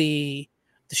enjoy the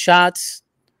shots,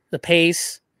 the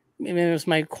pace. Maybe it was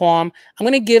my qualm. I'm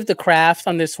going to give the craft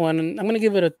on this one. I'm going to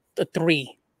give it a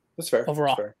 3. That's fair.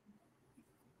 Overall. That's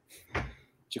fair.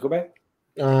 Chikobe?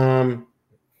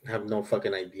 I have no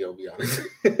fucking idea, I'll be honest.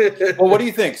 Well, what do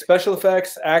you think? Special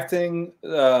effects, acting,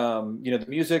 the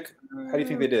music. How do you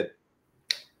think they did?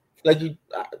 Like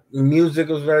music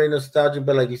was very nostalgic,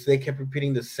 but like you said, they kept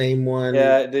repeating the same one.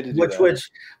 Yeah, they did.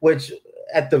 Which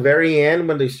at the very end,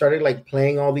 when they started like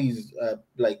playing all these,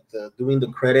 doing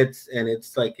the credits, and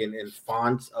it's like in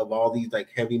fonts of all these like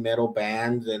heavy metal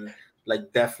bands and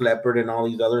like Def Leppard and all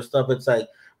these other stuff. It's like,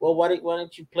 well, why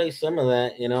don't you play some of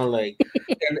that? You know, like,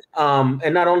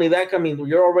 and not only that, I mean,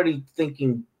 you're already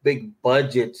thinking big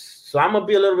budgets, so I'm gonna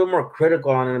be a little bit more critical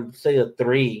on it and say a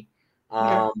 3.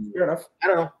 Fair enough. I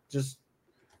don't know, just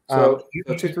so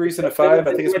 2 3s and a 5.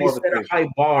 I think it's more of a 3. High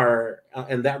bar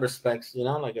in that respects, you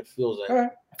know, like it feels like. All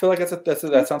right. I feel like that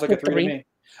sounds like a 3 to me.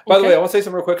 By the way, I want to say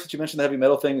something real quick since you mentioned the heavy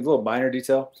metal thing. A little minor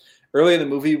detail. Early in the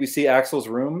movie, we see Axel's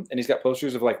room, and he's got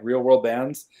posters of like real world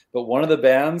bands. But one of the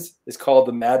bands is called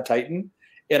the Mad Titan,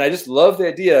 and I just love the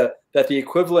idea that the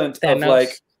equivalent of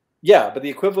the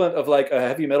equivalent of like a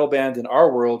heavy metal band in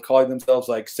our world calling themselves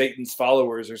like Satan's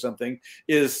followers or something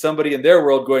is somebody in their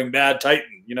world going Mad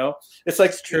Titan. You know, it's like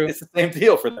it's true. It's the same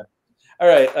deal for them. All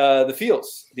right, the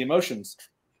feels, the emotions.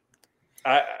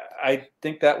 I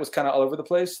think that was kind of all over the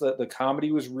place. The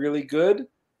comedy was really good.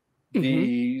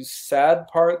 The sad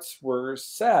parts were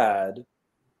sad,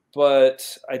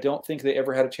 but I don't think they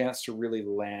ever had a chance to really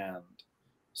land.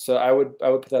 So I would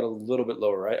put that a little bit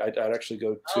lower. I'd actually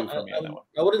go 2 for me on that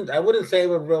one. I wouldn't say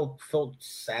it felt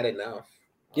sad enough.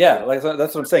 Yeah, like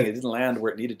that's what I'm saying. It didn't land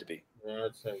where it needed to be. Yeah,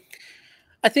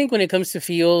 I think when it comes to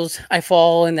feels, I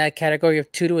fall in that category of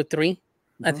 2 to a 3.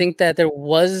 I think that there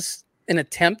was an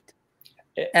attempt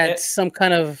at some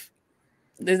kind of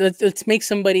let's make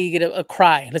somebody get a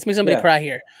cry. Let's make somebody cry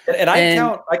here. And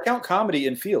I count comedy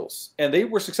in feels, and they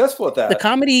were successful at that. The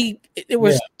comedy, it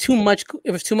was too much. It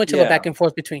was too much of a back and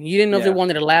forth between. You didn't know if they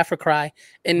wanted to laugh or cry,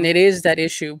 and it is that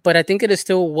issue. But I think it is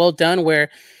still well done. Where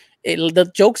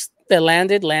the jokes that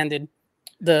landed.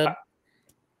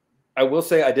 I will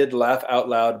say I did laugh out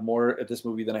loud more at this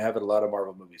movie than I have at a lot of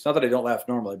Marvel movies. Not that I don't laugh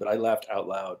normally, but I laughed out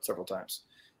loud several times.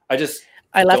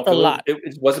 I laughed a lot.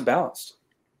 It wasn't balanced.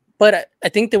 But I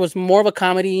think there was more of a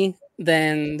comedy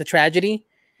than the tragedy.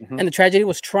 And the tragedy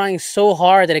was trying so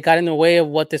hard that it got in the way of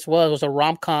what this was. It was a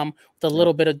rom-com with a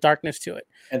little bit of darkness to it.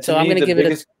 And so I'm going to give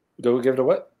it a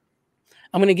what?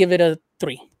 I'm going to give it a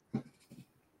 3.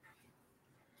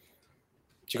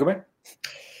 Chikobe?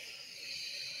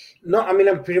 No, I mean,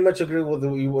 I pretty much agree with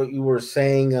what you were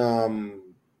saying.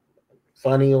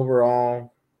 Funny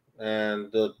overall.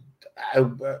 And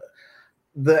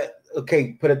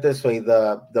okay, put it this way: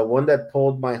 the one that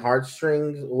pulled my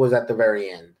heartstrings was at the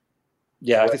very end.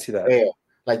 Yeah, I can see that.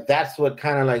 Like that's what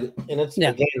kind of like, and it's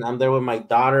again, I'm there with my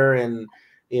daughter, and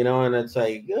you know, and it's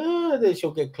like, then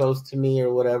she'll get close to me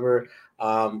or whatever.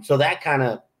 So that kind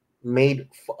of made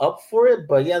up for it.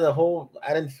 But yeah,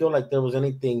 I didn't feel like there was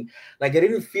anything. Like I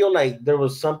didn't feel like there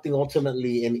was something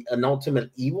ultimately an ultimate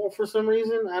evil for some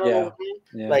reason. I don't know.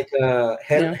 Yeah. Like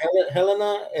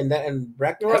Helena and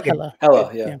Ragnarok.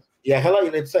 Hela, yeah. Yeah, Hela.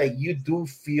 It's like you do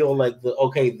feel like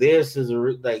this is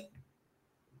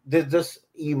this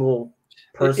evil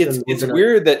person. It's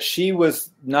weird that she was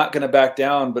not going to back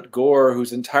down, but Gore,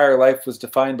 whose entire life was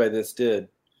defined by this, did.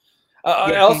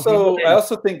 I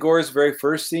also think Gore's very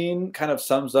first scene kind of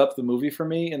sums up the movie for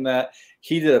me in that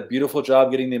he did a beautiful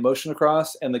job getting the emotion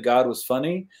across, and the God was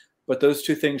funny. But those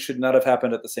two things should not have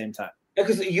happened at the same time.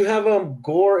 Because you have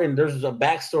Gore, and there's a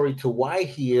backstory to why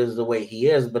he is the way he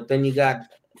is, but then you got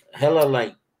Hela,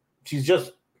 like she's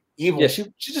just evil. Yeah, she's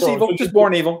just evil, just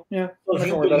born evil. Yeah, so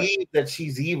you believe that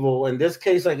she's evil. In this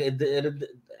case, like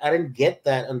didn't get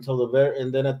that until the very,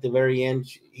 and then at the very end,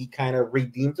 he kind of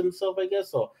redeemed himself, I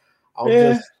guess. So I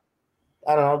don't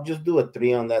know, I'll just do a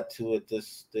 3 on that too. It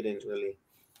just didn't really.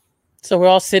 So we're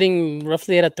all sitting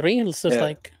roughly at a 3. It's just 3.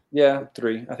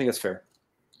 I think that's fair.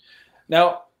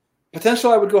 Now,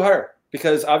 potential, I would go higher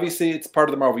because obviously it's part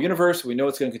of the Marvel Universe. We know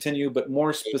it's going to continue, but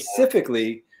more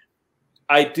specifically,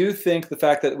 I do think the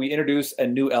fact that we introduce a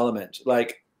new element,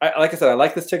 like I said, I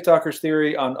like this TikToker's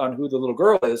theory on who the little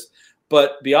girl is,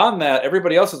 but beyond that,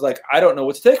 everybody else is like, I don't know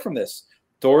what to take from this.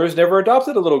 Thor has never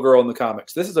adopted a little girl in the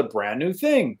comics. This is a brand new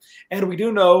thing. And we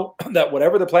do know that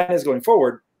whatever the plan is going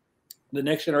forward, the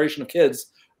next generation of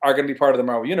kids are going to be part of the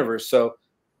Marvel Universe. So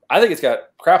I think it's got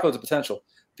crap loads of potential.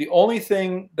 The only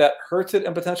thing that hurts it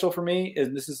in potential for me,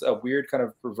 is this is a weird kind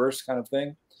of reverse kind of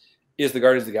thing, is the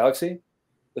Guardians of the Galaxy.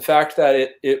 The fact that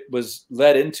it was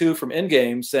led into from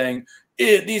Endgame saying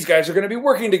these guys are going to be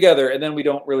working together, and then we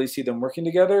don't really see them working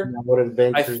together.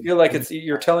 I feel like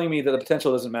you're telling me that the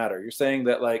potential doesn't matter. You're saying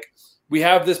that like we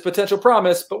have this potential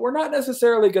promise, but we're not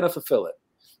necessarily going to fulfill it.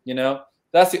 You know,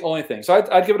 that's the only thing. So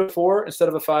I'd give it a 4 instead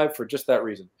of a 5 for just that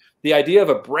reason. The idea of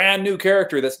a brand new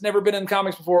character that's never been in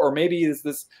comics before, or maybe is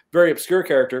this very obscure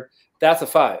character, that's a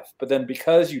 5. But then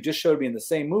because you just showed me in the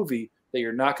same movie that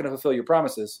you're not going to fulfill your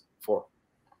promises, 4.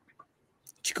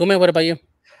 Chikume, what about you?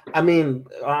 I mean,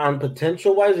 on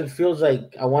potential wise, it feels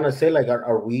like I want to say like,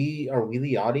 are we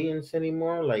the audience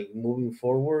anymore? Like moving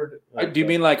forward? Like, do you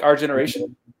mean like our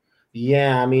generation?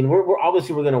 Yeah, I mean, we're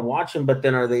obviously we're gonna watch them, but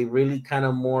then are they really kind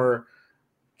of more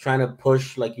trying to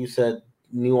push, like you said,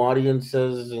 new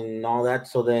audiences and all that?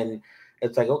 So then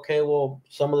it's like, okay, well,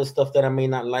 some of the stuff that I may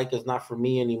not like is not for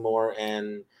me anymore,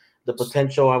 and the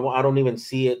potential I don't even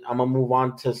see it. I'm gonna move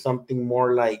on to something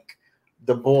more like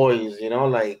The Boys, you know,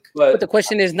 like. But the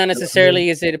question is not necessarily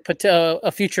is it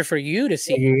a future for you to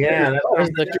see? Yeah, that's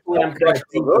what I'm kind of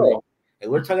thinking.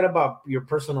 We're talking about your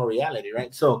personal reality,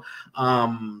 right? So,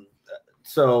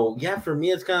 yeah, for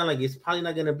me, it's kind of like it's probably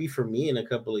not gonna be for me in a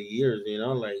couple of years, you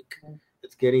know, like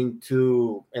it's getting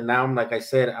too. And now I'm like I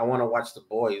said, I want to watch The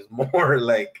Boys more.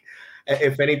 Like,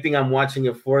 if anything, I'm watching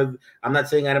it for. I'm not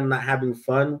saying I'm not having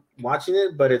fun watching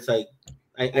it, but it's like.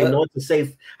 I know it's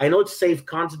safe. I know it's safe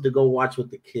content to go watch with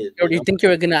the kids. Or do you think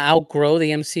you're gonna outgrow the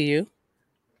MCU?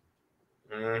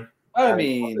 I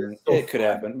mean, it could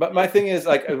happen. But my thing is,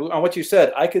 like on what you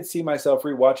said, I could see myself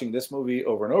rewatching this movie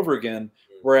over and over again,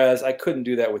 whereas I couldn't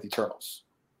do that with Eternals.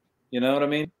 You know what I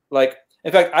mean? Like,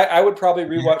 in fact, I would probably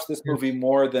rewatch this movie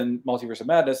more than Multiverse of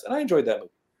Madness, and I enjoyed that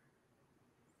movie.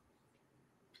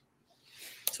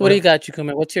 So, what do you got,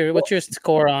 Chikume? What's your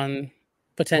score on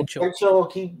potential?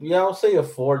 I'll say a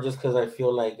 4 just because I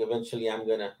feel like eventually I'm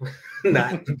gonna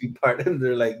not be part of.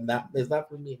 They're like, it's not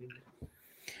for me anymore.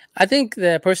 I think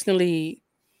that personally,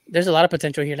 there's a lot of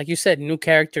potential here. Like you said, new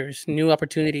characters, new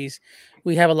opportunities.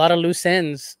 We have a lot of loose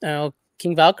ends.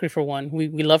 King Valkyrie for one. We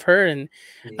love her, and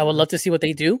I would love to see what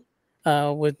they do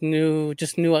with new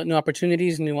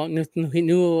opportunities,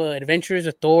 new adventures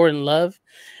with Thor and Love.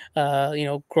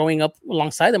 Growing up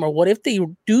alongside them, or what if they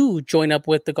do join up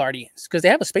with the Guardians because they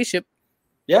have a spaceship?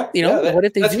 Yeah, what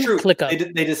if they do click up?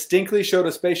 They distinctly showed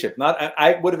a spaceship.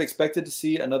 I would have expected to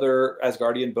see another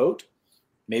Asgardian boat.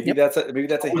 Maybe that's a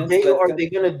hint. Are they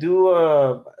gonna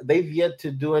do? They've yet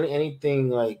to do anything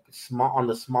like small on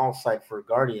the small side for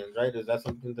Guardians, right? Is that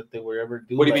something that they would ever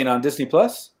do? What do you mean on Disney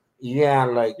Plus?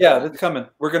 Yeah, that's coming.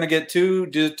 We're gonna get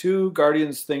two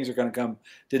Guardians things are gonna come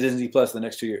to Disney Plus in the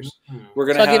next 2 years. We're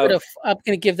gonna. I'm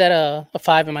gonna give that a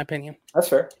 5 in my opinion. That's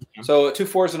fair. So 2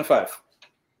 4s and a 5.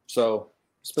 So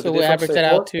we average that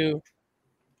out to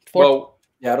 4. Well,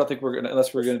 yeah, I don't think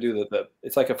unless we're gonna do the.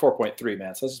 It's like a 4.3,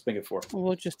 man. So let's just make it 4.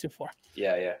 We'll just do 4.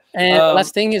 Yeah. And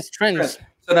last thing is trends.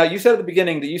 So now you said at the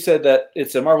beginning that you said that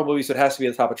it's a Marvel movie, so it has to be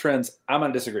at the top of trends. I'm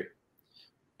gonna disagree,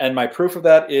 and my proof of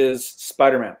that is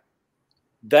Spider-Man.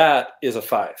 That is a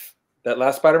 5. That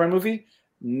last Spider-Man movie,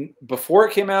 before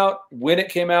it came out, when it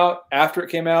came out, after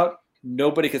it came out,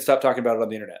 nobody could stop talking about it on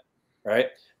the internet, right?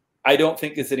 I don't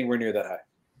think it's anywhere near that high.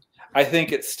 I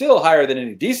think it's still higher than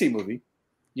any DC movie,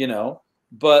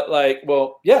 but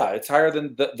it's higher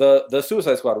than the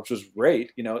Suicide Squad, which was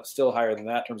great. It's still higher than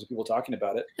that in terms of people talking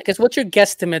about it. I guess what's your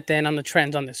guesstimate then on the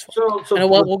trends on this one?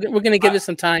 We're going to give it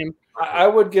some time. I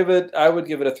would give it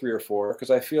a 3 or 4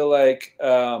 because I feel like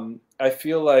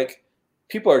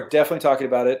people are definitely talking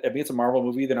about it. I mean, it's a Marvel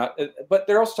movie. They're not, but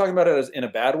they're also talking about it as in a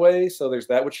bad way. So there's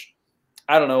that, which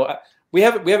I don't know. We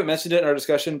haven't mentioned it in our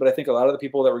discussion, but I think a lot of the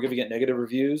people that were giving it negative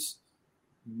reviews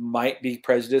might be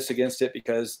prejudiced against it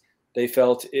because they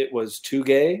felt it was too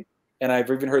gay. And I've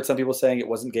even heard some people saying it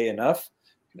wasn't gay enough.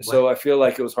 So I feel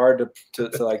like it was hard to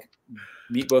like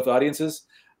meet both audiences.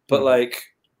 But like,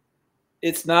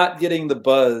 it's not getting the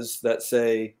buzz that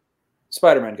say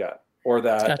Spider-Man got, or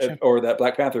that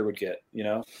Black Panther would get.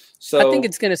 So I think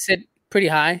it's gonna sit pretty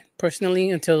high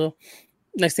personally until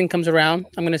next thing comes around.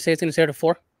 I'm gonna say it's gonna sit at a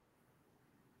 4.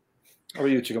 How about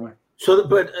you, Chico? So,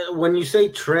 but when you say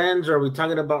trends, are we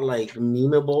talking about like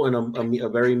memeable and a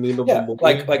very memeable movie?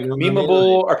 Like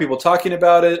memeable? Are people talking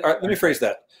about it? Let me phrase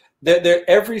that.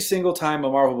 Every single time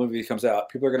a Marvel movie comes out,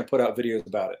 people are going to put out videos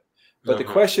about it. But the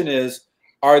question is,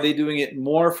 are they doing it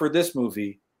more for this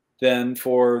movie than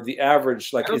for the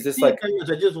average? Like, is this like?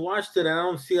 I just watched it, and I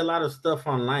don't see a lot of stuff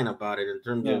online about it in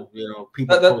terms of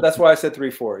people. That's why I said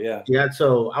 3-4. Yeah. Yeah.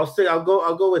 So I'll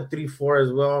go with 3-4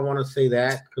 as well. I want to say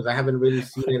that because I haven't really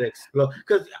seen it explode.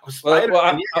 Because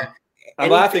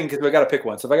I'm laughing because we got to pick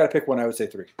one. So if I got to pick one, I would say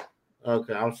 3.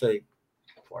 Okay, I'll say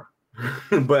 4.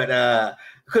 But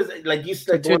because like you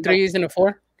said, 2 3s and a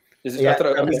 4.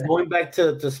 Going back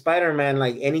to Spider-Man,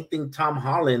 like anything Tom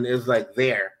Holland is like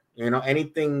there.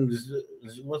 Anything.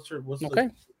 What's okay?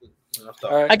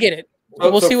 Right. I get it.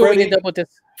 We'll see what we end up with this.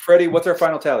 Freddie, what's our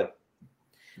final tally?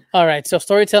 All right. So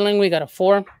storytelling, we got a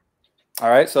 4. All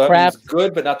right. So that means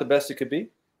good, but not the best it could be.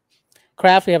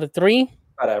 Craft, we have a 3.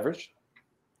 About average.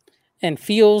 And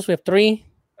feels, we have 3.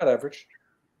 About average.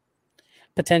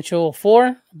 Potential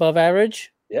 4, above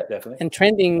average. Yeah, definitely. And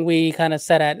trending, we kind of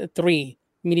set at 3,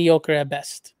 mediocre at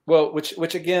best. Well,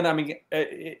 which again, I mean,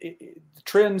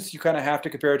 trends you kind of have to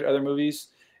compare it to other movies,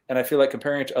 and I feel like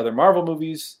comparing it to other Marvel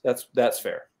movies, that's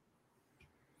fair.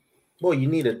 Well, you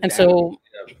need it. And so,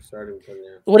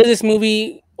 what is this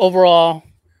movie overall?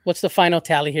 What's the final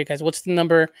tally here, guys? What's the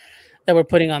number that we're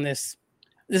putting on this?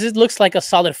 This looks like a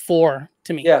solid 4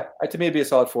 to me. Yeah, to me it'd be a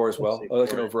solid 4 as well.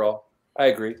 Like an overall, I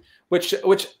agree. Well,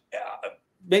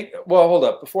 hold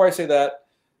up. Before I say that,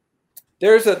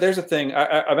 there's a thing.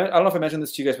 I don't know if I mentioned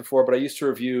this to you guys before, but I used to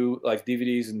review like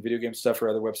DVDs and video game stuff for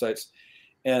other websites,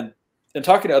 and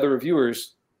talking to other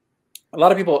reviewers, a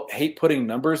lot of people hate putting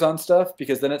numbers on stuff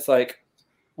because then it's like,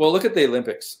 well, look at the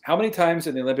Olympics. How many times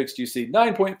in the Olympics do you see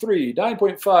 9.3,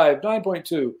 9.5,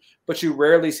 9.2, but you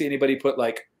rarely see anybody put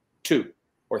like 2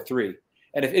 or 3.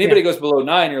 And if anybody goes below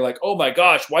 9, you're like, oh my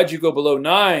gosh, why'd you go below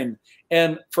 9?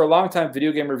 And for a long time,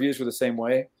 video game reviews were the same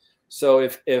way. So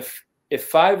if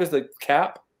 5 is the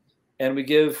cap and we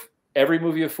give every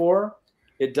movie a 4,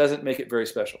 it doesn't make it very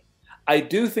special. I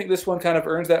do think this one kind of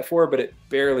earns that 4, but it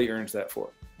barely earns that 4.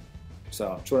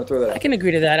 So just want to throw that out. I can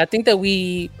agree to that. I think that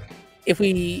if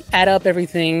we add up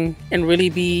everything and really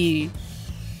be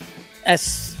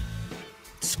as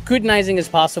scrutinizing as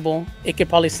possible, it could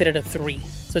probably sit at a 3.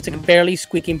 So it's like barely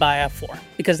squeaking by a 4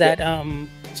 because that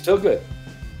still good.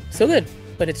 Still good,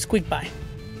 but it's squeaked by.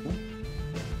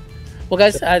 Well,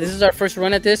 guys, this is our first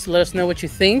run at this. Let us know what you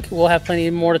think. We'll have plenty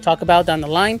more to talk about down the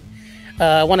line.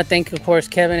 I want to thank, of course,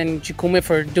 Kevin and Chikume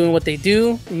for doing what they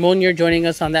do. Monier joining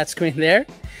us on that screen there.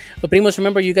 But Primos,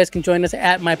 remember, you guys can join us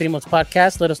at My Primos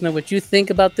Podcast. Let us know what you think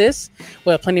about this.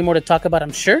 We'll have plenty more to talk about,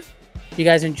 I'm sure. You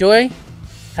guys enjoy.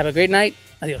 Have a great night.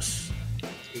 Adios.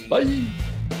 Bye.